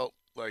he felt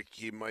like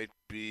he might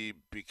be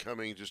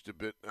becoming just a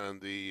bit on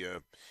the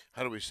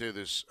how do we say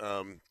this?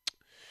 A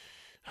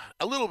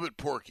little bit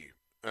porky.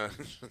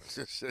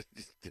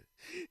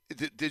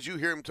 Did you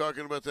hear him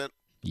talking about that?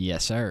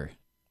 Yes, sir.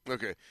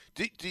 Okay.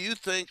 Do you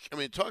think, I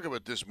mean, talk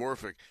about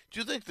dysmorphic.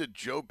 Do you think that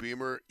Joe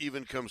Beamer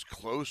even comes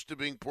close to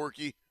being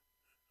porky?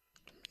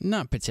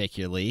 Not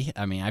particularly.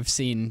 I mean, I've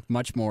seen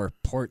much more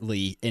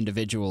portly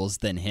individuals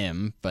than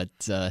him,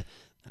 but,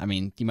 I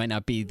mean, he might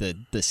not be the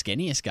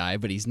skinniest guy,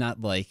 but he's not,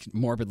 like,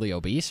 morbidly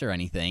obese or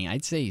anything.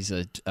 I'd say he's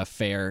a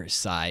fair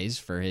size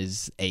for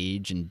his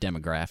age and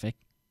demographic.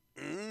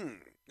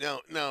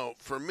 Now,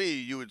 for me,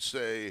 you would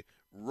say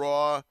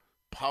raw,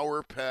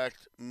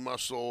 power-packed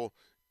muscle,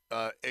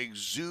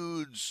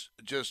 exudes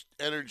just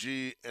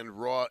energy and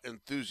raw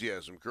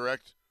enthusiasm,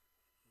 correct?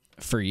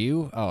 For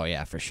you? Oh,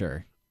 yeah, for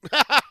sure.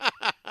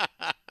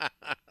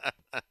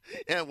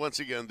 And once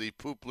again, the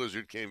poop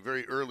blizzard came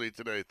very early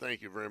today.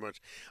 Thank you very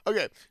much.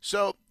 Okay,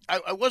 so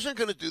I wasn't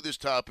going to do this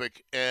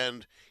topic,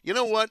 and you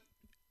know what?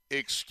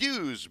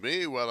 Excuse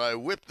me while I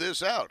whip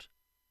this out.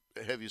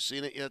 Have you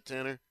seen it yet,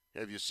 Tanner?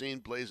 Have you seen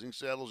Blazing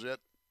Saddles yet?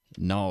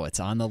 No, it's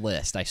on the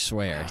list. I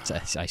swear.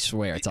 I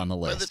swear it's on the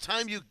list. By the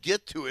time you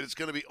get to it, it's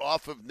going to be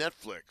off of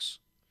Netflix.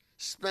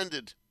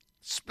 Spended.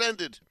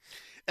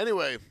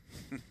 Anyway.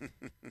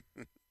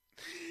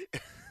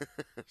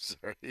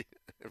 Sorry.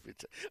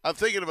 I'm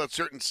thinking about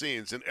certain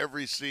scenes. In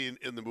every scene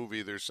in the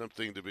movie, there's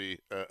something to be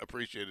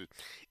appreciated.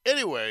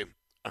 Anyway,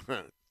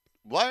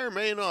 wire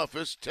main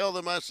office. Tell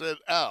them I said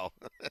ow.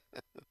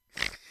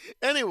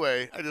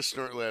 Anyway, I just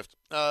snort laughed.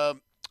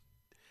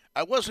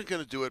 I wasn't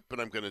going to do it, but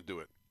I'm going to do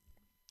it.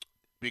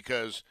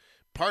 Because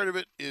part of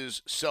it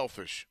is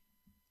selfish.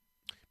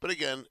 But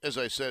again, as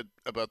I said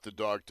about the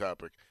dog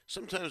topic,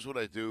 sometimes what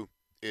I do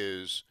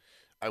is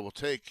I will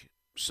take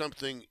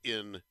something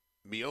in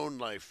my own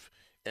life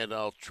and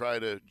I'll try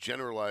to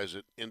generalize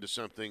it into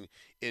something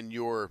in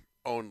your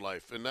own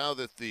life. And now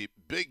that the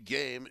big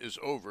game is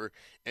over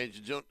and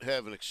you don't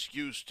have an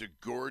excuse to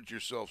gorge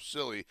yourself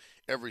silly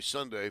every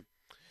Sunday,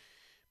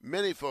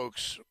 many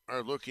folks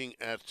are looking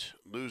at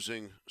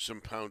losing some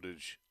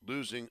poundage,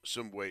 losing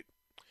some weight.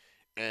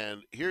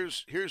 And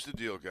here's the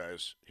deal,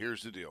 guys.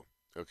 Here's the deal,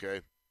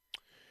 okay?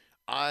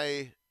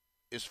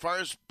 As far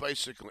as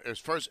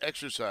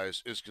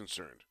exercise is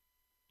concerned,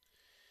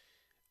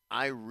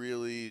 I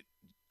really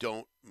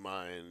don't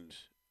mind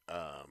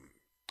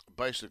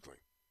bicycling.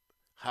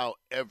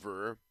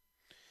 However,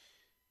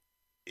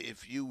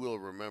 if you will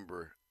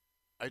remember,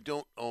 I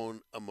don't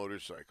own a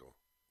motorcycle.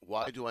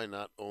 why do I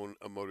not own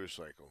a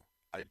motorcycle?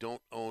 I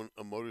don't own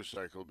a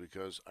motorcycle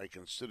because I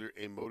consider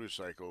a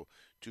motorcycle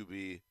to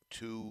be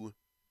too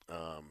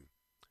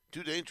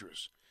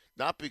dangerous.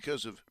 Not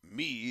because of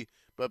me,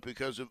 but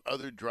because of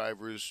other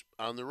drivers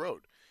on the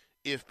road.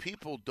 If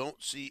people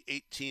don't see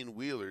 18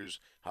 wheelers,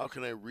 how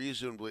can I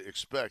reasonably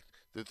expect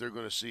that they're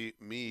going to see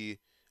me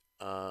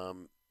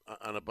on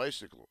a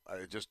bicycle?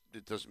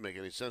 It doesn't make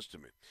any sense to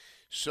me.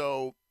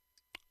 So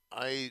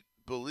I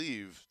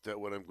believe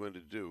that what I'm going to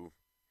do,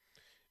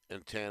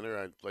 and Tanner,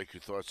 I'd like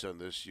your thoughts on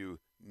this, you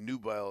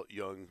nubile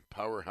young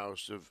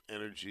powerhouse of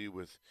energy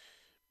with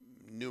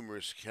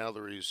numerous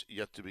calories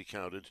yet to be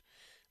counted.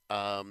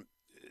 Um,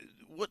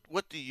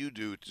 what do you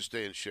do to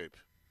stay in shape?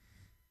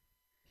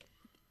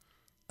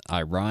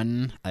 I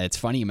run. It's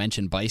funny you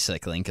mentioned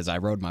bicycling because I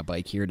rode my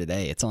bike here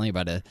today. It's only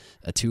about a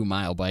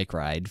 2-mile bike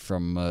ride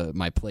from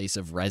my place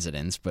of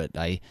residence, but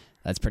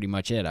that's pretty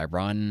much it. I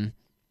run,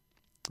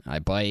 I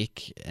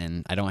bike,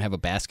 and I don't have a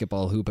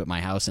basketball hoop at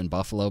my house in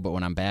Buffalo, but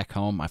when I'm back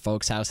home, my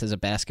folks' house has a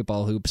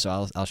basketball hoop,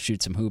 so I'll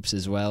shoot some hoops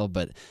as well.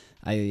 But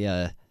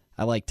I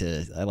like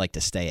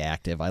to stay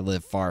active. I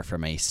live far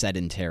from a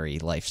sedentary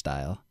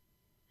lifestyle.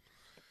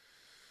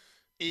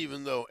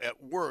 Even though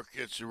at work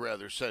it's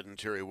rather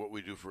sedentary what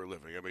we do for a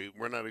living. I mean,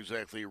 we're not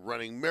exactly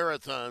running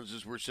marathons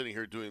as we're sitting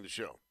here doing the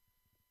show.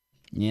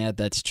 Yeah,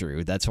 that's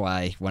true. That's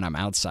why when I'm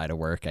outside of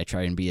work, I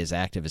try and be as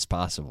active as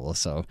possible.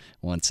 So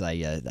once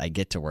I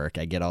get to work,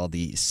 I get all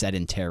the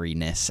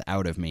sedentariness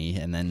out of me,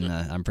 and then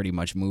I'm pretty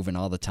much moving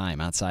all the time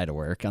outside of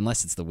work.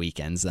 Unless it's the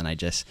weekends, then I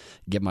just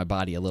give my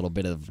body a little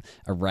bit of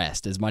a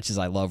rest. As much as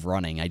I love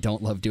running, I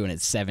don't love doing it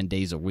 7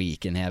 days a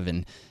week and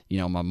having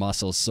my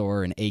muscles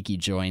sore and achy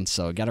joints.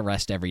 So I got to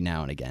rest every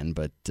now and again.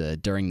 But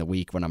during the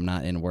week when I'm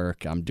not in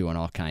work, I'm doing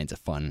all kinds of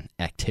fun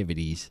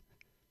activities.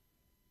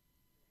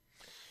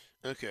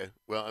 Okay.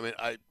 Well, I mean,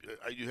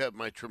 you have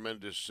my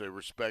tremendous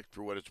respect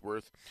for what it's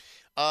worth.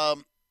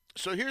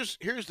 So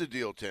here's the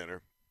deal,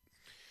 Tanner.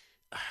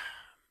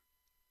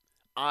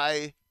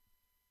 And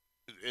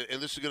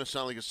this is going to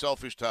sound like a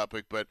selfish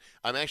topic, but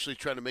I'm actually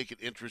trying to make it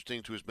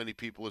interesting to as many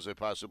people as I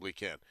possibly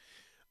can.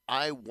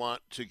 I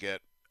want to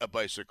get a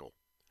bicycle.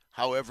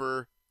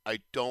 However,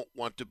 I don't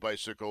want to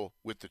bicycle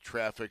with the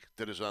traffic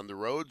that is on the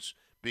roads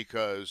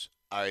because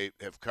I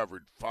have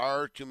covered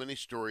far too many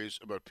stories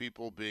about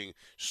people being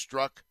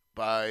struck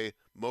by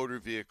motor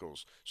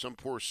vehicles. Some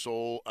poor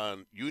soul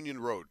on Union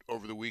Road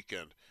over the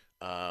weekend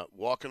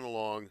walking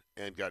along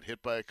and got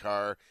hit by a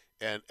car,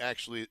 and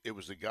actually it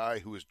was the guy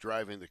who was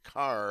driving the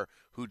car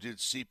who did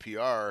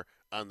CPR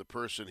on the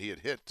person he had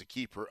hit to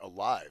keep her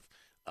alive,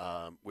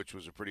 which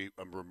was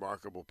a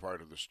remarkable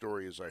part of the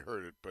story as I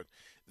heard it. But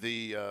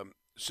the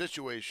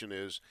situation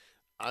is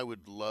I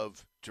would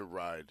love to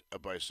ride a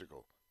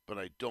bicycle, but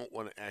I don't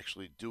want to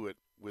actually do it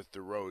with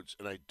the roads,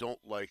 and I don't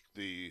like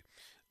the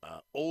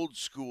old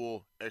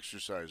school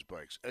exercise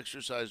bikes.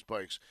 Exercise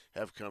bikes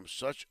have come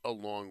such a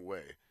long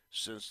way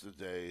since the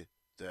day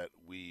that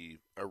we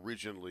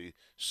originally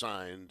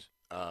signed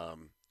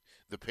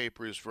the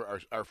papers for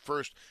our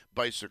first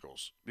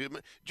bicycles. Do you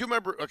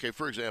remember, okay,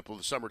 for example,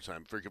 the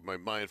summertime, forgive my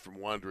mind from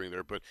wandering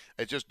there, but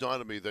it just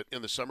dawned on me that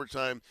in the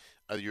summertime,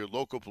 your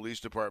local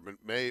police department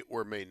may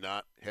or may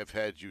not have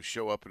had you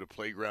show up at a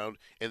playground,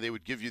 and they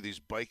would give you these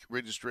bike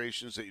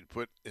registrations that you'd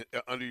put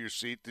under your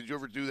seat. Did you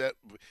ever do that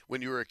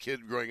when you were a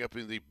kid growing up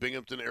in the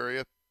Binghamton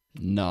area?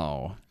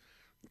 No.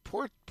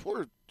 Poor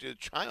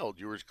child.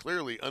 You were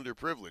clearly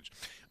underprivileged.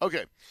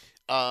 Okay,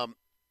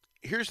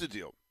 here's the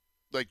deal.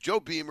 Like Joe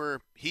Beamer,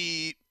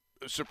 he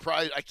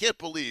surprised. I can't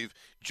believe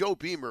Joe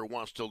Beamer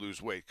wants to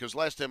lose weight because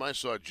last time I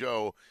saw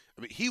Joe,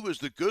 I mean, he was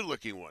the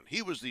good-looking one.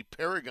 He was the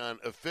paragon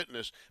of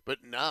fitness, but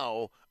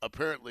now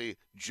apparently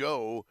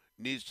Joe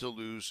needs to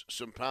lose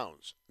some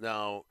pounds.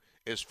 Now,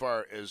 as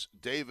far as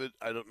David,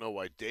 I don't know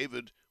why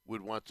David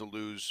would want to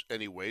lose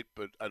any weight,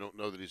 but I don't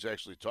know that he's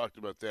actually talked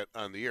about that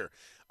on the air.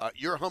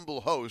 Your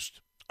humble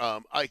host,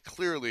 I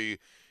clearly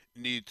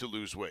need to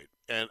lose weight.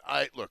 And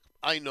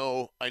I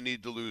know I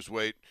need to lose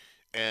weight.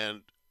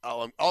 And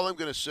all I'm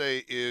going to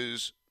say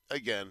is,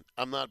 again,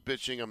 I'm not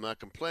bitching, I'm not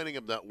complaining,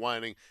 I'm not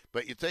whining,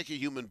 but you take a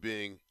human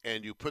being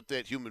and you put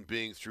that human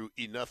being through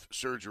enough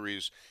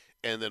surgeries,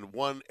 and then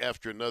one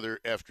after another,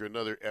 after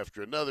another,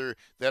 after another,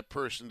 that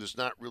person does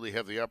not really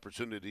have the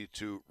opportunity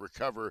to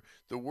recover.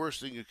 The worst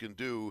thing you can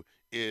do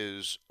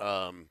is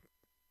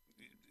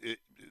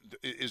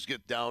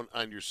get down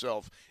on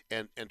yourself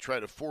and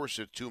try to force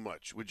it too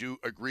much. Would you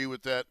agree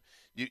with that?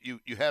 You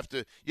have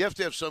to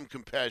have some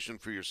compassion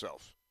for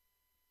yourself.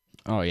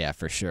 Oh yeah,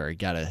 for sure. You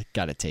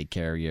gotta take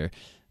care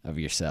of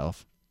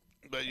yourself.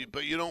 But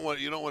you don't want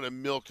to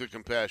milk the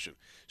compassion.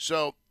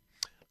 So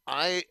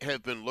I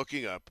have been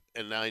looking up,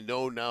 and I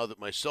know now that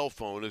my cell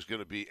phone is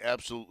going to be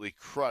absolutely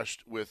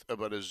crushed with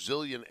about a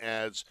zillion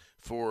ads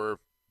for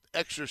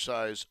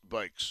exercise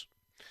bikes.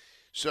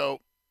 So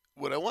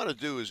what I want to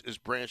do is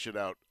branch it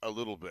out a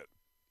little bit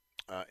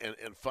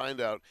and find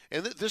out.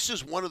 And this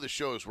is one of the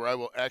shows where I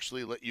will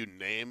actually let you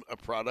name a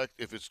product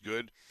if it's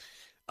good.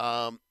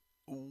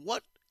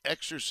 What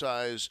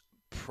exercise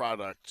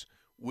product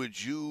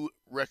would you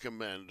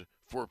recommend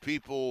for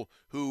people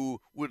who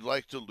would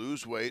like to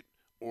lose weight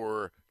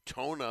or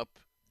tone up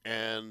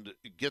and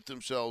get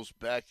themselves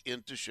back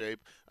into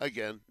shape?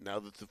 Again, now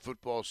that the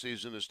football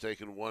season has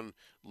taken one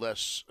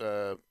less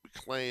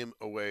claim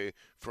away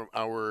from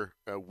our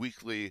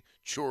weekly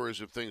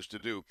chores of things to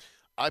do,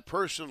 I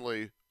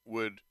personally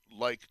would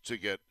like to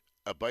get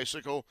a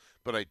bicycle,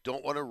 but I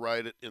don't want to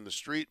ride it in the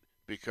street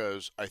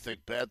because I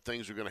think bad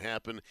things are going to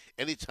happen.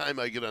 Anytime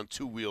I get on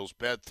two wheels,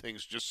 bad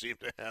things just seem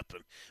to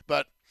happen.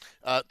 But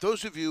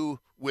those of you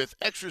with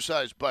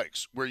exercise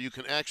bikes, where you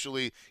can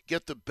actually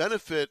get the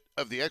benefit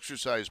of the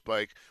exercise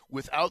bike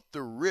without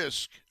the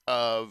risk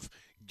of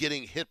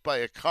getting hit by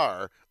a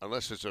car,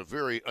 unless it's a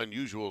very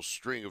unusual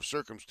string of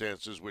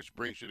circumstances which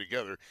brings you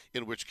together,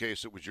 in which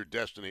case it was your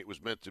destiny, it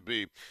was meant to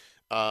be.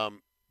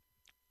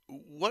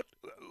 What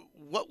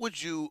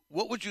would you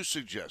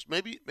suggest?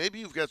 Maybe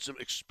you've got some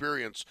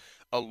experience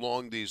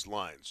along these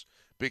lines,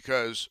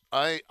 because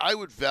I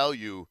would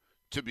value,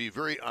 to be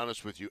very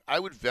honest with you, I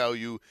would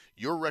value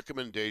your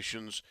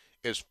recommendations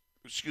as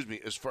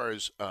far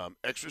as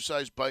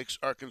exercise bikes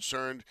are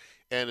concerned,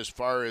 and as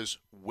far as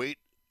weight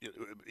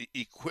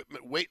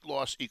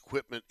loss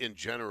equipment in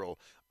general.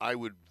 I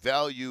would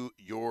value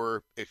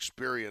your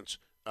experience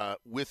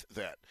with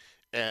that.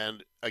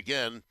 And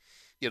again,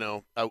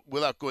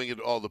 without going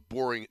into all the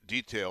boring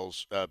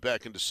details,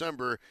 back in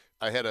December,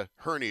 I had a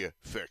hernia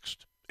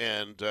fixed,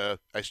 and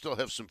I still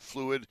have some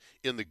fluid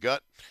in the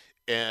gut,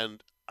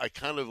 and I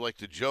kind of like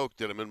to joke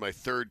that I'm in my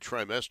third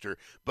trimester,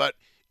 but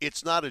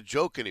it's not a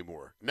joke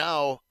anymore.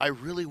 Now I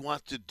really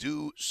want to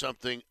do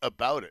something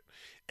about it.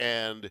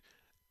 And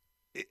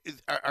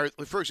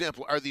for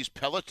example, are these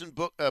Peloton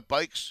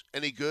bikes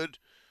any good?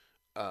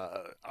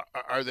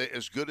 Are they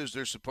as good as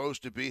they're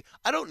supposed to be?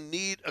 I don't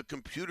need a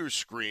computer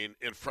screen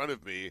in front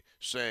of me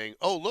saying,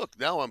 oh, look,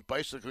 now I'm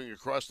bicycling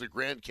across the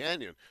Grand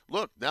Canyon.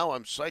 Look, now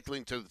I'm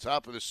cycling to the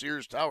top of the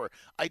Sears Tower.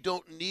 I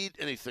don't need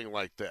anything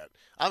like that.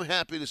 I'm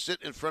happy to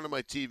sit in front of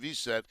my TV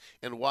set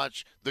and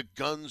watch the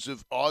Guns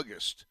of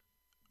August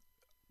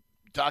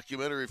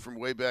documentary from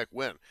way back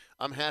when.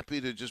 I'm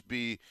happy to just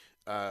be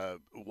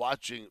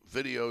watching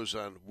videos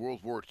on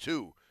World War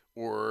II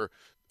or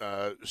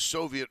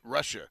Soviet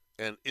Russia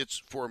and its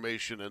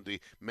formation and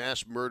the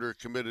mass murder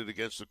committed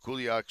against the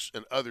Kulyaks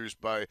and others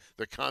by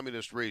the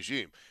communist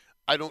regime.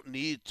 I don't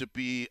need to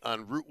be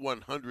on Route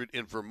 100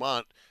 in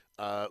Vermont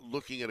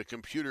looking at a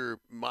computer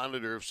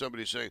monitor of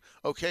somebody saying,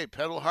 okay,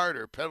 pedal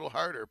harder, pedal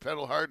harder,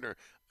 pedal harder.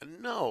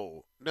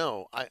 No,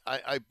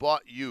 I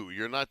bought you.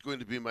 You're not going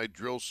to be my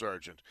drill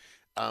sergeant.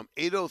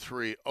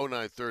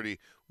 803-0930,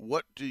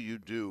 what do you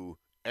do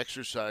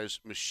exercise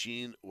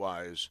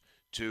machine-wise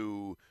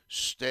to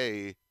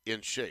stay in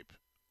shape?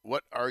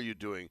 What are you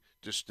doing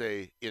to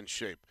stay in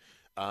shape?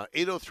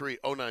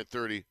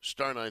 803-0930,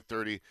 star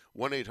 930,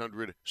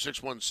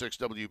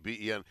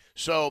 1-800-616-WBEN.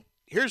 So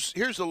here's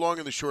the long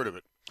and the short of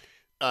it.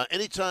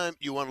 Anytime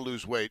you want to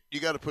lose weight, you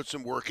got to put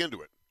some work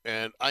into it.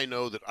 And I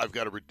know that I've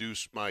got to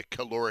reduce my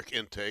caloric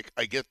intake.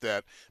 I get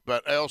that.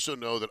 But I also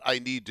know that I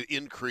need to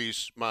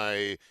increase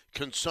my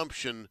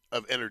consumption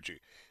of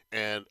energy.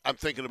 And I'm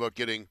thinking about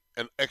getting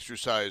an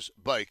exercise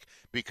bike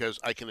because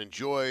I can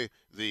enjoy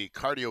the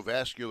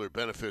cardiovascular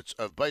benefits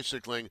of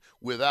bicycling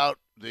without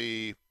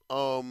the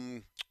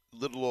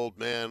little old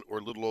man or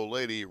little old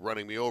lady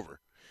running me over.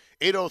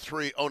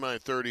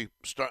 803-0930.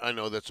 I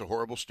know that's a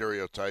horrible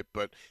stereotype,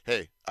 but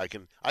hey, I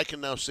can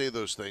now say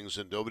those things,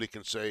 and nobody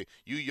can say,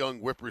 you young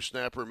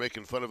whippersnapper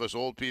making fun of us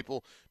old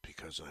people,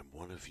 because I'm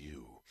one of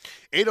you.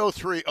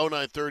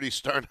 803-0930,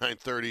 star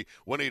 930,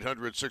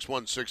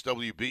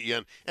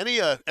 1-800-616-WBEN. Any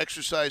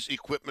exercise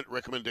equipment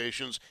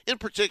recommendations, in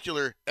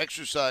particular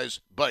exercise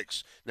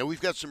bikes? Now,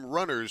 we've got some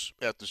runners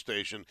at the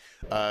station.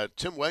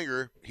 Tim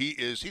Wenger,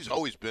 he's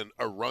always been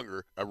a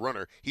runner.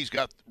 He's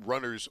got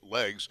runner's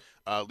legs.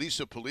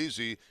 Lisa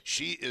Polizzi,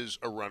 she is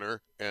a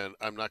runner, and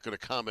I'm not going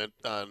to comment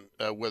on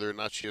whether or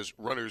not she has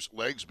runner's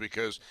legs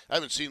because I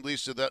haven't seen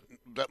Lisa that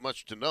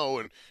much to know,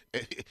 and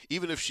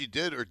even if she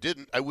did or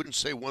didn't, I wouldn't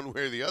say one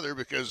way or the other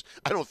because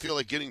I don't feel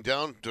like getting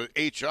down to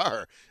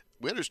HR.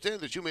 We understand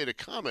that you made a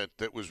comment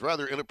that was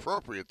rather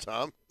inappropriate,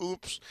 Tom.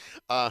 Oops.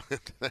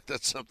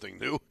 That's something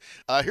new.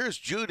 Here's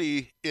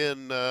Judy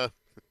in, that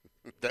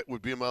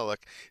would be my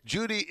luck.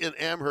 Judy in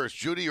Amherst.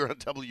 Judy, you're on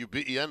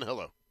WBEN.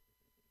 Hello.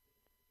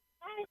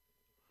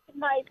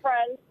 My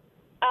friend,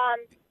 I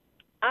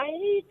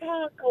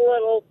talk a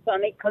little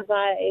funny because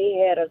I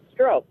had a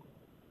stroke,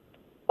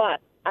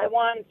 but I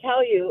want to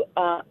tell you,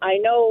 I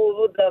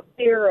know the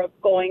fear of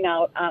going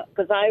out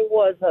because I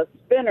was a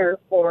spinner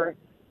for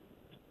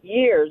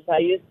years. I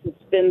used to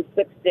spin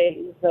 6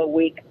 days a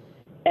week,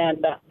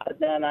 and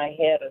then I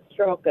had a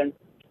stroke, and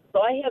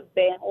so I have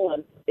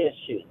balance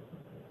issues,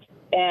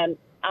 and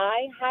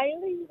I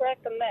highly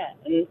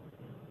recommend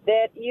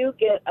that you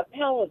get a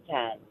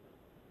Peloton.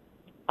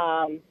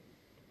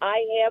 I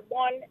have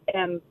one,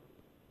 and,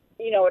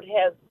 it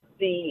has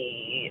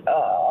the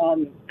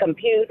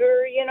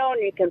computer,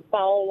 and you can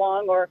follow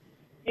along, or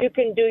you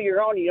can do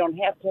your own. You don't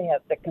have to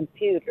have the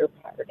computer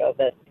part of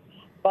it.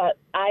 But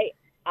I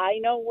I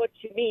know what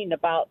you mean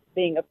about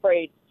being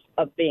afraid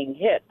of being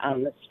hit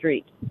on the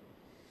street.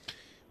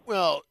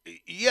 Well,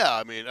 yeah,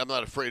 I mean, I'm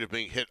not afraid of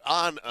being hit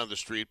on the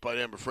street, but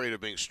I am afraid of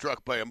being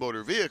struck by a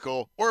motor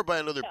vehicle or by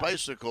another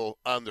bicycle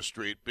on the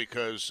street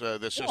because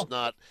that's just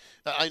not.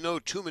 I know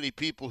too many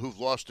people who've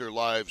lost their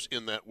lives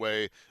in that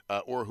way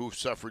or who've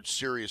suffered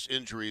serious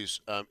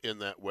injuries in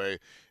that way,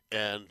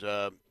 and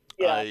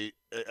I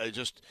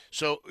just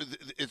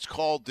it's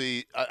called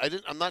the. I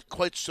didn't. I'm not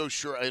quite so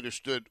sure I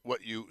understood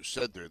what you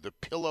said there. The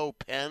pillow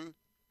pen.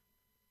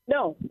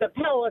 No, the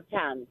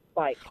Peloton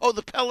bike. Oh,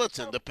 the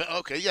Peloton.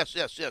 Okay, yes.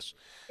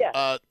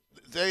 Yeah.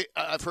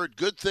 I've heard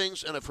good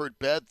things and I've heard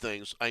bad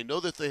things. I know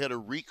that they had a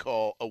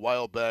recall a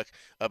while back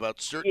about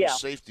certain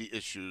safety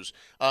issues.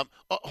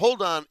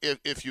 Hold on,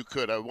 if you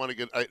could. I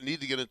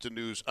need to get into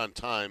news on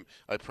time.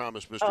 I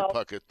promised Mr.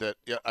 Puckett that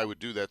I would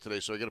do that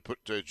today. So I got to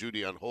put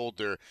Judy on hold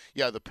there.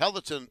 Yeah, the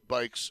Peloton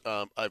bikes.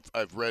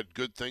 I've read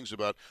good things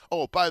about.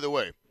 Oh, by the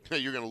way,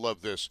 you're going to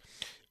love this.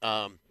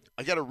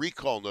 I got a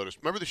recall notice.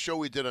 Remember the show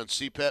we did on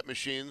CPAP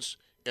machines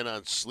and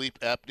on sleep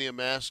apnea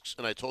masks?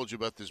 And I told you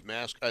about this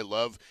mask I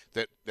love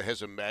that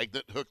has a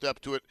magnet hooked up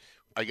to it.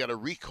 I got a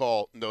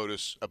recall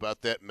notice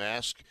about that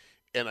mask,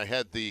 and I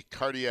had the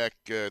cardiac,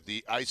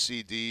 the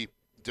ICD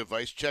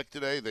device check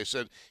today. They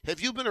said, have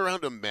you been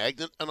around a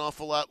magnet an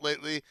awful lot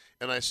lately?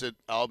 And I said,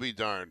 I'll be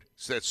darned.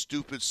 It's that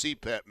stupid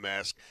CPAP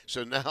mask.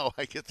 So now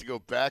I get to go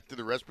back to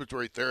the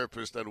respiratory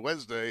therapist on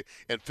Wednesday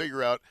and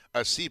figure out a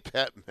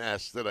CPAP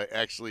mask that I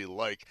actually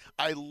like.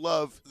 I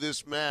love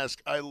this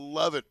mask. I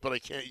love it, but I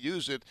can't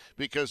use it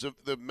because of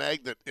the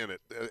magnet in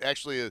it.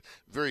 Actually, a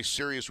very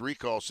serious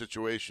recall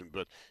situation.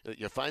 But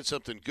you find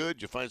something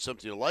good, you find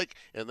something you like,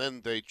 and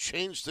then they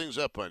change things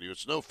up on you.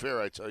 It's no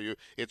fair, I tell you.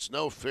 It's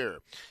no fair.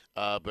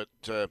 But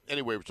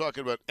anyway, we're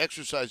talking about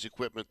exercise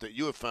equipment that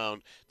you have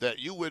found that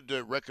you would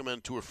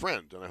recommend to a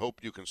friend. And I hope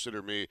you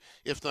consider me,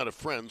 if not a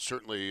friend,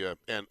 certainly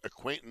an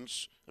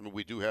acquaintance. I mean,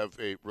 we do have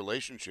a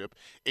relationship.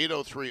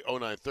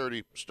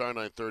 803-0930, star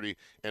 930,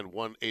 and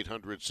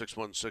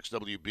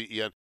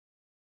 1-800-616-WBEN.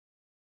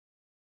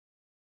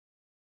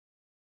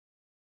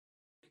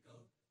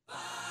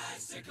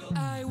 Bicycle.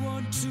 I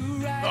want to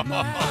ride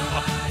my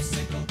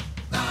bicycle,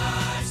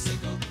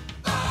 bicycle,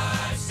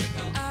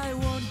 bicycle. I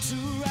want to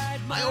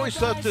ride my I always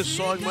thought this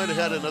song might have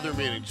had another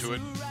meaning to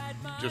it.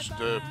 Just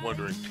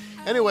wondering.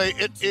 Anyway,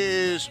 it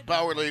is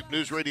Bauerle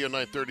News Radio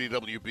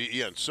 930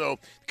 WBEN. So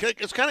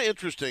it's kind of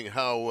interesting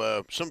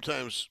how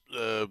sometimes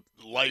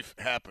life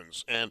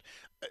happens. And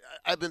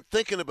I've been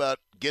thinking about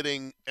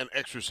getting an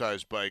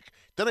exercise bike.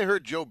 Then I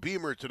heard Joe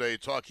Beamer today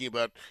talking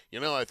about,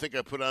 I think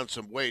I put on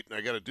some weight and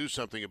I got to do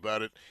something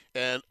about it.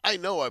 And I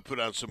know I put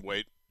on some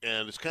weight.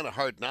 And it's kind of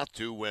hard not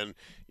to when,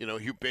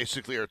 you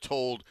basically are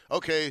told,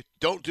 okay,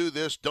 don't do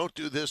this, don't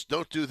do this,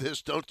 don't do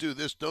this, don't do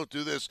this, don't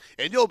do this,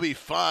 and you'll be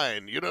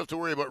fine. You don't have to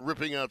worry about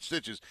ripping out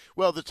stitches.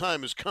 Well, the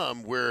time has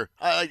come where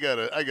I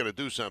gotta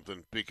do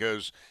something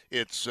because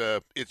it's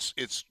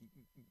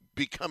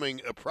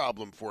becoming a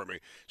problem for me.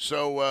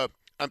 So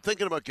I'm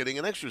thinking about getting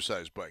an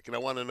exercise bike, and I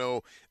want to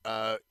know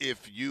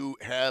if you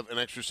have an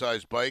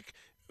exercise bike.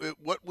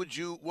 What would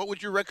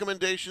your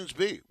recommendations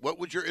be? What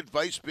would your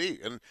advice be?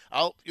 And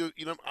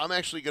I'm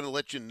actually going to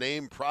let you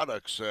name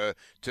products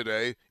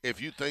today if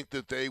you think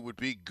that they would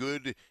be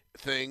good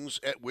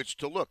things at which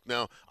to look.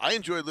 Now, I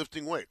enjoy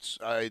lifting weights.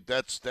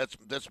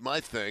 That's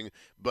my thing,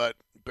 but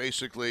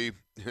basically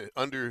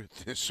under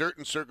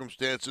certain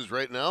circumstances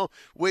right now,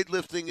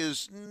 weightlifting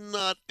is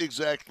not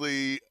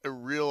exactly a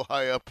real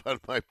high up on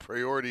my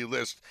priority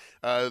list.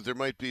 There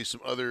might be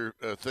some other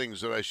things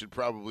that I should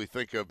probably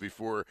think of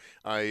before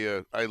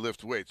I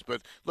lift weights.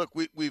 But look,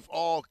 we've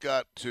all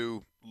got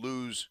to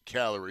lose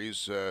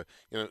calories,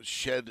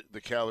 shed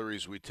the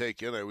calories we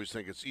take in. I always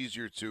think it's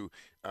easier to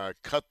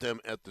cut them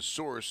at the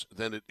source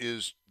than it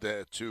is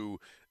to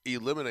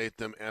eliminate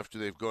them after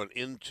they've gone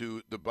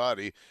into the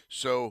body.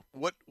 So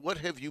what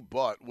have you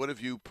bought? What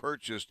have you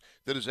purchased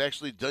that has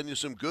actually done you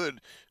some good?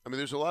 I mean,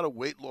 there's a lot of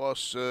weight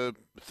loss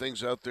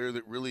things out there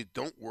that really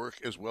don't work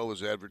as well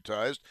as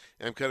advertised.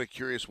 And I'm kind of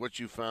curious what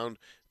you found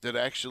that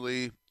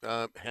actually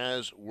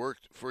has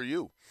worked for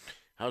you.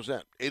 How's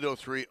that?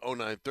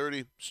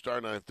 803-0930,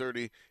 star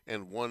 930,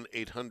 and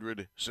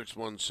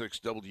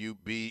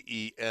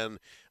 1-800-616-WBEN.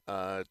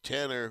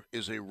 Tanner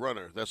is a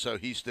runner. That's how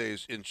he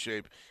stays in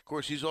shape. Of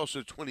course, he's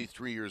also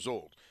 23 years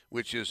old,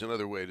 which is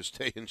another way to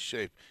stay in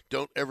shape.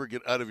 Don't ever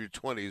get out of your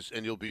 20s,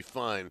 and you'll be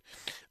fine.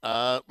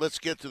 Let's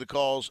get to the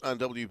calls on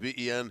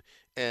WBEN.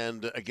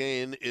 And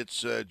again,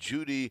 it's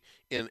Judy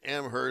in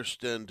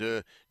Amherst,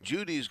 and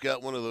Judy's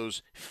got one of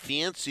those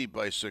fancy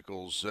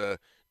bicycles.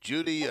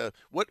 Judy,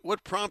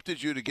 what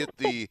prompted you to get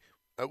the?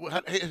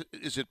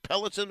 Is it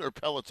Peloton or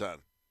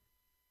Peloton?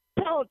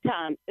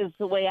 Peloton is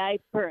the way I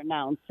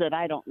pronounce it.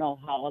 I don't know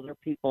how other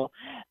people,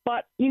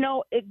 but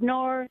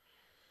ignore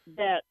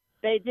that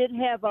they did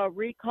have a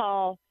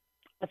recall,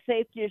 a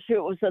safety issue.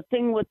 It was a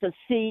thing with the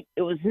seat.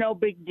 It was no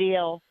big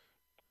deal.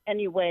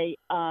 Anyway,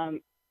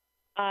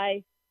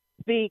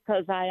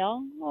 because I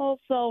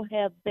also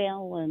have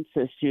balance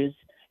issues.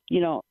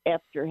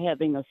 after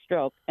having a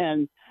stroke.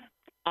 And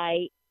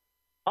I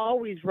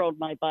always rode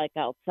my bike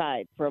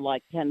outside for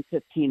like 10,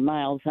 15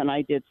 miles, and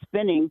I did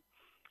spinning.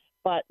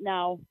 But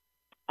now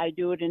I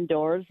do it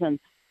indoors, and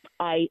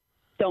I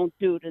don't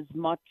do it as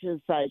much as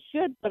I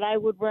should, but I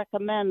would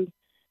recommend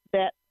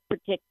that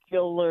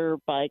particular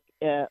bike.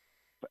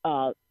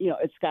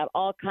 It's got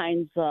all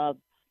kinds of,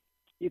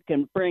 you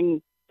can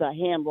bring the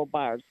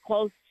handlebars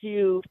close to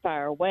you,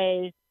 far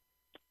away,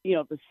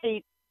 the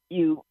seat,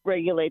 you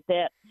regulate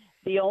that.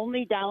 The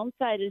only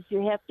downside is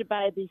you have to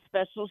buy these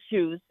special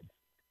shoes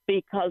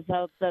because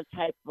of the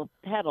type of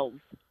pedals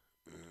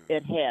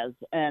it has.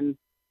 And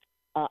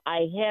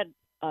I had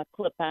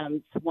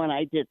clip-ons when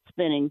I did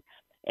spinning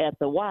at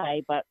the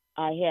Y, but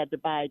I had to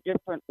buy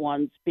different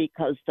ones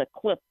because the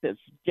clip is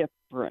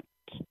different.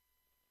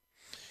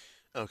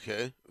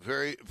 Okay,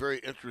 very, very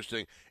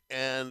interesting.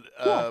 And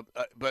Yeah.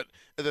 but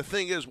the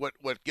thing is,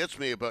 what gets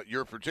me about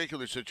your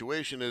particular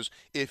situation is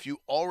if you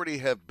already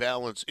have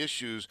balance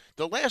issues,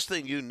 the last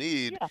thing you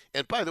need. Yeah.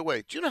 And by the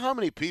way, do you know how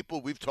many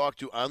people we've talked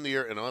to on the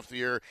air and off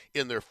the air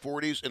in their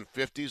 40s and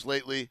 50s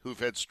lately who've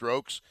had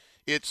strokes?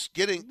 It's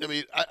getting. I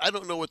mean, I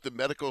don't know what the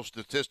medical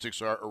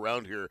statistics are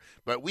around here,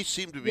 but we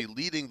seem to be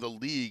leading the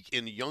league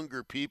in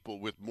younger people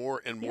with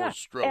more and more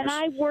strokes.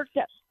 And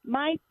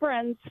my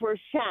friends were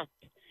shocked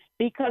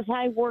because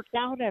I worked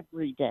out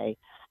every day.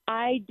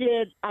 I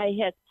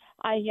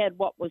had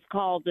what was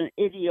called an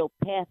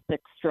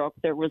idiopathic stroke.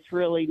 There was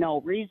really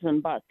no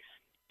reason, but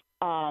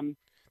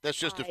that's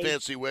just a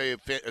fancy way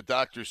of a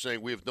doctor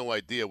saying we have no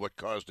idea what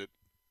caused it.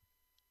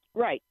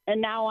 Right. And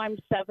now I'm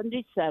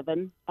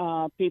 77.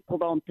 People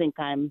don't think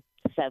I'm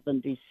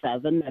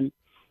 77. And,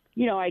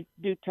 I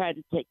do try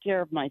to take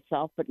care of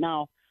myself, but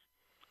now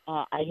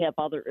I have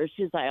other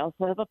issues. I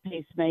also have a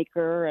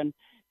pacemaker and,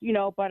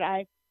 but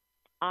I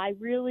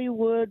really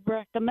would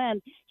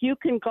recommend you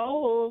can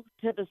go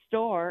to the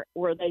store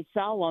where they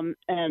sell them.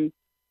 And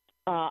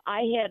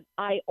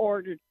I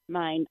ordered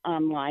mine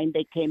online.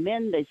 They came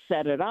in, they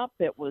set it up.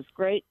 It was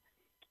great.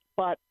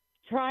 But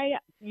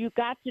you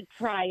got to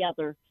try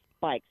other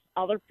bikes.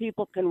 Other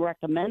people can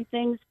recommend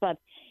things, but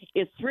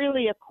it's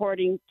really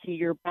according to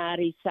your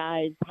body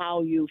size,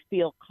 how you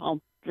feel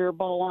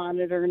comfortable on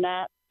it or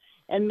not.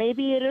 And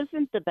maybe it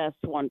isn't the best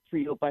one for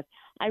you, but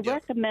I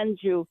recommend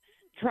you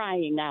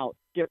trying out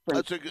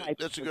different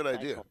That's a good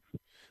idea.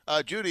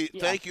 Judy,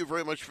 thank you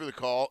very much for the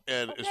call.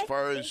 And as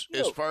far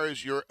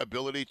as your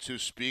ability to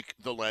speak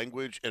the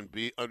language and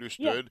be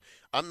understood,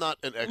 I'm not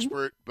an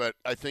expert, but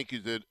I think you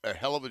did a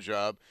hell of a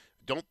job.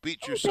 Don't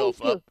beat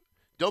yourself up.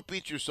 Don't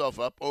beat yourself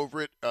up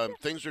over it.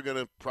 Things are going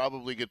to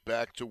probably get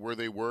back to where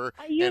they were.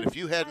 And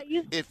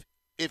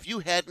if you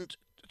hadn't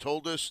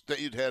told us that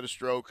you'd had a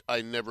stroke,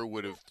 I never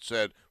would have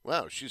said,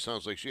 "Wow, she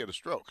sounds like she had a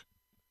stroke."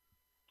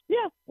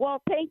 Yeah,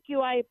 well, thank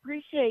you. I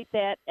appreciate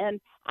that, and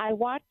I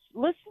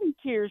listen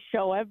to your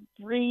show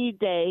every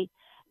day.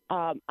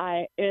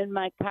 In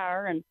my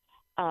car, and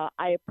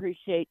I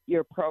appreciate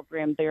your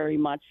program very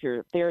much.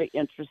 You're very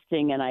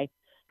interesting, and I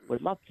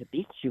would love to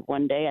meet you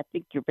one day. I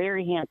think you're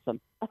very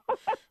handsome.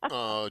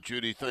 Oh,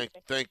 Judy, thank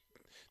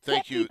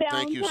Happy you.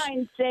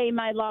 Valentine's Day,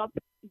 my love.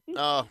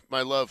 Oh,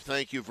 my love,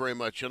 thank you very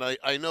much. And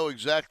I know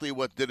exactly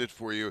what did it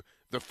for you.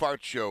 The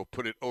fart show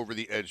put it over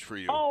the edge for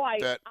you. Oh,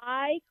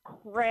 I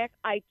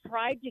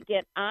tried to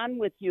get on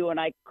with you, and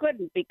I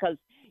couldn't because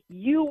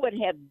you would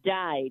have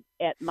died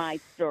at my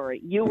story.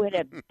 You would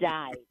have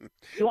died.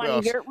 You want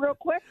to hear it real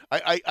quick?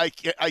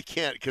 I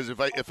can't because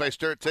if I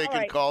start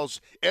taking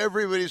calls,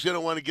 everybody's going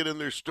to want to get in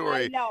their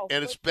story. I know,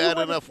 and it's bad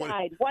enough when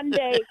one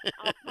day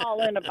I'll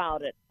call in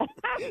about it.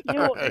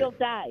 You'll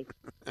die.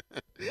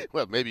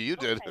 Well, maybe you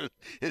did.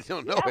 I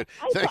don't know it.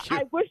 Thank you.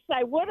 I wish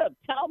I would have.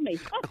 Tell me.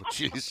 Oh,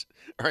 jeez.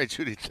 All right,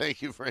 Judy.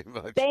 Thank you very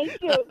much. Thank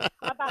you.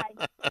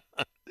 Bye-bye.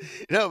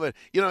 No, but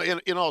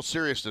in all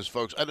seriousness,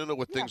 folks, I don't know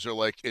what things are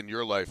like in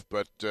your life,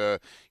 but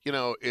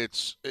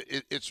it's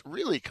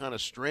really kind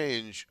of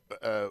strange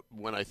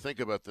when I think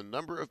about the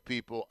number of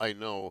people I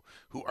know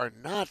who are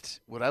not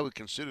what I would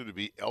consider to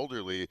be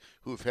elderly,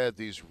 who've had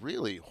these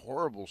really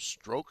horrible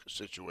stroke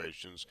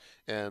situations,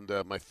 and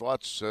my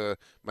thoughts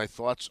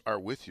are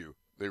with you.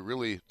 They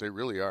really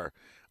are.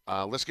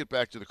 Let's get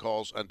back to the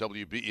calls on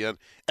WBEN.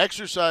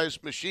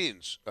 Exercise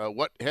machines.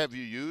 What have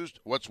you used?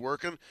 What's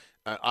working?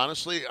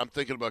 Honestly, I'm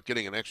thinking about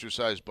getting an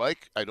exercise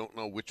bike. I don't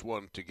know which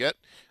one to get.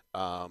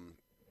 I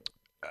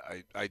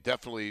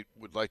definitely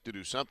would like to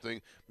do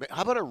something.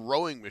 How about a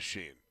rowing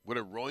machine? Would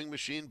a rowing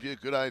machine be a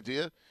good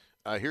idea?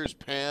 Here's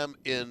Pam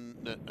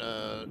in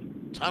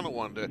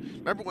Tonawanda.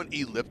 Remember when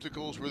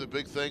ellipticals were the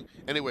big thing?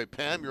 Anyway,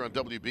 Pam, you're on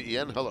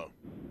WBEN. Hello.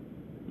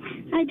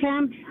 Hi,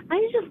 Tom.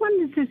 I just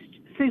wanted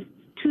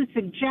to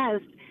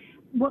suggest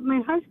what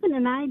my husband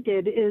and I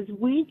did is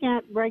we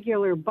got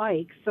regular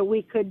bikes so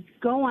we could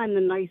go on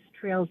the nice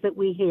trails that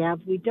we have.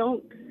 We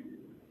don't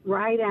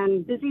ride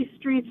on busy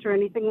streets or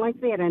anything like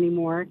that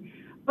anymore.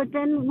 But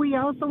then we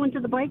also went to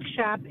the bike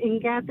shop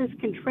and got this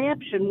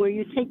contraption where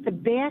you take the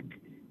back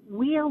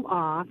wheel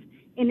off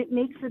and it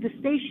makes it a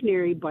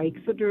stationary bike.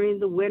 So during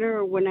the winter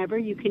or whenever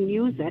you can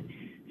use it.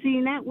 So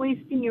you're not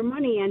wasting your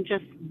money on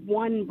just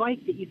one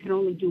bike that you can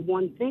only do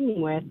one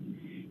thing with.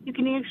 You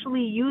can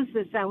actually use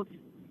this out,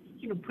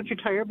 put your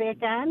tire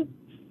back on,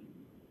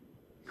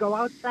 go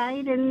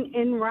outside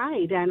and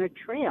ride on a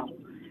trail.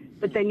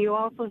 But then you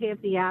also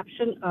have the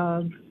option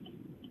of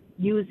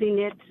using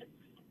it,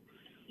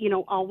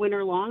 all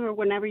winter long or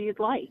whenever you'd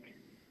like.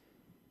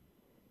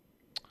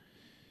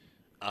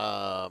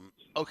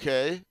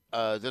 Okay.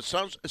 It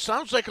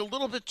sounds like a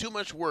little bit too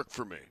much work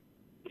for me.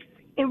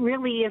 It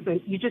really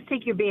isn't. You just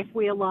take your back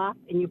wheel off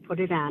and you put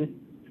it on.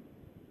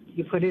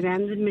 You put it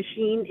on the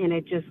machine and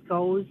it just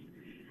goes.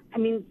 I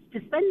mean, to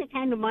spend the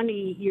kind of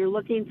money you're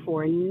looking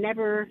for and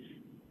never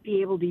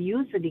be able to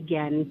use it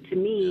again, to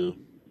me,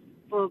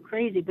 it's a little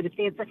crazy. But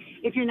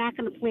if you're not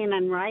going to plan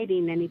on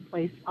riding any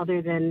place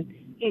other than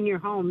in your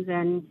home,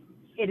 then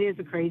it is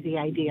a crazy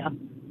idea.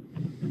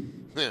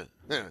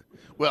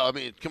 Well, I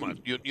mean, come on.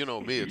 You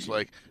know me. It's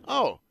like,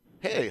 oh,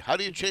 hey, how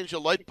do you change a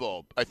light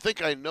bulb? I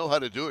think I know how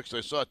to do it because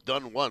I saw it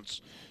done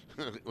once.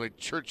 Like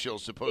Churchill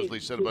supposedly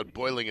said about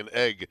boiling an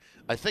egg.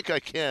 I think I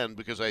can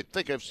because I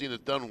think I've seen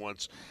it done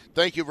once.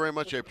 Thank you very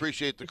much. I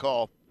appreciate the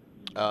call.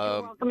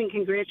 You're welcome, and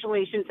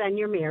congratulations on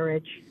your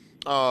marriage.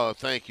 Oh,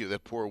 thank you.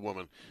 That poor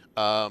woman.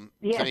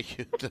 Thank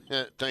you.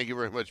 Thank you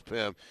very much,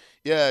 Pam.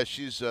 Yeah,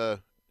 she's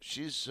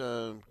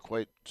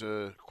quite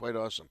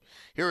awesome.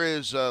 Here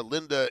is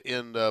Linda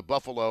in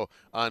Buffalo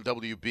on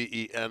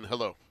WBEN.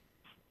 Hello.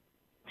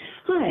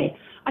 Hi.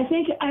 I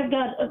think I've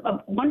got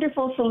a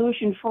wonderful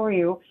solution for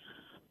you.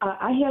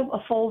 I have a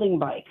folding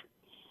bike,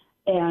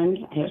 and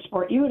I have a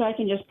sport ute. I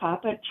can just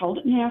pop it, fold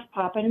it in half,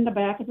 pop it in the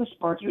back of the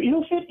sport ute.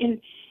 It'll fit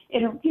in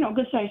a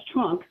good-sized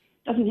trunk.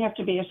 Doesn't have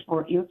to be a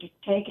sport ute to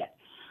take it.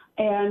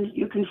 And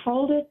you can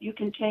fold it. You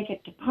can take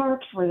it to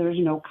parks where there's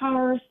no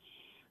cars.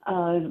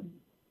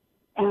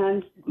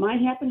 And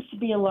mine happens to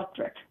be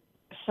electric.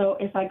 So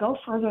if I go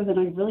further than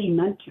I really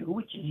meant to,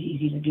 which is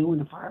easy to do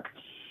in a park,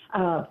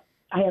 I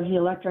have the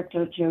electric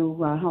to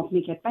help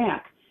me get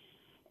back.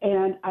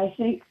 And I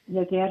think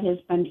that has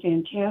been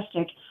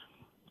fantastic.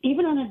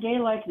 Even on a day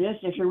like this,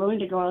 if you're willing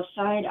to go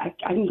outside, I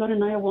can go to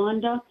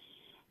Niawanda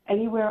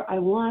anywhere I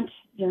want.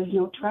 There's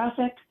no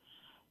traffic.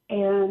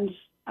 And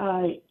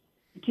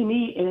to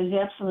me, it is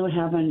absolute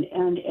heaven.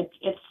 And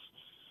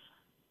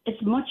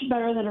it's much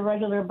better than a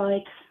regular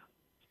bike.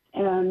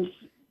 And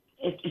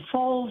it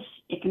folds.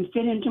 It can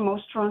fit into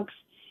most trunks.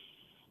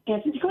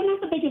 And it's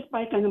not the biggest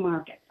bike on the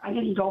market. I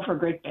didn't go for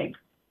great big.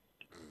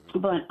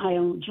 But I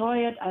enjoy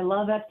it. I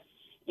love it.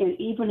 And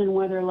even in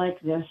weather like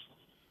this,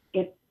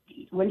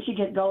 once you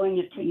get going,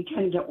 you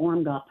kind of get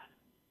warmed up.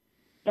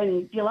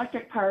 And the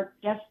electric part,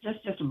 that's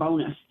just a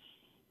bonus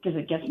because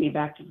it gets me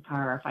back to the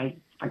car if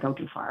I go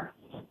too far.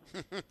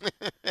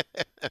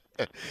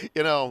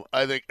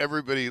 I think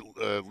everybody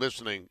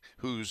listening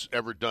who's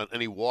ever done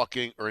any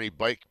walking or any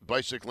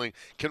bicycling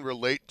can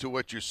relate to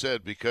what you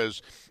said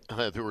because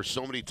there were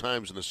so many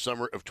times in the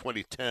summer of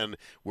 2010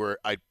 where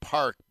I'd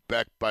park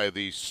back by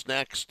the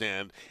snack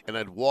stand and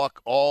I'd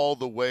walk all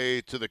the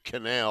way to the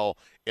canal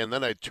and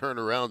then I'd turn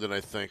around and I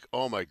think,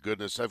 oh my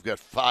goodness, I've got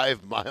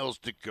 5 miles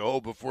to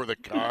go before the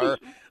car.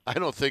 I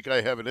don't think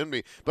I have it in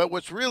me. But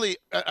what's really,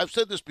 I've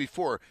said this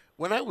before,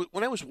 when I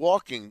was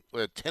walking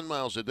 10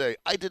 miles a day,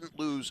 I didn't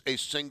lose a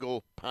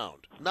single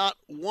pound. Not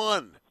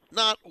one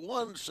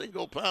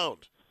single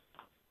pound.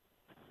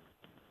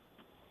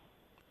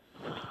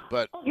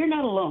 But you're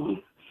not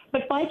alone.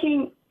 But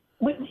biking,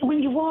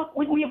 when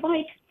you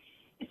bike,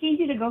 it's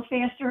easy to go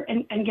faster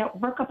and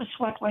work up a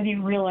sweat whether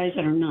you realize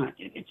it or not.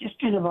 It's just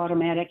kind of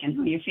automatic in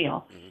who you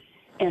feel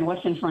and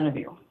what's in front of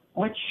you,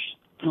 which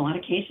in a lot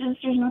of cases,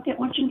 there's not that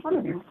much in front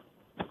of you.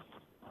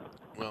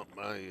 Well,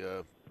 my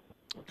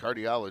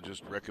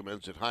cardiologist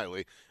recommends it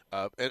highly.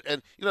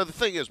 And the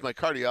thing is, my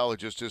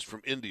cardiologist is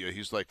from India.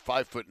 He's like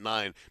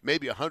 5'9",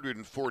 maybe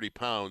 140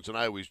 pounds. And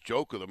I always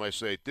joke with him. I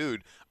say,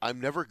 dude, I'm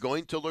never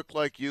going to look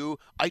like you.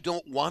 I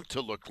don't want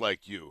to look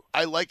like you.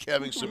 I like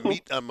having some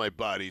meat on my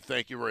body.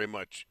 Thank you very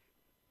much.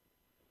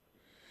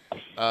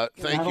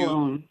 Thank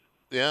you.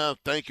 Yeah,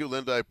 thank you,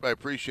 Linda. I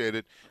appreciate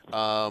it.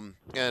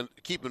 And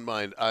keep in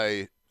mind,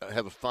 I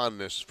have a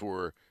fondness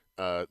for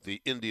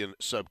the Indian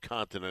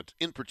subcontinent.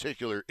 In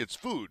particular, its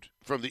food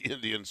from the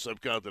Indian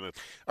subcontinent.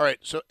 All right,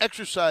 so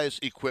exercise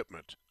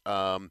equipment.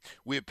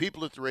 We have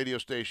people at the radio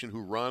station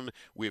who run.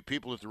 We have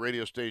people at the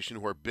radio station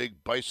who are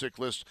big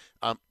bicyclists.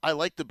 I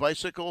like the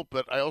bicycle,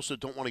 but I also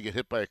don't want to get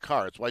hit by a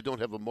car. That's why I don't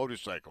have a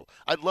motorcycle.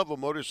 I'd love a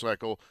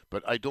motorcycle,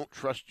 but I don't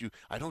trust you.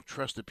 I don't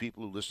trust the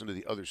people who listen to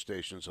the other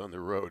stations on the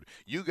road.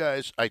 You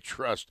guys, I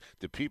trust.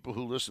 The people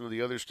who listen to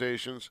the other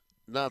stations,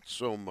 not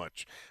so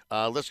much.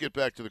 Let's get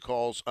back to the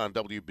calls on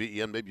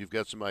WBEN. Maybe you've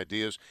got some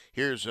ideas.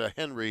 Here's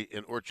Henry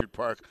in Orchard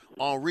Park.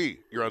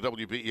 Henri, you're on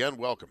WBEN.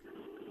 Welcome.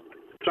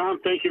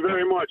 Tom, thank you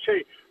very much.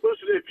 Hey,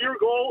 listen, if your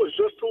goal is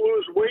just to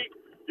lose weight,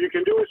 you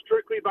can do it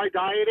strictly by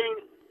dieting.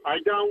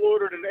 I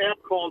downloaded an app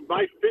called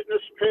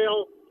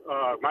MyFitnessPal.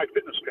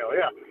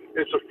 Yeah.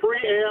 It's a free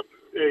app.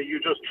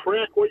 You just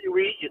track what you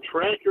eat. You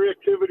track your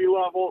activity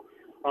level.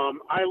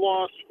 I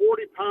lost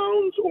 40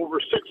 pounds over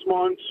 6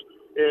 months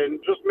and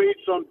just made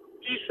some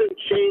decent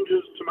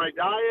changes to my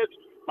diet.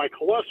 My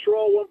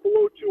cholesterol went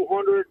below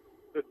 200.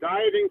 The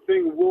dieting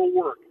thing will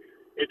work.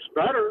 It's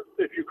better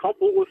if you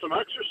couple it with some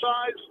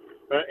exercise,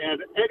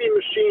 and any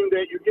machine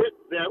that you get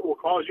that will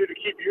cause you to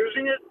keep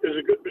using it is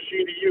a good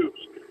machine to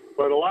use.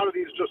 But a lot of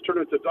these just turn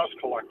into dust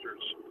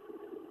collectors.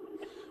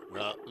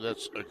 Well,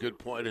 that's a good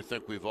point. I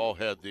think we've all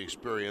had the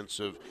experience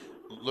of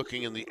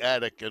looking in the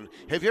attic. And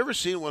have you ever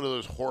seen one of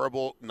those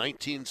horrible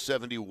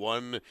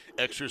 1971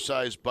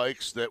 exercise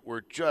bikes that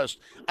were just,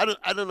 I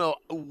don't know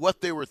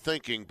what they were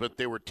thinking, but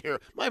they were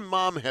terrible. My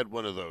mom had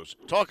one of those.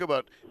 Talk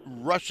about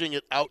rushing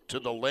it out to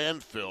the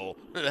landfill.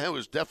 That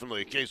was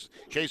definitely a case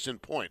in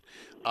point.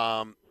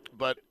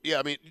 But yeah,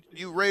 I mean,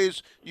 you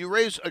raise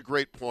a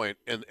great point,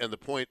 and the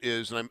point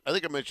is, and I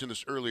think I mentioned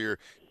this earlier.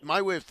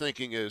 My way of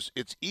thinking is,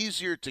 it's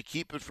easier to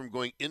keep it from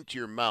going into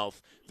your mouth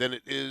than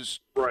it is.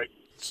 Right.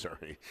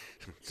 Sorry,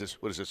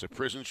 what is this, a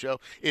prison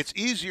show? It's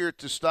easier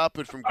to stop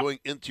it from going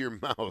into your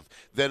mouth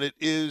than it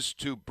is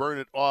to burn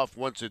it off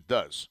once it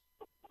does.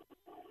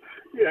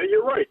 Yeah,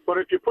 you're right. But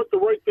if you put the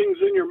right things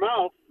in your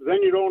mouth,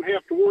 then you don't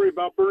have to worry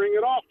about burning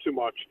it off too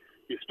much.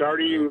 You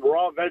start eating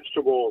raw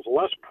vegetables,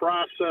 less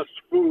processed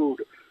food,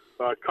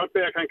 cut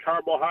back on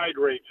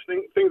carbohydrates,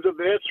 things of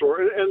that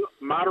sort, and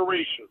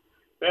moderation.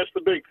 That's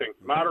the big thing,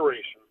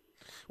 moderation.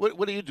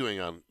 What are you doing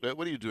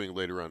what are you doing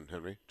later on,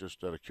 Henry?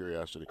 Just out of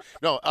curiosity.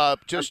 No,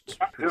 just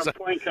I'm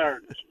playing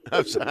cards.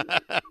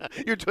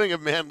 You're doing a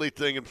manly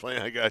thing and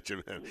playing. I got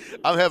you, man.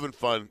 I'm having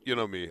fun. You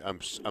know me.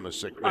 I'm a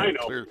sick man. I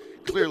know.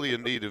 Clearly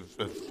in need of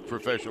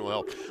professional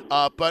help.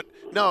 But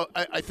no,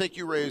 I think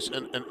you raise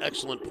an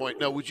excellent point.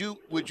 Now, would you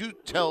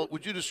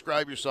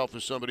describe yourself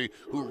as somebody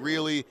who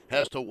really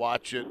has to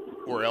watch it,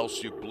 or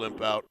else you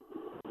blimp out?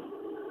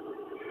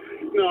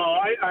 No,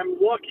 I'm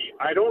lucky.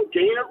 I don't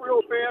gain it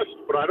real fast,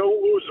 but I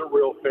don't lose it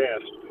real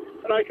fast.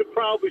 And I could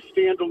probably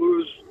stand to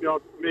lose,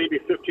 maybe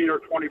 15 or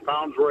 20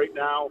 pounds right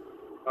now.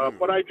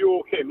 But I do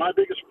okay. My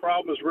biggest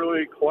problem is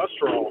really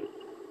cholesterol.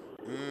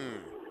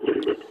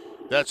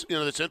 That's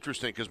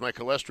interesting, because my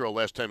cholesterol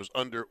last time was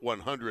under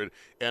 100,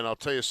 and I'll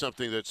tell you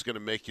something that's going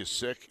to make you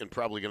sick, and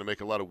probably going to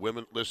make a lot of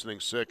women listening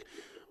sick.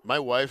 My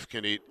wife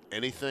can eat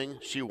anything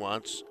she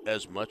wants,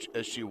 as much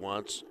as she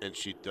wants, and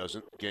she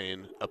doesn't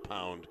gain a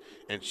pound,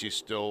 and she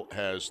still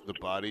has the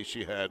body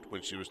she had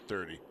when she was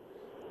 30.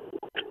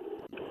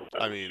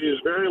 I mean, she's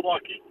very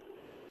lucky.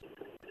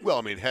 Well,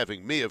 I mean,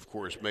 having me, of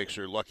course, makes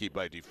her lucky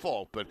by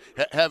default, but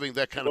having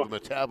that kind of a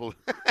metabolism,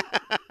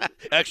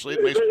 actually,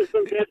 it makes.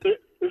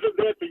 Isn't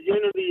that the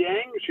yin and the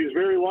yang? She's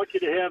very lucky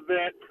to have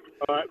that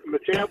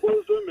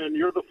metabolism, and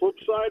you're the flip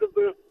side of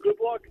the good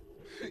luck.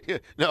 Yeah,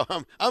 no,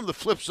 I'm the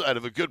flip side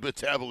of a good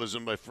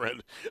metabolism, my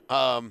friend.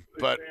 But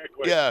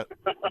exactly. Yeah,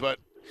 but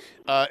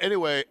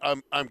anyway,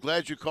 I'm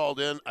glad you called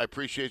in. I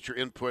appreciate your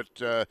input.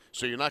 So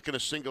you're not going to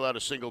single out a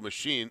single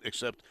machine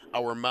except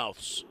our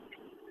mouths.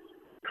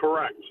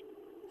 Correct.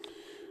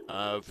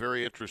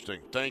 Very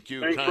interesting. Thank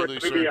you Thanks kindly,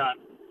 for having me sir. on.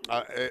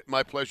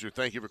 My pleasure.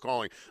 Thank you for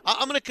calling.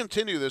 I'm going to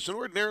continue this, and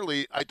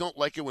ordinarily I don't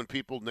like it when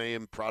people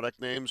name product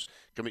names.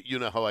 I mean, you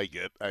know how I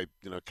get. I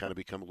kind of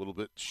become a little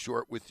bit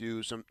short with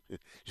you.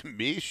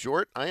 Me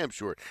short? I am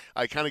short.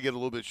 I kind of get a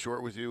little bit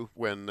short with you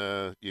when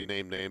you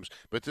name names.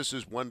 But this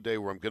is one day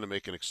where I'm going to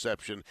make an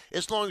exception,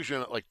 as long as you're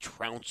not like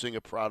trouncing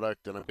a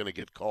product. And I'm going to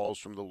get calls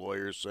from the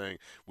lawyers saying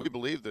we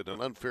believe that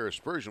an unfair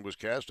aspersion was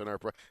cast on our.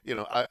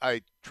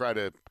 I try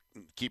to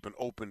keep an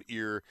open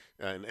ear,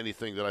 and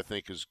anything that I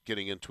think is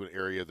getting into an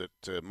area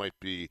that might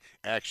be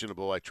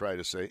actionable, I try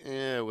to say,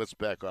 let's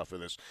back off of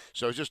this.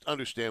 So just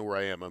understand where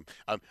I am.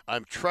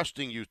 I'm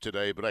trusting you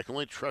today, but I can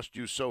only trust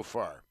you so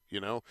far.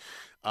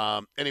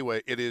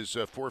 Anyway, it is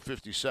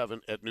 4:57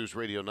 at News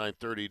Radio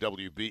 930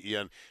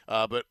 WBEN.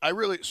 But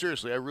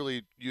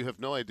you have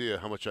no idea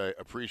how much I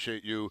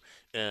appreciate you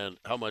and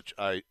how much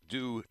I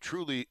do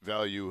truly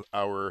value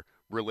our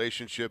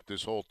relationship,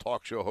 this whole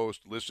talk show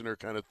host listener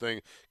kind of thing,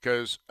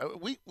 because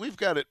we've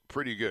got it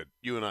pretty good,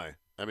 you and I.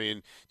 I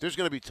mean, there's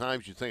going to be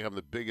times you think I'm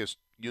the biggest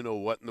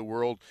you-know-what in the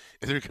world,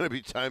 and there's going to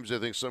be times I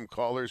think some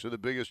callers are the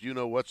biggest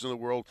you-know-whats in the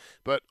world.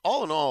 But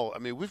all in all, I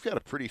mean, we've got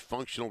a pretty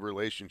functional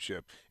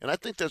relationship, and I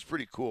think that's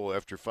pretty cool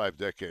after 5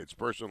 decades,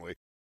 personally.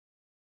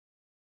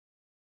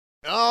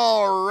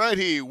 All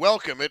righty,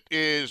 welcome. It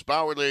is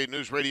Bauerle,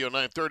 News Radio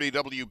 930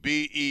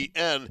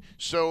 WBEN.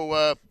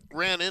 So,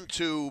 ran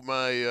into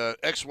my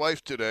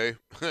ex-wife today.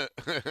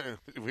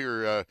 we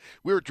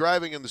were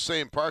driving in the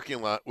same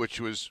parking lot, which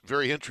was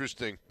very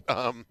interesting.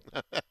 I'm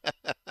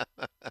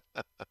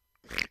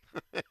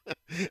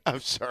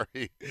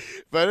sorry.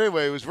 But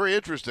anyway, it was very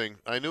interesting.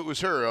 I knew it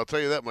was her, I'll tell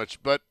you that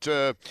much. But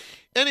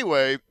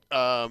anyway,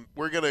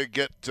 we're going to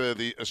get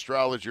the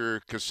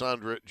astrologer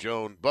Cassandra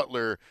Joan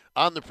Butler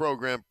on the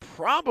program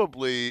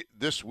probably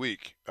this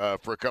week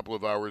for a couple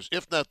of hours.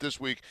 If not this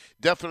week,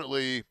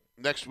 definitely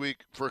next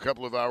week for a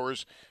couple of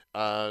hours.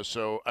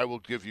 So I will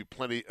give you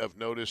plenty of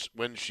notice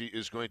when she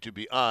is going to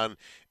be on.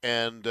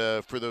 And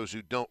for those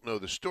who don't know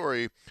the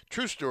story,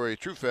 true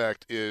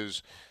fact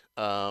is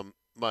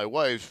my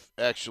wife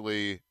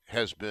actually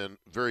has been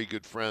very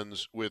good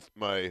friends with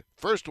my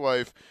first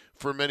wife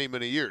for many,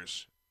 many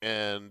years.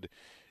 And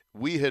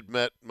we had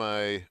met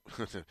my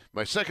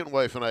second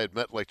wife and I had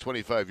met like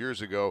 25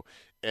 years ago,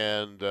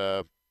 and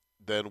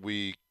then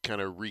we kind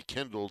of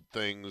rekindled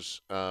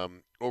things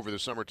over the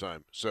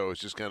summertime. So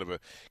it's just kind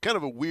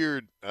of a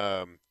weird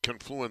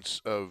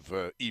confluence of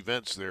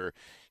events there.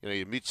 You know,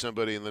 you meet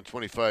somebody, and then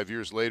 25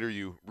 years later,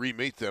 you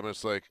re-meet them. And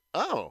it's like,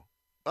 oh,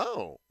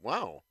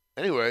 wow.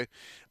 Anyway,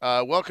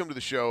 welcome to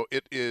the show.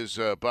 It is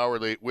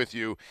Bauerle with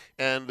you,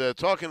 and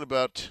talking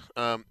about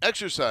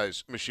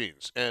exercise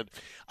machines. And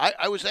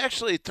I was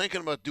actually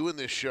thinking about doing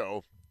this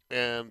show,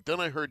 and then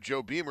I heard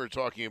Joe Beamer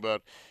talking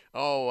about,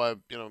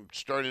 I'm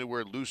starting to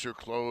wear looser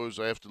clothes.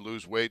 I have to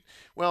lose weight.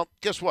 Well,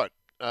 guess what?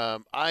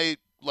 I,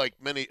 like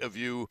many of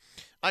you,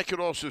 I could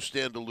also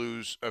stand to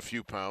lose a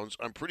few pounds.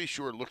 I'm pretty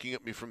sure, looking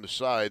at me from the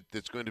side,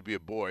 that's going to be a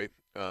boy.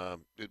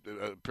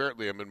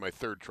 Apparently, I'm in my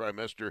third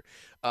trimester,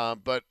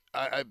 but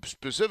I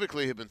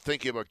specifically have been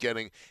thinking about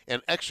getting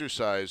an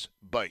exercise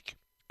bike.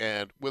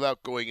 And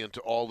without going into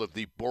all of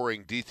the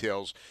boring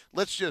details,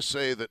 let's just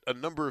say that a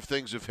number of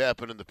things have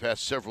happened in the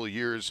past several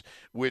years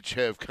which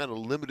have kind of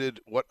limited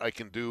what I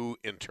can do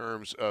in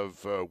terms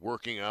of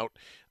working out.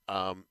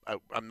 I'm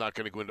not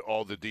going to go into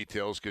all the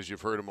details because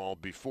you've heard them all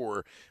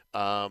before.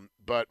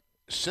 But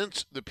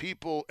since the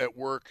people at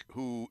work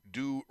who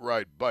do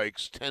ride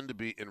bikes tend to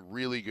be in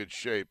really good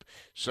shape,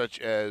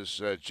 such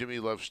as Jimmy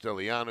Love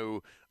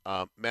Stellianu,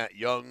 Matt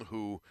Young,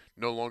 who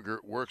no longer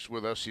works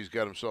with us, he's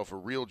got himself a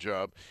real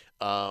job.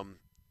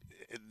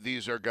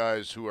 These are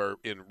guys who are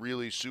in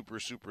really super,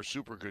 super,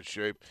 super good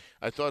shape.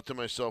 I thought to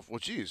myself, well,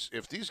 geez,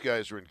 if these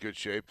guys are in good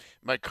shape,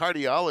 my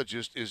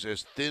cardiologist is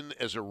as thin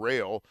as a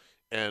rail.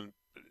 And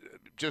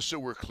just so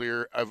we're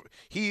clear,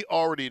 he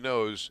already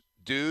knows,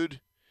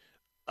 dude,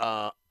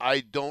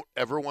 I don't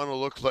ever want to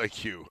look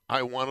like you.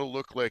 I want to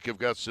look like I've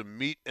got some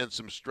meat and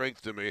some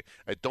strength to me.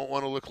 I don't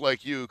want to look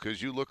like you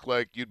because you look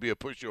like you'd be a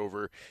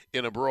pushover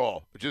in a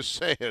brawl. Just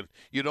saying.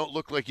 You don't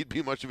look like you'd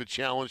be much of a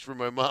challenge for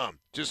my mom.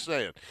 Just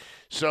saying.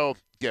 So,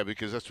 yeah,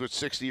 because that's what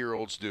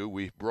 60-year-olds do.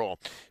 We brawl.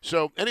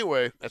 So,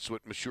 anyway, that's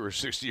what mature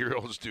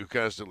 60-year-olds do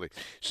constantly.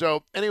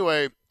 So,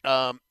 anyway,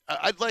 I'm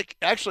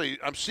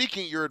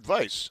seeking your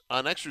advice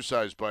on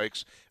exercise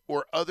bikes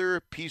or other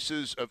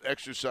pieces of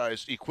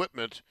exercise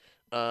equipment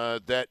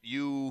that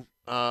you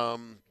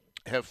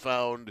have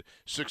found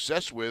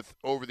success with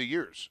over the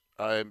years.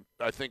 I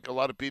think a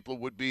lot of people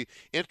would be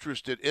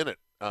interested in it.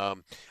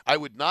 I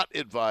would not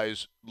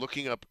advise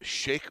looking up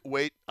shake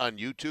weight on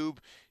YouTube.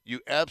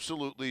 You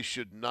absolutely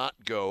should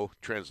not go,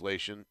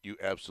 translation, you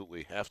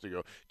absolutely have to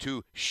go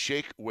to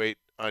shake weight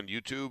on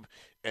YouTube.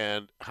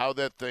 And how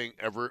that thing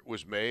ever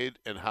was made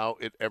and how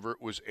it ever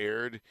was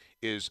aired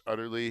is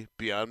utterly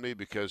beyond me,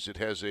 because it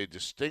has a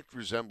distinct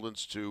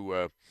resemblance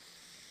to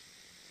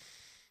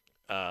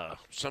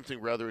something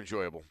rather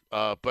enjoyable.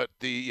 But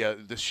the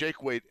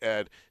shake weight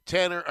ad.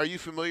 Tanner, are you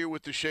familiar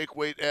with the shake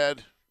weight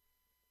ad?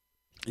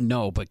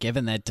 No, but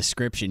given that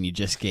description you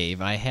just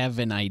gave, I have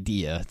an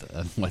idea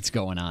of what's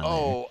going on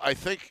there. I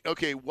think,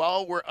 okay,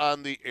 while we're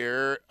on the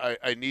air,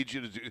 I need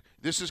you to do,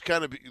 this is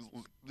going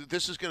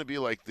to be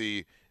like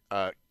the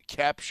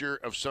capture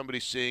of somebody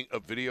seeing a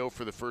video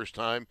for the first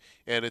time,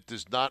 and it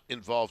does not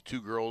involve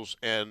two girls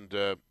and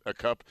a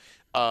cup.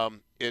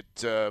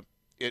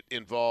 It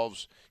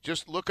involves,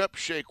 just look up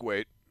shake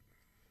weight.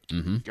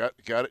 Mm-hmm.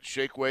 Got it,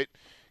 shake weight.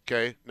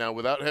 Okay, now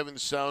without having the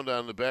sound on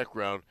in the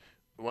background,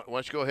 why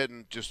don't you go ahead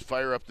and just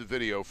fire up the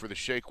video for the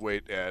shake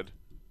weight ad.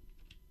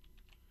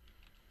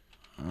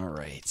 All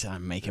right,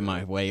 I'm making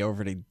my way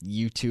over to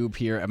YouTube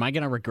here. Am I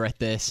going to regret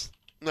this?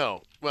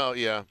 No. Well,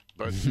 yeah,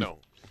 but no.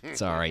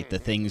 It's all right. The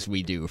things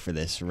we do for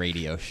this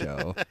radio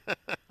show.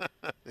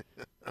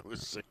 I'm a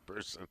sick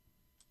person.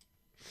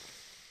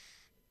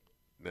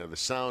 Now, the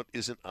sound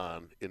isn't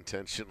on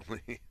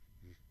intentionally.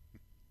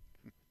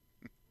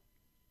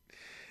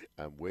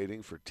 I'm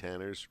waiting for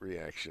Tanner's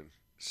reaction,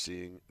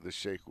 seeing the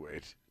shake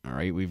weight. All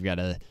right, we've got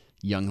a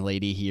young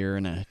lady here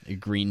in a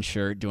green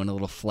shirt doing a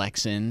little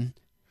flexing.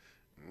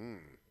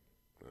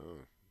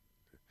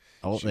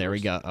 Oh, there we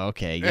go.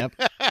 Okay, yep.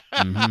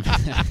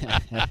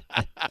 Mm-hmm.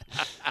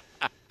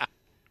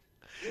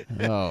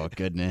 Oh,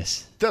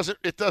 goodness.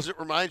 It doesn't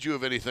remind you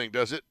of anything,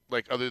 does it?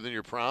 Like, other than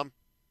your prom?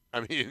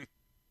 I mean...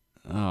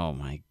 Oh,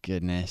 my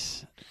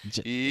goodness.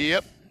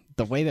 Yep.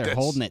 The way they're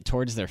holding it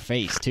towards their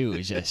face, too,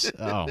 is just,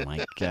 oh,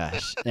 my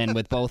gosh. And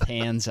with both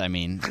hands, I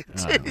mean,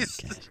 oh,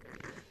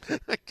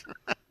 my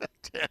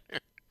gosh.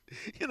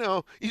 You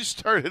know, you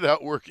started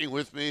out working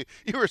with me.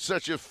 You were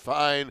such a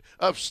fine,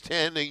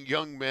 upstanding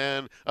young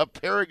man, a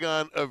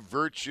paragon of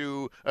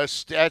virtue, a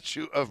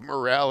statue of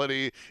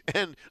morality,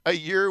 and a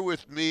year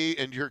with me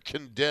and you're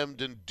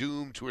condemned and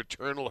doomed to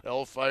eternal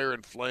hellfire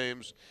and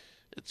flames.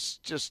 It's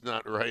just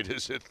not right,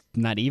 is it?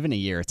 Not even a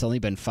year. It's only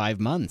been 5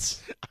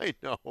 months. I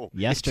know.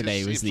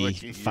 Yesterday was the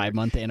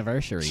 5-month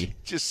anniversary.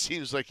 It just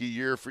seems like a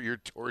year for your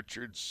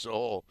tortured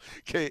soul.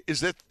 Okay, is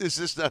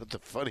this not the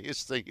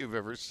funniest thing you've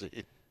ever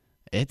seen?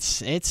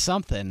 It's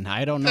something.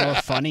 I don't know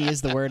if funny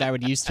is the word I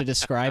would use to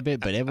describe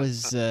it, but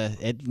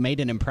it made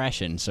an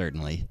impression,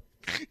 certainly.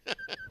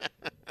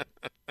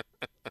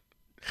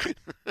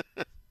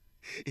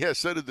 Yeah,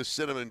 so did the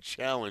cinnamon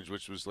challenge,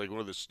 which was like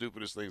one of the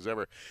stupidest things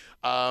ever.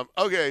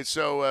 Okay,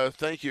 so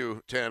thank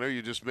you, Tanner.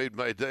 You just made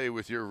my day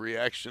with your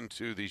reaction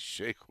to the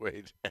Shake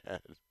Weight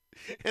ad.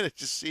 And it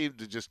just seemed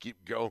to just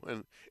keep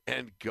going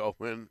and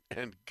going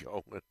and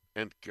going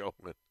and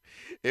going.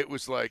 It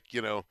was like,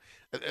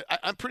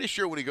 I'm pretty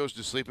sure when he goes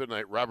to sleep at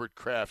night, Robert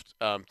Kraft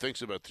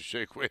thinks about the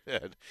Shake Weight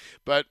ad.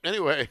 But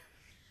anyway.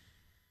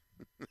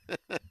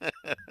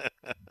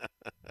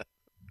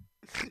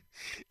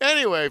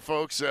 Anyway,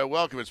 folks,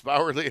 welcome. It's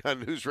Bauerle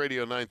on News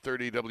Radio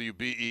 930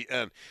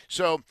 WBEN.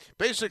 So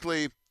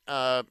basically,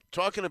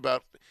 talking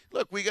about,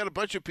 look, we got a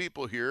bunch of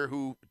people here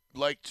who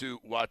like to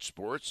watch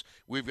sports.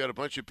 We've got a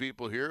bunch of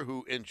people here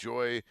who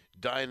enjoy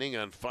dining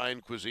on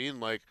fine cuisine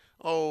like,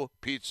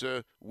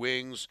 pizza,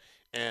 wings.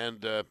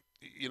 And,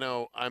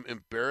 I'm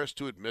embarrassed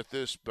to admit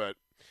this, but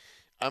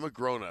I'm a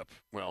grown-up.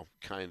 Well,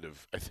 kind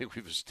of. I think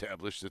we've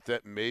established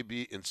that may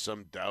be in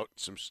some doubt.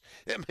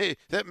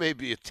 That may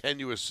be a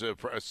tenuous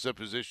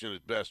supposition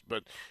at best,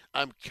 but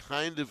I'm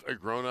kind of a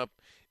grown-up.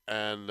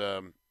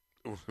 And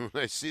when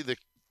I see the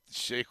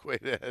Shake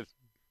Weight ad,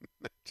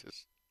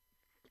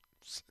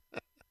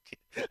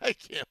 I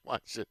can't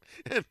watch it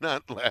and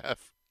not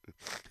laugh.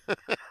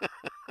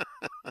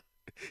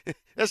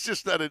 That's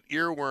just not an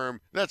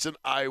earworm. That's an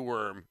eye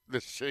worm, the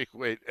Shake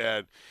Weight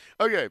ad.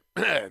 Okay,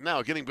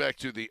 now getting back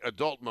to the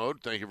adult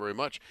mode. Thank you very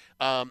much.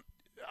 I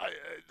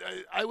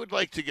would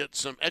like to get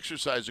some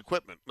exercise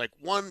equipment, like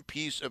one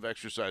piece of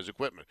exercise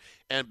equipment.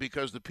 And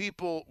because the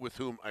people with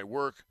whom I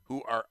work,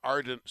 who are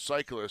ardent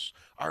cyclists,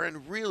 are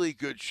in really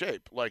good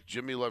shape, like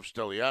Jimmy Love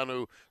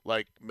Stellianu,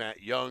 like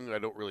Matt Young. I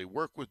don't really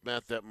work with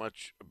Matt that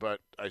much,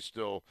 but I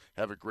still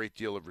have a great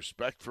deal of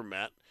respect for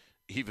Matt.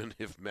 Even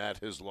if Matt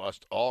has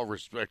lost all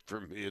respect for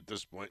me at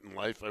this point in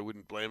life, I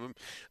wouldn't blame him.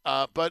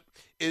 But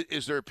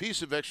is there a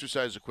piece of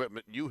exercise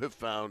equipment you have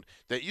found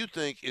that you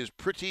think is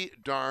pretty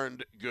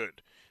darned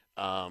good?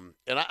 And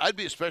I'd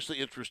be especially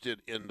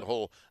interested in the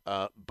whole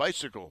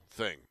bicycle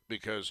thing,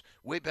 because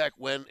way back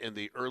when in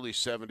the early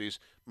 70s,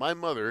 my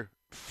mother,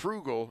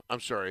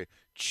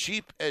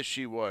 cheap as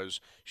she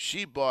was,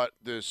 she bought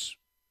this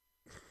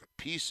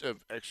piece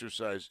of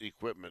exercise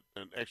equipment,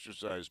 an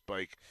exercise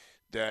bike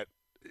that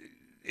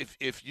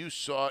if you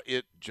saw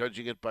it,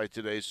 judging it by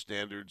today's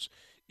standards,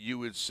 you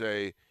would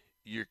say,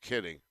 you're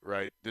kidding,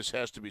 right? This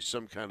has to be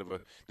some kind of a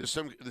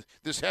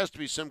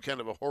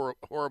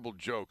horrible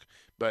joke.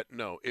 But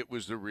no, it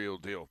was the real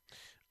deal.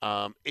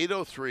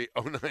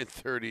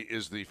 803-0930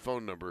 is the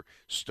phone number.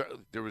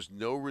 There was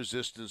no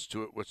resistance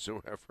to it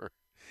whatsoever.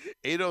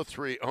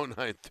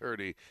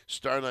 803-0930,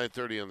 star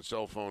 930 on the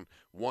cell phone,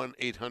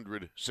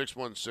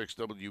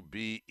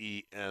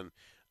 1-800-616-WBEN.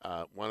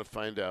 Want to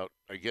find out,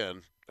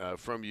 again,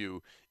 from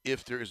you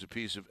if there is a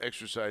piece of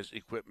exercise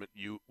equipment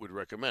you would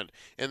recommend.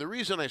 And the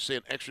reason I say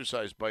an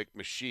exercise bike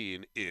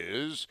machine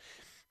is,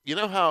 you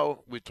know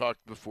how we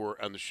talked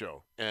before on the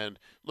show. And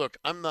look,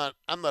 I'm not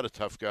a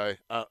tough guy.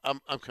 I'm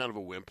kind of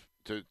a wimp.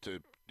 To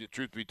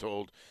truth be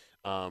told,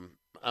 I'm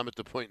at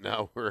the point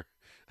now where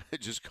I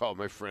just call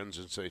my friends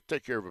and say,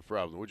 take care of a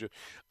problem, would you?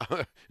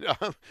 I'm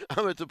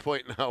at the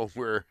point now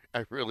where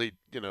I really,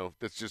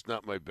 that's just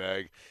not my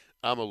bag.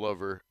 I'm a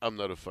lover. I'm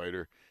not a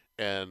fighter.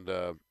 And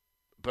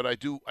but I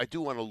do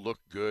want to look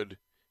good,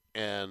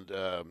 and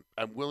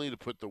I'm willing to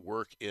put the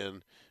work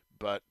in.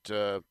 But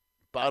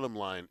bottom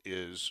line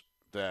is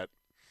that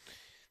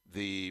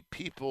the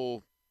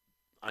people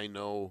I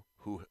know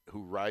who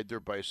ride their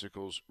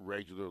bicycles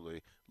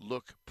regularly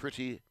look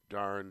pretty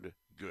darned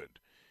good,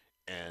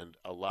 and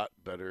a lot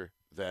better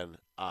than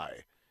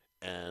I.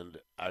 And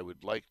I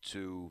would like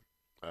to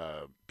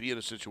be in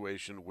a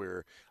situation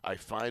where I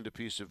find a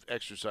piece of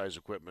exercise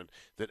equipment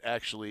that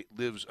actually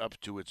lives up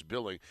to its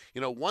billing.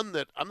 One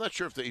that I'm not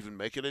sure if they even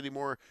make it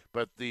anymore,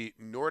 but the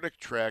Nordic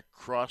Track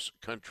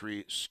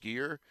cross-country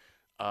skier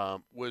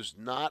was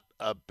not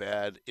a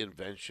bad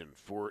invention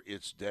for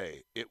its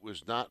day. It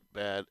was not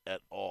bad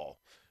at all.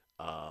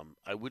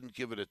 I wouldn't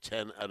give it a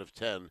 10 out of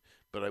 10,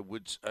 but I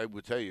would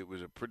tell you it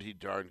was a pretty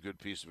darn good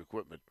piece of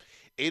equipment.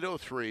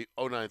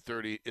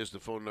 803-0930 is the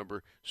phone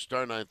number,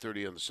 star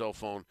 930 on the cell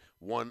phone,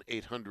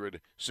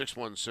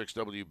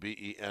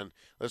 1-800-616-WBEN.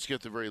 Let's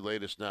get the very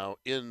latest now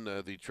in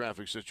the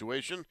traffic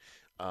situation.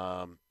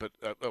 Let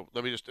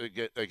me just,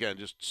 again,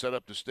 just set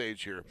up the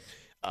stage here.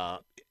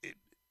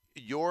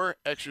 Your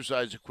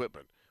exercise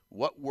equipment,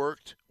 what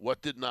worked,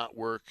 what did not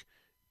work,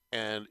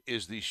 and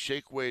is the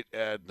Shake Weight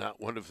ad not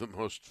one of the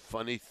most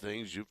funny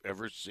things you've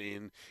ever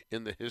seen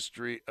in the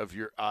history of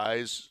your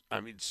eyes?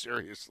 I mean,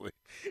 seriously.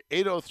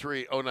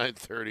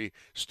 803-0930,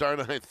 star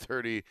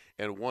 930,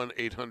 and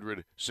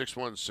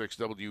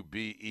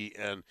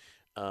 1-800-616-WBEN.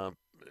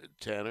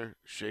 Tanner,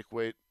 Shake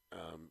Weight,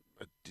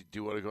 do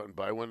you want to go out and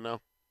buy one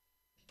now?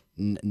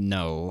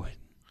 No.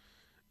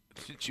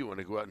 Did you want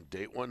to go out and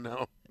date one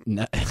now?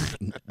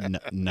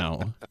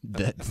 No.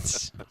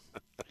 That's...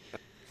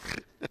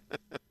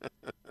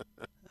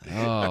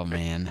 Oh,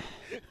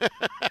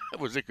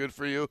 Was it good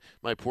for you?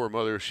 My poor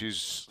mother, she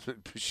has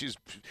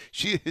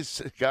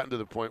gotten to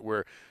the point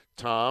where,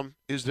 Tom,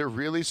 is there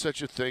really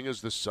such a thing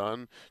as the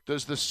sun?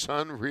 Does the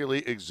sun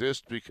really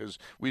exist? Because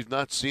we've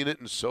not seen it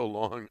in so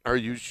long. Are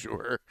you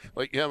sure?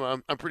 Like, yeah,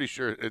 Mom, I'm pretty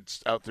sure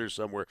it's out there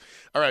somewhere.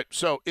 All right,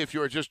 so if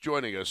you're just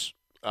joining us,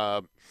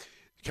 kind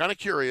of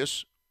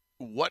curious,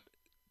 what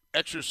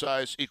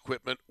exercise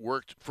equipment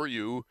worked for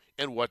you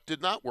and what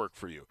did not work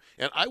for you?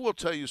 And I will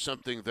tell you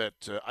something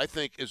that I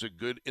think is a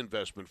good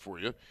investment for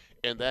you,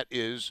 and that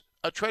is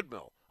a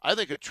treadmill. I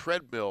think a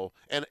treadmill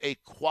and a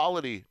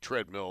quality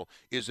treadmill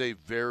is a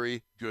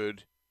very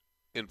good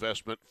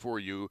investment for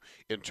you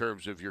in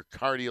terms of your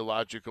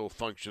cardiological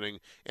functioning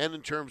and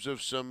in terms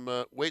of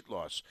some weight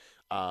loss.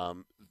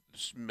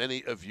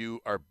 Many of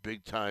you are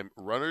big-time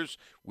runners.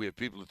 We have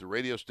people at the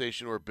radio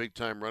station who are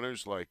big-time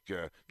runners, like,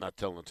 not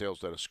telling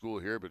tales out of school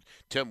here, but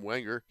Tim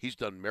Wenger, he's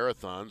done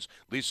marathons.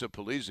 Lisa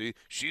Polizzi,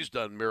 she's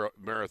done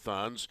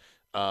marathons.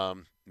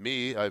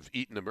 Me, I've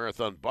eaten a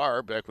marathon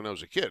bar back when I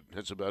was a kid.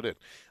 That's about it.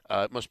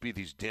 It must be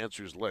these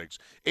dancers' legs.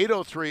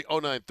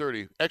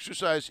 803-0930,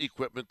 exercise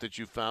equipment that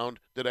you found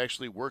that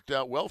actually worked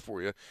out well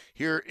for you.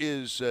 Here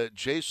is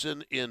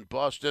Jason in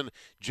Boston.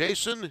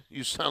 Jason,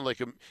 you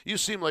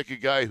seem like a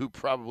guy who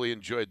probably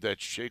enjoyed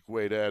that shake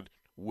weight ad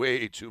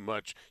way too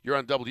much. You're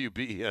on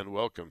WBEN.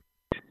 Welcome.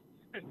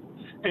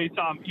 Hey,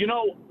 Tom.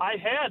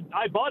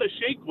 I bought a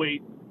shake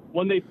weight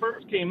when they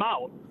first came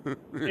out,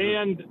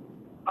 and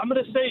I'm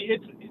going to say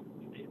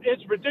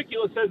it's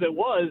ridiculous as it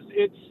was.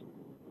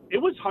 It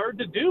was hard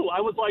to do.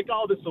 I was like,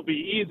 oh, this will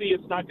be easy.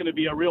 It's not going to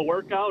be a real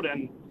workout,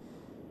 and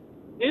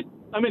it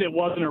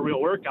wasn't a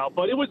real workout,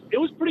 but it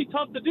was pretty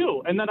tough to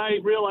do. And then I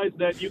realized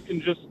that you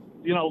can just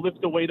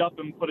lift the weight up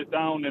and put it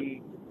down,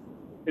 and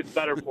it's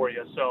better for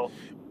you. So,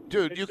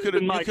 dude, you could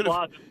have in my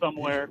closet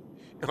somewhere.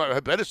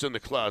 I bet it's in the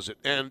closet,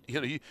 and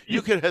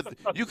you could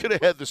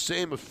have had the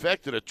same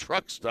effect at a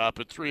truck stop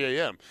at 3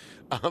 a.m.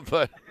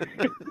 But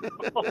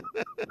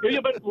yeah,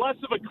 but less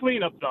of a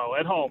cleanup though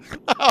at home.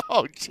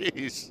 Oh,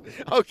 jeez.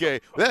 Okay,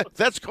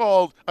 that's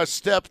called a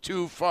step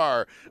too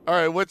far. All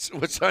right, what's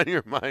on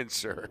your mind,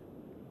 sir?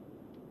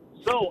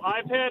 So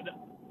I've had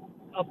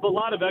a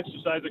lot of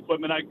exercise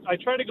equipment. I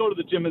try to go to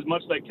the gym as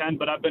much as I can,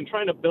 but I've been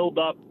trying to build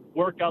up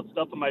workout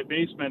stuff in my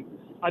basement.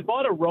 I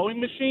bought a rowing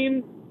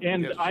machine,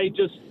 and yes. I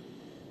just.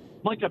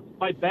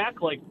 My back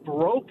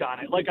broke on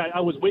it. I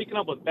was waking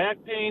up with back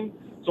pain,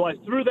 so I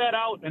threw that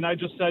out, and I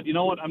just said, you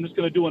know what, I'm just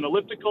going to do an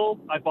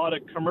elliptical. I bought a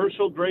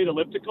commercial-grade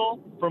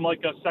elliptical from a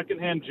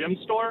secondhand gym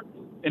store,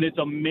 and it's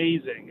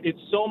amazing. It's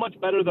so much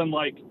better than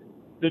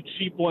the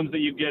cheap ones that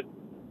you get,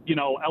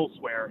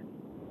 elsewhere.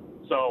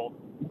 So,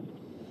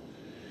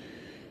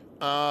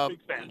 big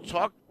fan.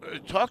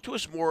 Talk to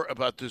us more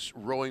about this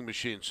rowing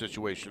machine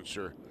situation,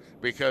 sir.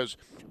 Because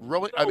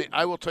rowing,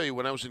 I will tell you,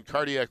 when I was in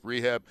cardiac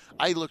rehab,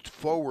 I looked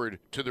forward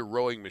to the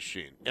rowing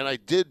machine. And I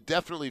did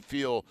definitely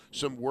feel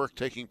some work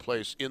taking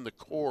place in the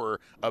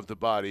core of the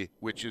body,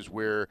 which is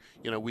where,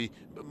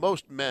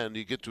 most men,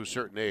 you get to a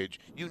certain age,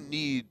 you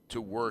need to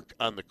work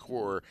on the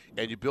core,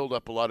 and you build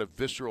up a lot of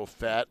visceral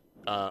fat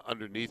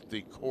underneath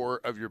the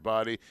core of your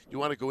body. You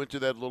want to go into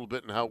that a little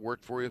bit and how it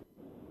worked for you?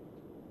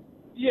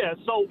 Yeah,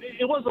 so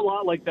it was a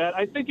lot like that.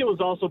 I think it was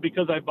also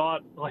because I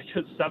bought a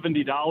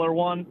 $70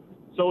 one.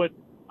 So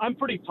I'm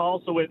pretty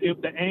tall, so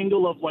the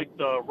angle of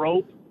the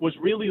rope was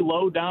really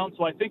low down.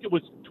 So I think it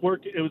was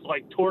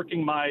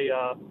torquing my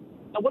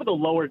what are the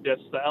lower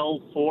discs, the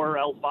L4,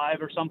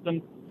 L5 or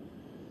something.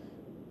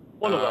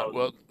 One of those.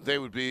 Well, they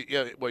would be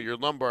your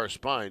lumbar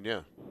spine,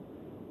 yeah.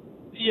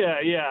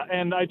 Yeah,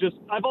 and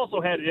I've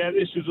also had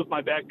issues with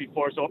my back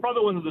before, so it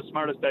probably wasn't the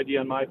smartest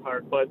idea on my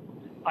part, but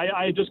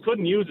I just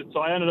couldn't use it, so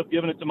I ended up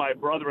giving it to my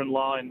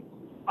brother-in-law, and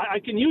I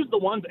can use the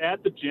ones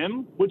at the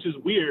gym, which is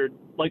weird,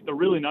 the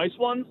really nice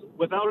ones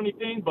without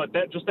anything, but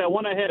that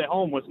one I had at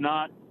home was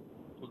not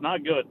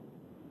good.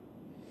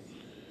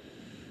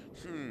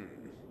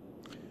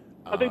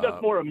 I think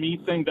that's more a me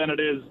thing than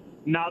it is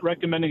not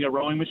recommending a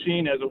rowing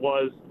machine, as it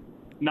was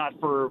not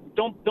for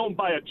don't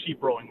buy a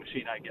cheap rowing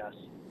machine, I guess.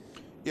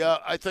 Yeah,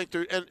 I think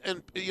there,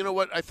 and you know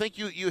what? I think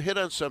you hit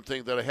on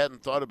something that I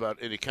hadn't thought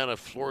about, and it kind of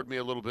floored me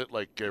a little bit,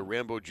 like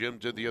Rambo Jim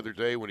did the other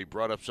day when he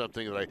brought up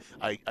something that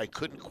I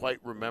couldn't quite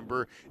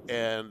remember.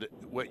 And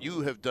what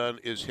you have done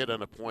is hit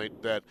on a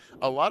point that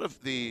a lot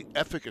of the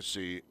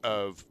efficacy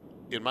of,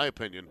 in my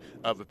opinion,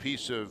 of a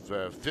piece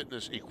of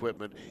fitness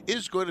equipment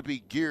is going to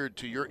be geared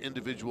to your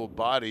individual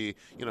body,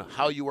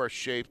 how you are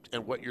shaped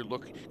and what you're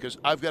looking, because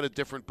I've got a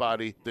different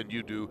body than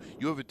you do.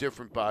 You have a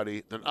different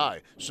body than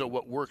I. So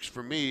what works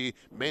for me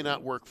may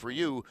not work for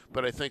you,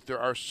 but I think there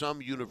are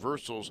some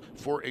universals.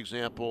 For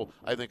example,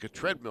 I think a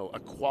treadmill, a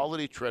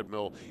quality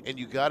treadmill, and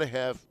you got to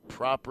have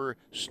proper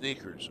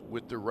sneakers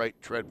with the right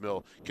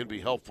treadmill can be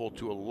helpful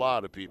to a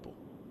lot of people.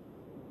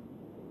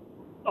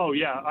 Oh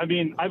yeah,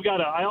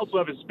 I also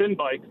have a spin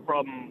bike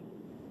from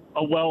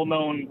a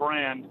well-known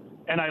brand,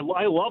 and I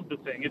love the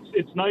thing.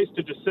 It's nice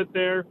to just sit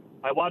there.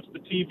 I watch the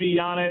TV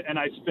on it, and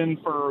I spin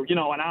for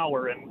an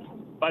hour, and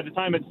by the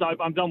time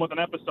I'm done with an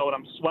episode,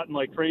 I'm sweating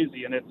like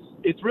crazy, and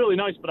it's really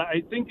nice. But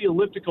I think the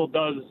elliptical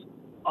does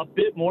a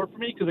bit more for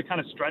me because it kind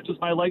of stretches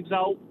my legs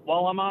out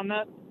while I'm on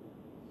that.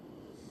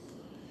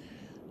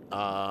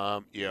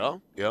 Yeah.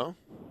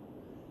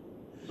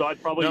 So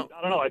I'd probably, I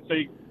don't know, I'd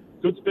say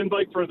good spin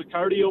bike for the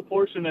cardio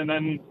portion, and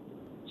then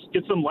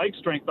get some leg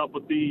strength up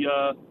with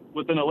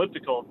with an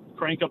elliptical,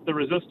 crank up the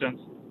resistance.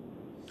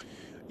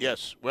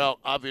 Yes. Well,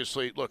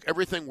 obviously, look,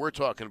 everything we're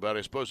talking about,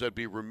 I suppose I'd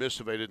be remiss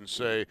if I didn't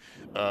say,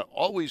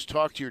 always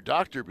talk to your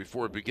doctor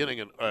before beginning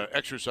an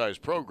exercise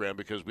program,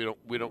 because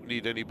we don't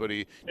need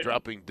anybody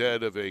dropping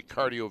dead of a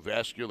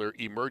cardiovascular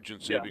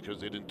emergency because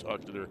they didn't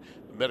talk to their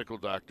medical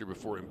doctor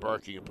before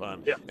embarking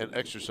upon an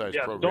exercise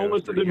program. Don't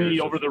listen to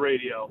me over the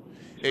radio.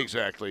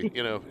 Exactly.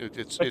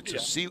 It's a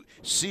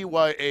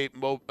CYA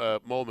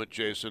moment,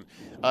 Jason.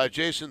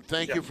 Jason,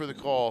 thank you for the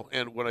call.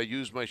 And when I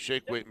use my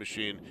shake weight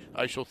machine,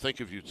 I shall think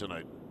of you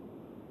tonight.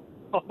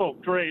 Oh,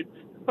 great.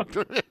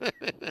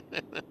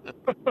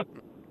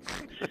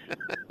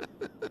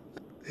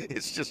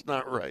 It's just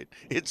not right.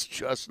 It's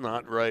just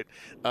not right.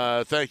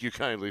 Thank you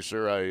kindly,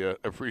 sir. I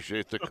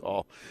appreciate the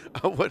call.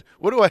 What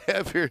do I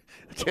have here,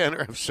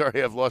 Tanner? I'm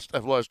sorry, I've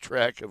lost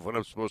track of what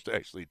I'm supposed to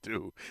actually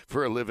do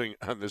for a living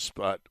on this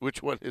spot.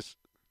 Which one is?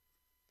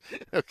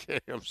 Okay,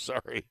 I'm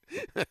sorry.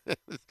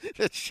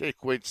 That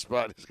shake weight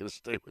spot is going to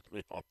stay with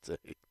me all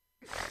day.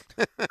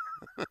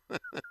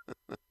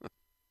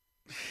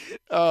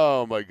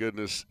 Oh, my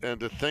goodness.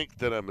 And to think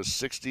that I'm a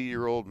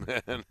 60-year-old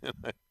man and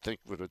I think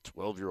what a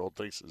 12-year-old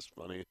thinks is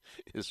funny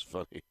is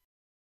funny.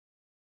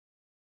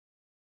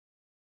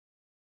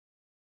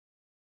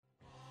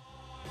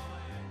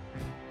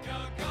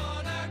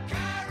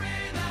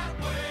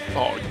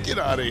 Oh, get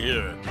out of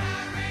here.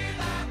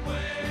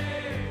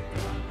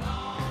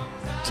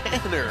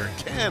 Tanner,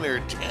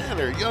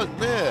 young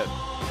man.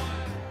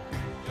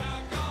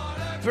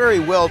 Very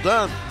well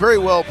done. Very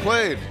well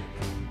played.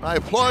 I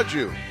applaud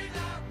you.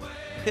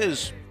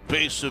 His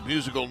base of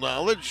musical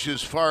knowledge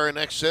is far in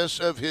excess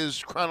of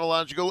his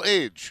chronological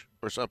age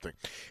or something.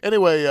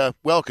 Anyway,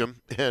 welcome.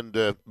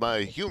 And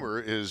my humor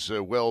is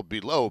well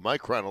below my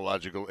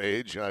chronological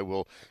age. I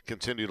will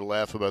continue to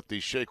laugh about the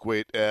shake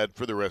weight ad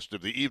for the rest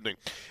of the evening.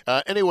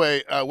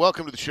 Anyway,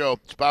 welcome to the show.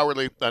 It's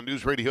Bauerle on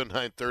News Radio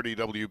 930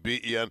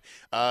 WBEN.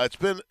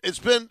 It's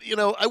been,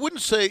 I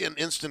wouldn't say an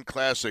instant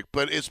classic,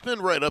 but it's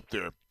been right up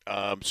there.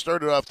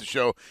 Started off the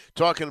show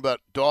talking about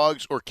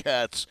dogs or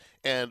cats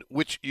and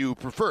which you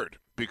preferred,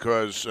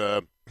 because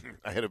I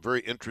had a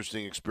very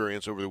interesting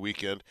experience over the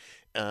weekend,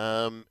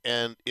 and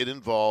it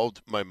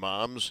involved my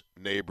mom's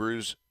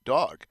neighbor's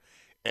dog.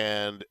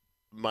 And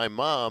my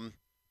mom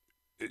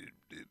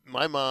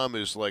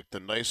is like the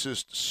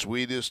nicest,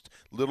 sweetest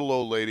little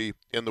old lady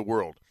in the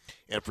world.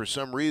 And for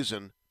some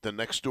reason, the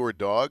next door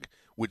dog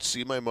would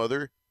see my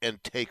mother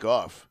and take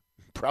off.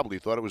 Probably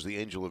thought it was the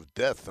angel of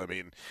death. I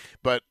mean,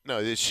 but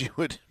no,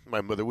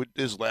 my mother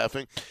is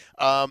laughing.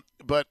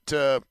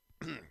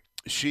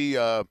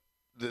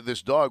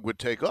 This dog would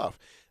take off.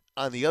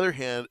 On the other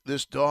hand,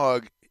 this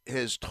dog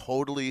has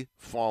totally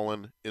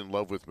fallen in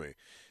love with me.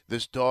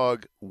 This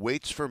dog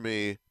waits for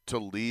me to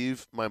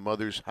leave my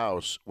mother's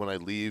house when I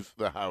leave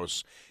the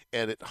house,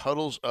 and it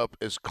huddles up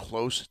as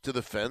close to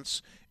the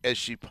fence as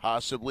she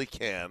possibly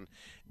can,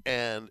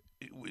 and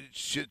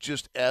she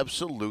just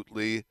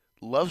absolutely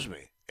loves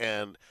me.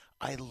 And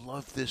I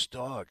love this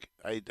dog.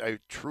 I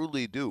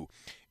truly do.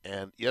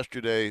 And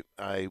yesterday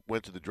I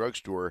went to the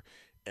drugstore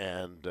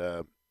and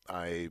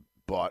I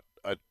bought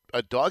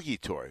a doggy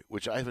toy,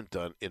 which I haven't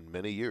done in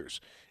many years.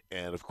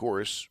 And, of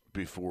course,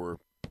 before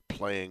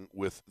playing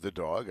with the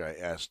dog, I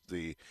asked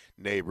the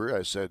neighbor,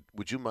 I said,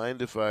 would you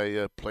mind if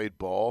I played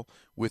ball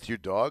with your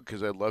dog?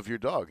 Because I love your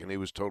dog. And he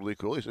was totally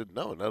cool. He said,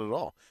 no, not at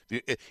all.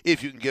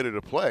 If you can get her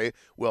to play.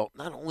 Well,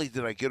 not only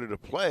did I get her to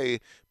play,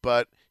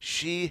 but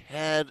she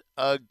had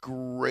a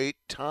great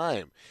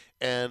time.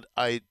 And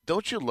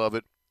don't you love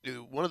it?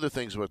 One of the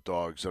things about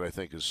dogs that I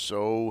think is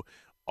so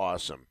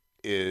awesome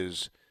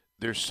is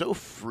they're so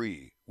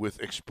free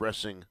with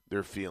expressing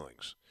their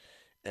feelings.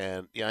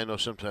 And yeah, I know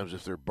sometimes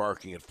if they're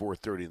barking at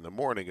 4:30 in the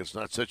morning, it's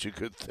not such a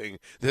good thing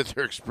that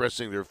they're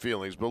expressing their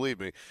feelings. Believe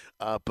me.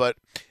 But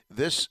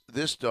this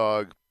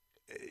dog,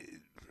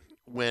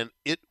 when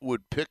it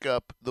would pick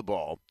up the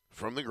ball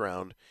from the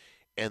ground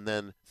and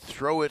then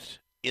throw it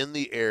in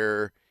the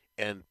air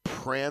and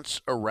prance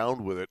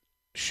around with it,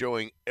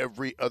 showing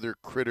every other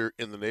critter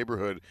in the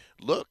neighborhood,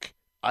 look,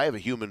 I have a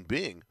human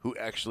being who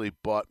actually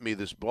bought me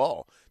this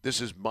ball. This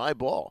is my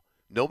ball.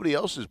 Nobody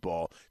else's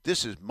ball.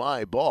 This is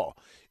my ball.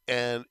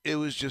 And it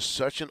was just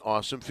such an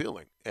awesome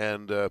feeling.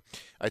 And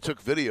I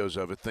took videos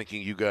of it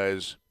thinking you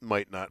guys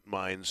might not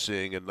mind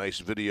seeing a nice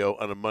video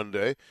on a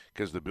Monday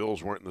because the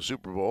Bills weren't in the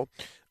Super Bowl.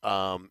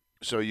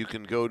 So you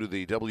can go to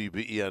the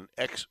WBEN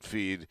X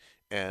feed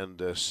and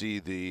see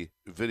the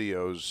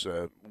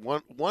videos.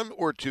 One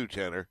or two,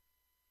 Tanner?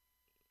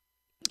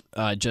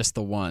 Just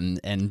the one,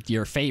 and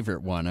your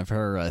favorite one of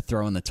her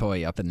throwing the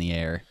toy up in the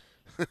air.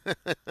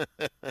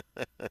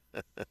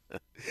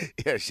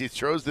 Yeah, she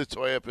throws the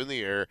toy up in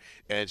the air,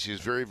 and she's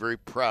very, very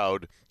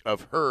proud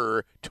of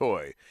her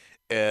toy.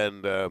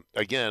 And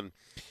again,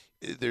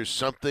 there's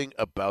something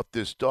about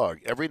this dog.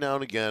 Every now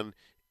and again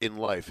in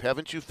life,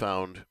 haven't you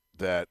found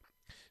that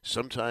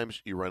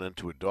sometimes you run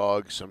into a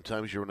dog,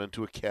 sometimes you run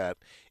into a cat,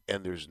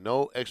 and there's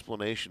no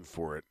explanation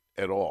for it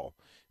at all,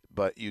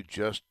 but you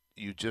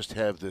just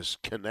have this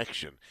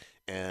connection.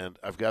 And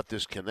I've got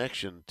this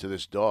connection to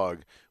this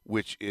dog,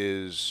 which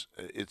is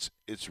it's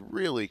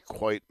really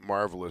quite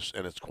marvelous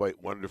and it's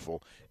quite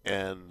wonderful.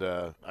 And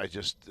I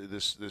just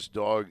this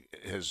dog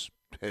has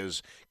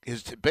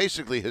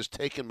basically has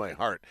taken my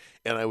heart,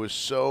 and I was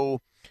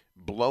so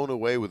blown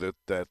away with it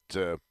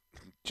that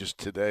just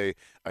today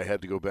I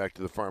had to go back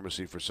to the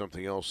pharmacy for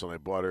something else, and I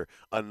bought her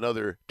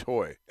another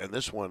toy, and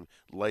this one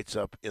lights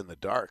up in the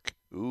dark.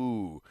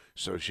 Ooh,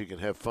 so she can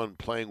have fun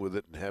playing with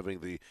it and having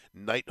the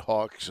night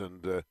hawks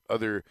and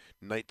other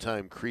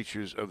nighttime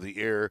creatures of the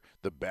air,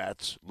 the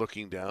bats,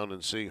 looking down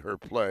and seeing her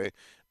play.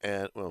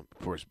 And, well, of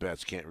course,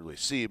 bats can't really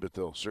see, but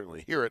they'll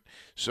certainly hear it.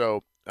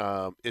 So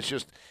it's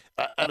just,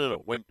 I don't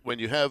know, when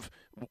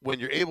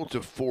you're able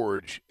to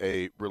forge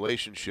a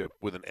relationship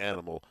with an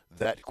animal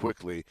that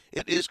quickly,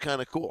 it is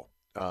kind of cool.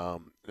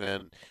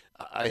 And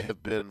I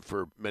have been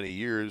for many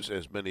years,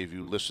 as many of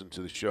you listen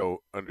to the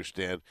show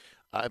understand,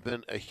 I've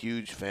been a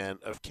huge fan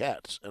of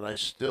cats, and I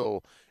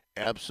still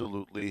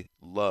absolutely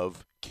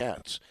love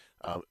cats.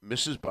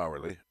 Mrs.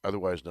 Bauerle,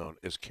 otherwise known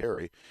as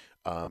Carrie,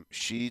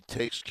 she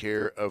takes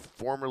care of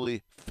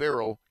formerly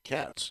feral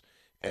cats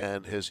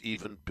and has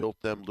even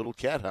built them little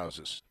cat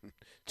houses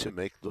to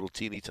make little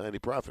teeny tiny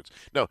profits.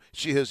 No,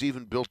 she has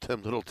even built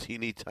them little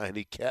teeny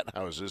tiny cat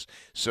houses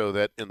so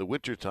that in the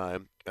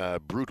wintertime,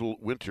 brutal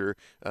winter,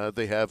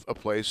 they have a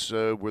place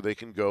where they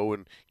can go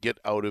and get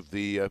out of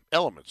the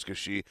elements because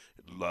she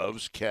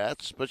loves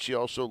cats, but she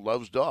also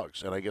loves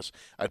dogs. And I guess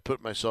I'd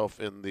put myself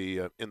in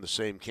the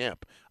same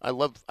camp. I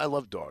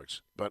love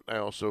dogs, but I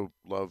also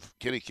love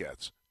kitty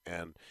cats.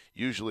 And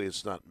usually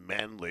it's not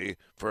manly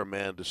for a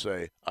man to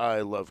say, I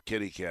love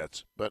kitty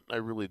cats, but I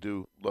really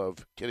do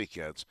love kitty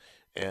cats.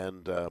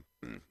 And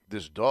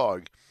this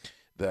dog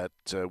that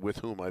with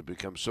whom I've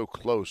become so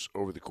close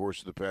over the course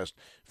of the past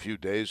few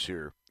days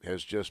here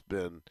has just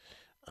been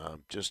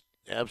just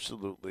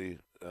absolutely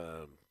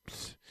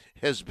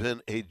has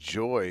been a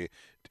joy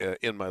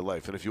in my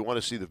life. And if you want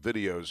to see the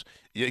videos,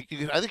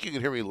 I think you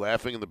can hear me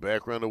laughing in the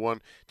background of one.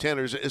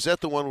 Tanner, is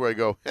that the one where I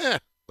go,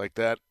 like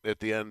that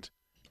at the end?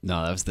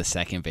 No, that was the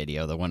second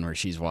video, the one where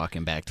she's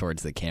walking back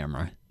towards the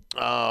camera.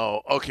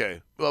 Oh,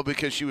 okay. Well,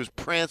 because she was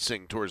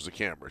prancing towards the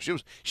camera.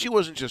 She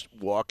wasn't just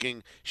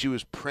walking, she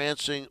was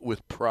prancing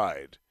with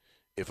pride,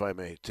 if I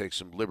may take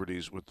some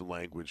liberties with the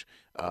language.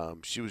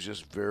 She was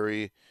just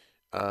very,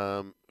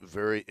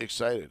 very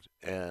excited,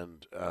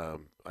 and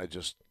I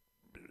just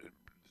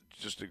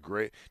a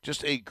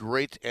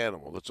great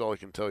animal. That's all I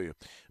can tell you.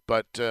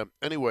 But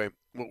anyway,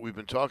 what we've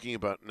been talking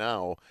about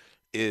now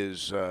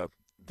is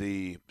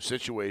the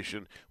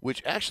situation,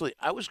 which actually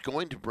I was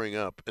going to bring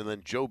up, and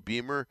then Joe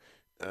Beamer,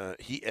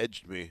 he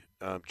edged me.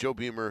 Joe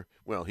Beamer,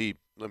 well,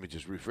 let me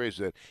just rephrase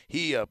that.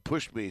 He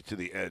pushed me to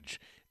the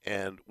edge.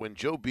 And when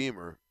Joe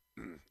Beamer,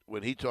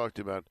 when he talked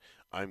about,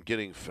 I'm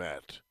getting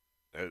fat,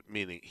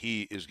 meaning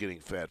he is getting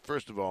fat,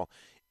 first of all,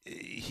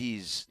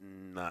 he's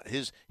not.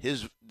 His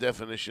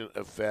definition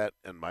of fat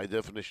and my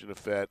definition of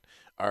fat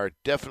are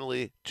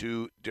definitely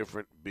two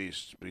different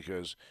beasts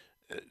because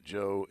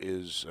Joe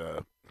is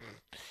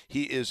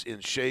he is in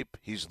shape.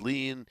 He's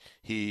lean.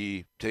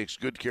 He takes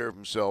good care of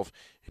himself.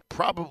 He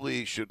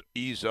probably should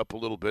ease up a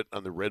little bit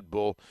on the Red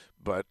Bull,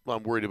 but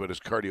I'm worried about his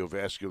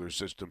cardiovascular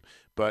system.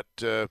 But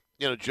Joe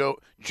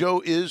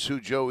is who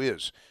Joe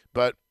is.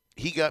 But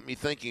he got me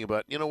thinking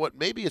about, you know what,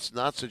 maybe it's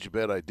not such a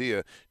bad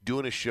idea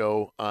doing a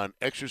show on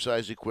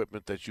exercise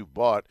equipment that you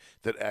bought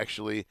that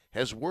actually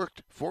has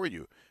worked for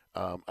you.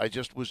 I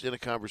just was in a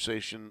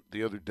conversation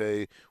the other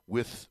day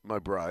with my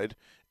bride,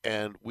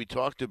 and we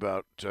talked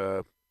about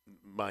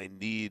my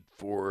need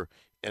for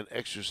an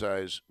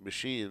exercise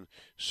machine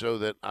so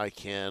that I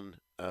can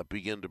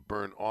begin to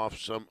burn off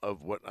some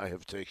of what I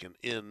have taken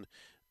in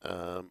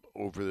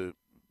over the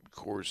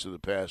course of the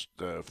past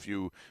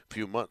few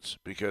months.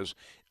 Because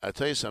I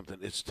tell you something,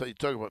 you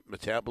talk about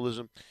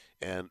metabolism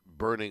and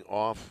burning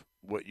off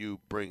what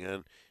you bring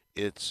in.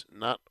 It's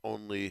not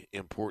only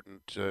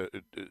important.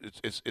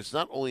 It's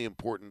not only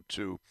important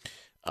to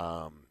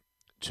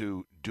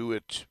do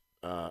it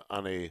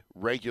on a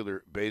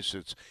regular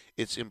basis.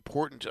 It's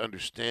important to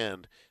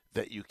understand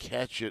that you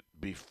catch it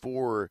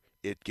before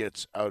it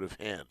gets out of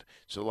hand.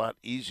 It's a lot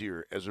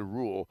easier, as a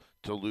rule,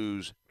 to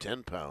lose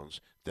 10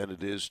 pounds than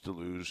it is to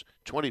lose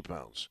 20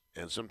 pounds.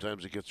 And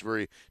sometimes it gets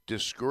very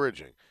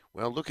discouraging.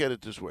 Well, look at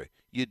it this way.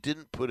 You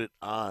didn't put it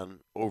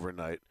on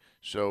overnight,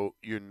 so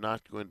you're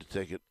not going to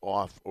take it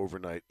off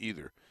overnight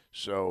either.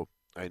 So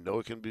I know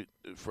it can be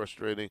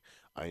frustrating.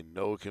 I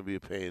know it can be a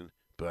pain,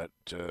 but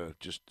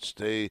just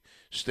stay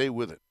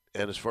with it.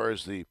 And as far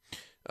as the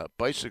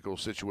bicycle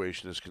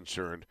situation is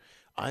concerned,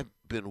 I've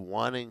been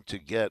wanting to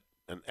get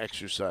an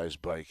exercise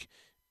bike,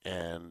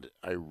 and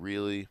I've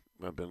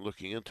been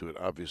looking into it.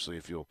 Obviously,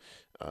 if you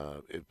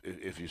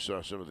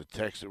saw some of the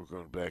texts that were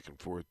going back and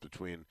forth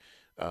between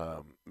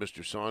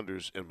Mr.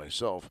 Saunders and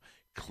myself,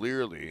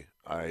 clearly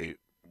I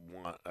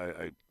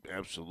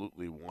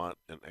absolutely want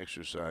an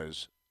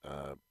exercise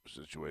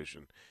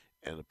situation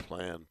and a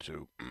plan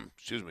to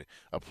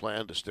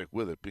stick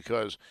with it,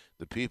 because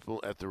the people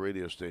at the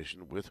radio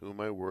station with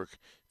whom I work,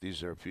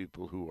 these are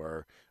people who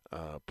are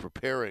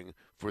preparing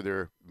for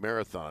their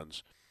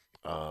marathons.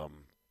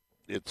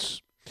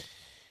 It's,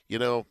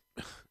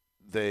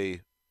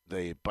 they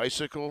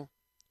bicycle,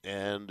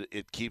 and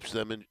it keeps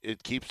them in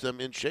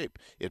shape.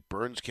 It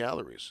burns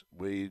calories.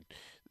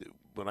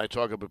 When I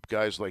talk about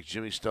guys like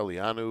Jimmy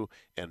Stellianu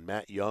and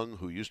Matt Young,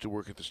 who used to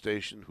work at the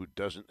station, who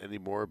doesn't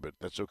anymore, but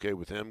that's okay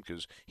with him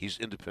because he's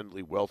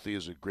independently wealthy,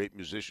 is a great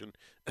musician,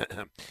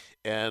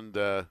 and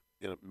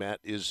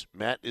Matt is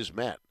Matt,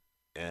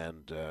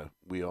 and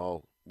we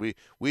all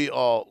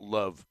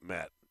love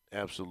Matt,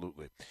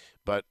 absolutely.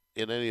 But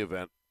in any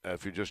event,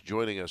 if you're just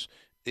joining us,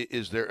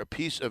 is there a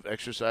piece of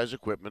exercise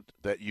equipment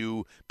that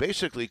you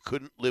basically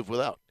couldn't live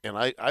without? And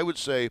I would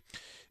say,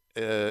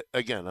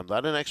 again, I'm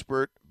not an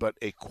expert, but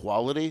a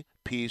quality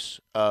piece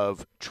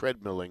of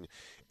treadmilling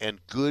and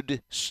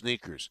good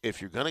sneakers.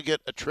 If you're going to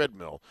get a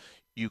treadmill,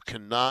 you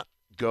cannot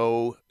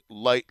go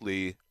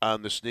lightly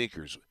on the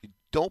sneakers.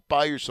 Don't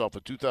buy yourself a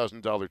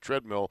 $2,000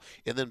 treadmill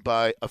and then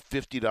buy a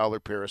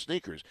 $50 pair of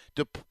sneakers.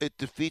 It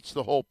defeats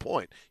the whole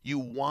point. You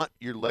want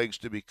your legs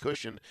to be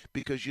cushioned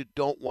because you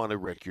don't want to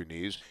wreck your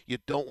knees, you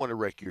don't want to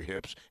wreck your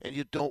hips, and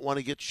you don't want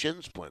to get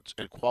shin splints.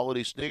 And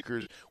quality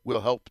sneakers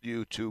will help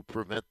you to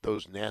prevent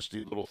those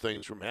nasty little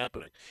things from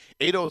happening.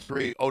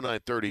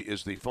 803-0930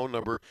 is the phone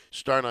number,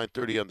 star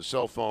 930 on the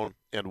cell phone,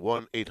 and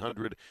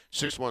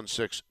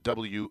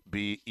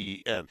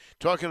 1-800-616-WBEN.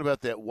 Talking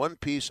about that one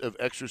piece of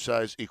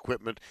exercise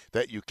equipment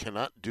that you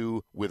cannot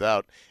do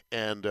without.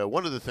 And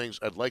one of the things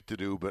I'd like to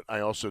do, but I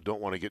also don't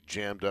want to get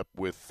jammed up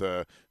with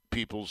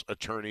people's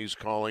attorneys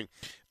calling,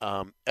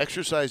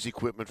 exercise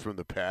equipment from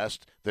the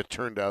past that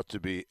turned out to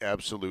be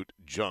absolute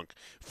junk.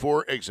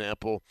 For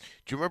example,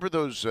 do you remember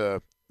those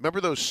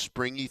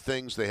springy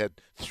things? They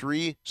had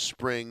 3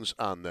 springs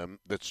on them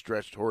that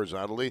stretched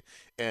horizontally,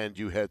 and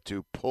you had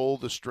to pull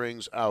the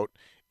strings out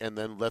and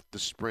then let the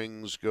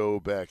springs go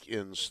back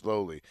in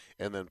slowly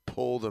and then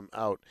pull them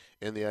out.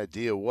 And the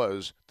idea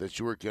was that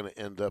you were going to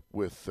end up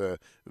with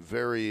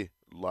very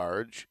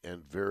large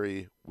and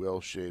very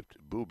well-shaped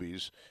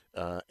boobies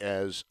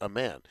as a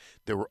man.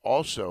 There were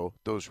also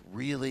those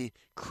really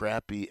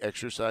crappy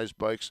exercise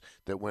bikes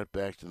that went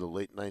back to the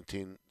late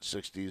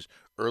 1960s,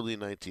 early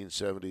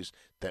 1970s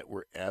that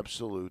were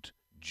absolute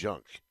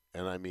junk.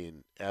 And I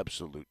mean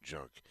absolute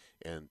junk.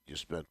 And you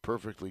spent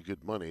perfectly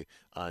good money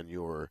on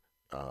your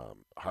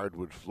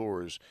hardwood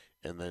floors,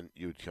 and then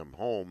you'd come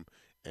home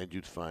and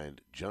you'd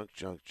find junk,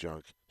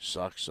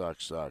 socks,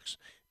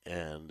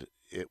 and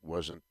it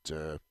wasn't.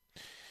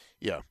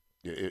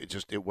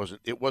 It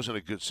wasn't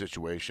a good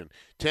situation.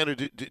 Tanner,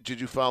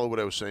 did you follow what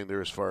I was saying there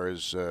as far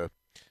as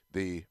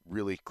the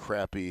really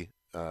crappy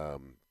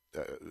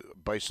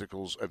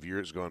bicycles of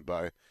years gone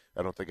by?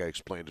 I don't think I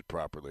explained it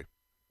properly.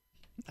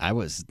 I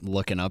was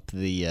looking up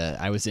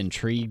I was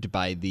intrigued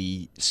by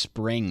the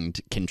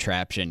springed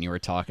contraption you were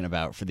talking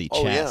about for the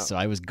chest, yeah. So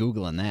I was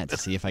Googling that to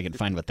see if I could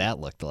find what that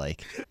looked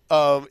like.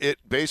 It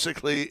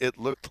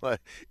looked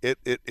like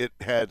it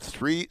had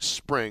 3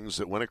 springs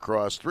that went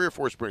across, 3 or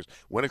 4 springs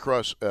went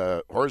across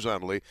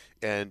horizontally,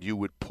 and you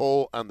would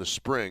pull on the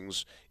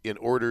springs in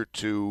order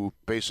to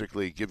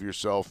basically give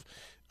yourself,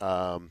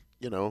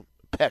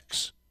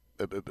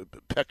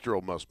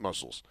 pectoral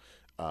muscles.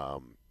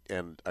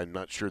 And I'm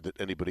not sure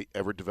that anybody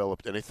ever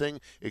developed anything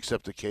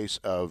except a case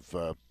of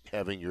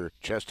having your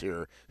chest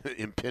hair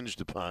impinged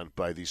upon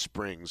by the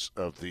springs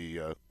of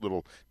the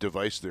little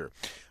device there.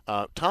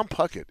 Tom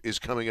Puckett is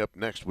coming up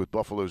next with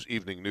Buffalo's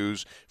Evening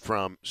News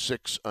from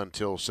 6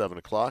 until 7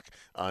 o'clock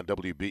on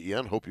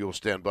WBEN. Hope you'll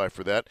stand by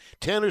for that.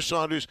 Tanner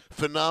Saunders,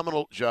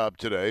 phenomenal job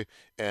today.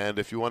 And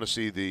if you want to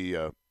see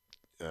the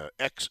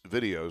X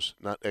videos,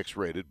 not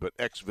X-rated, but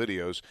X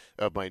videos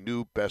of my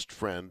new best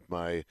friend,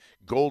 my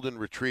golden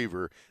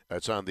retriever.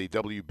 It's on the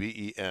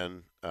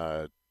WBEN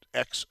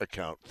X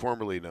account,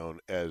 formerly known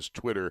as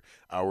Twitter.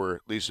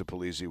 Our Lisa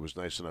Polizzi was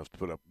nice enough to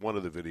put up one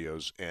of the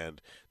videos, and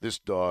this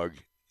dog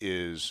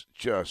is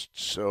just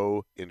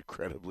so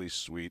incredibly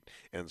sweet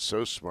and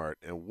so smart,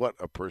 and what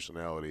a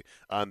personality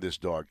on this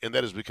dog. And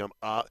that has become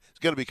it's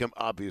going to become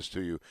obvious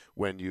to you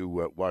when you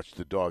watch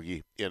the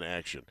doggy in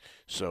action.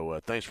 So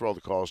thanks for all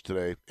the calls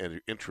today and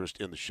your interest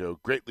in the show.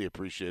 Greatly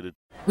appreciated.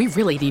 We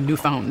really need new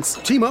phones.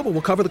 T-Mobile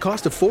will cover the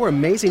cost of 4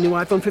 amazing new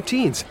iPhone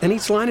 15s, and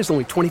each line is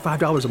only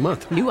 $25 a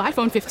month. New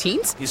iPhone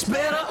 15s? It's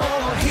better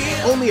over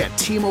here. Only at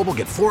T-Mobile,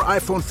 get 4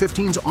 iPhone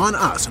 15s on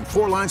us and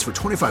 4 lines for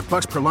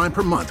 $25 per line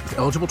per month with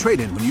eligible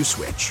trade-in when you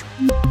switch.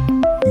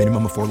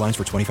 Minimum of 4 lines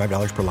for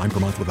 $25 per line per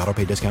month with auto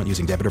pay discount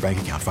using debit or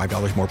bank account.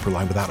 $5 more per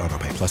line without auto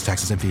pay, plus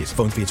taxes and fees.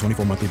 Phone fee at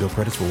 24 monthly bill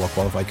credits for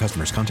well-qualified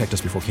customers. Contact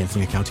us before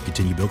canceling account to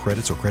continue bill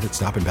credits or credit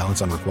stop and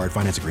balance on required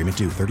finance agreement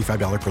due.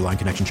 $35 per line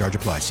connection charge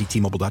applies. See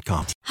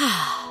T-Mobile.com.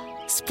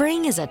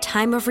 Spring is a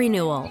time of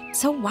renewal,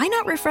 so why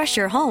not refresh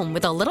your home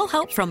with a little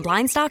help from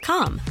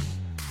Blinds.com?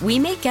 We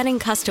make getting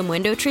custom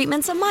window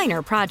treatments a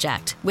minor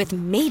project with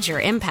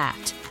major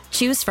impact.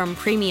 Choose from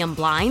premium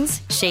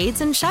blinds, shades,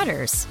 and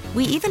shutters.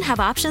 We even have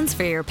options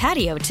for your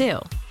patio, too.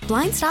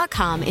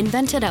 Blinds.com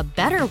invented a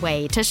better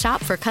way to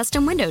shop for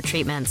custom window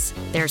treatments.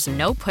 There's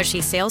no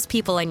pushy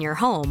salespeople in your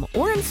home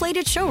or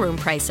inflated showroom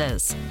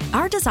prices.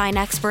 Our design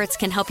experts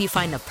can help you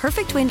find the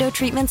perfect window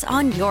treatments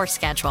on your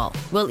schedule.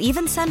 We'll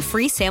even send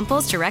free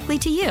samples directly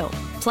to you.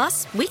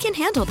 Plus, we can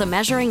handle the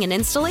measuring and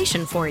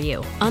installation for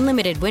you.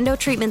 Unlimited window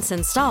treatments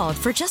installed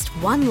for just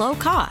one low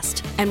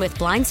cost. And with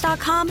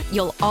Blinds.com,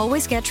 you'll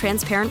always get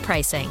transparent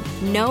pricing.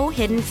 No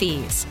hidden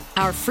fees.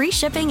 Our free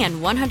shipping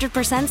and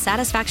 100%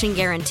 satisfaction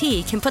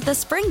guarantee can put the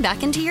spring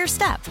back into your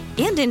step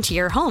and into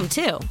your home,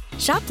 too.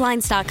 Shop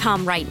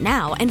Blinds.com right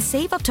now and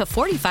save up to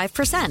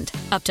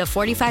 45%. Up to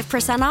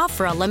 45% off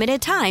for a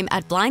limited time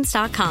at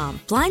Blinds.com.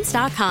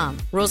 Blinds.com.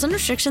 Rules and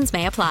restrictions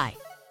may apply.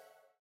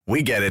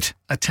 We get it.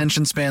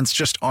 Attention spans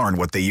just aren't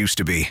what they used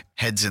to be.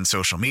 Heads in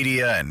social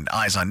media and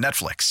eyes on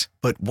Netflix.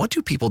 But what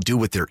do people do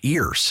with their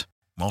ears?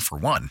 Well, for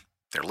one,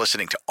 they're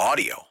listening to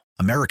audio.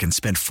 Americans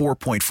spend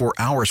 4.4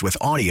 hours with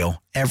audio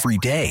every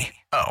day.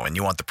 Oh, and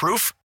you want the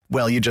proof?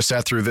 Well, you just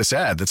sat through this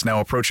ad that's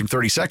now approaching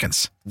 30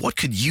 seconds. What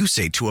could you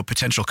say to a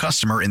potential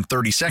customer in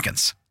 30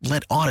 seconds?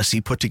 Let Odyssey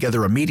put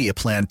together a media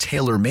plan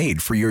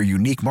tailor-made for your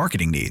unique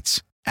marketing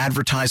needs.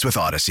 Advertise with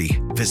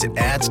Odyssey. Visit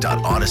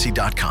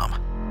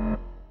ads.odyssey.com.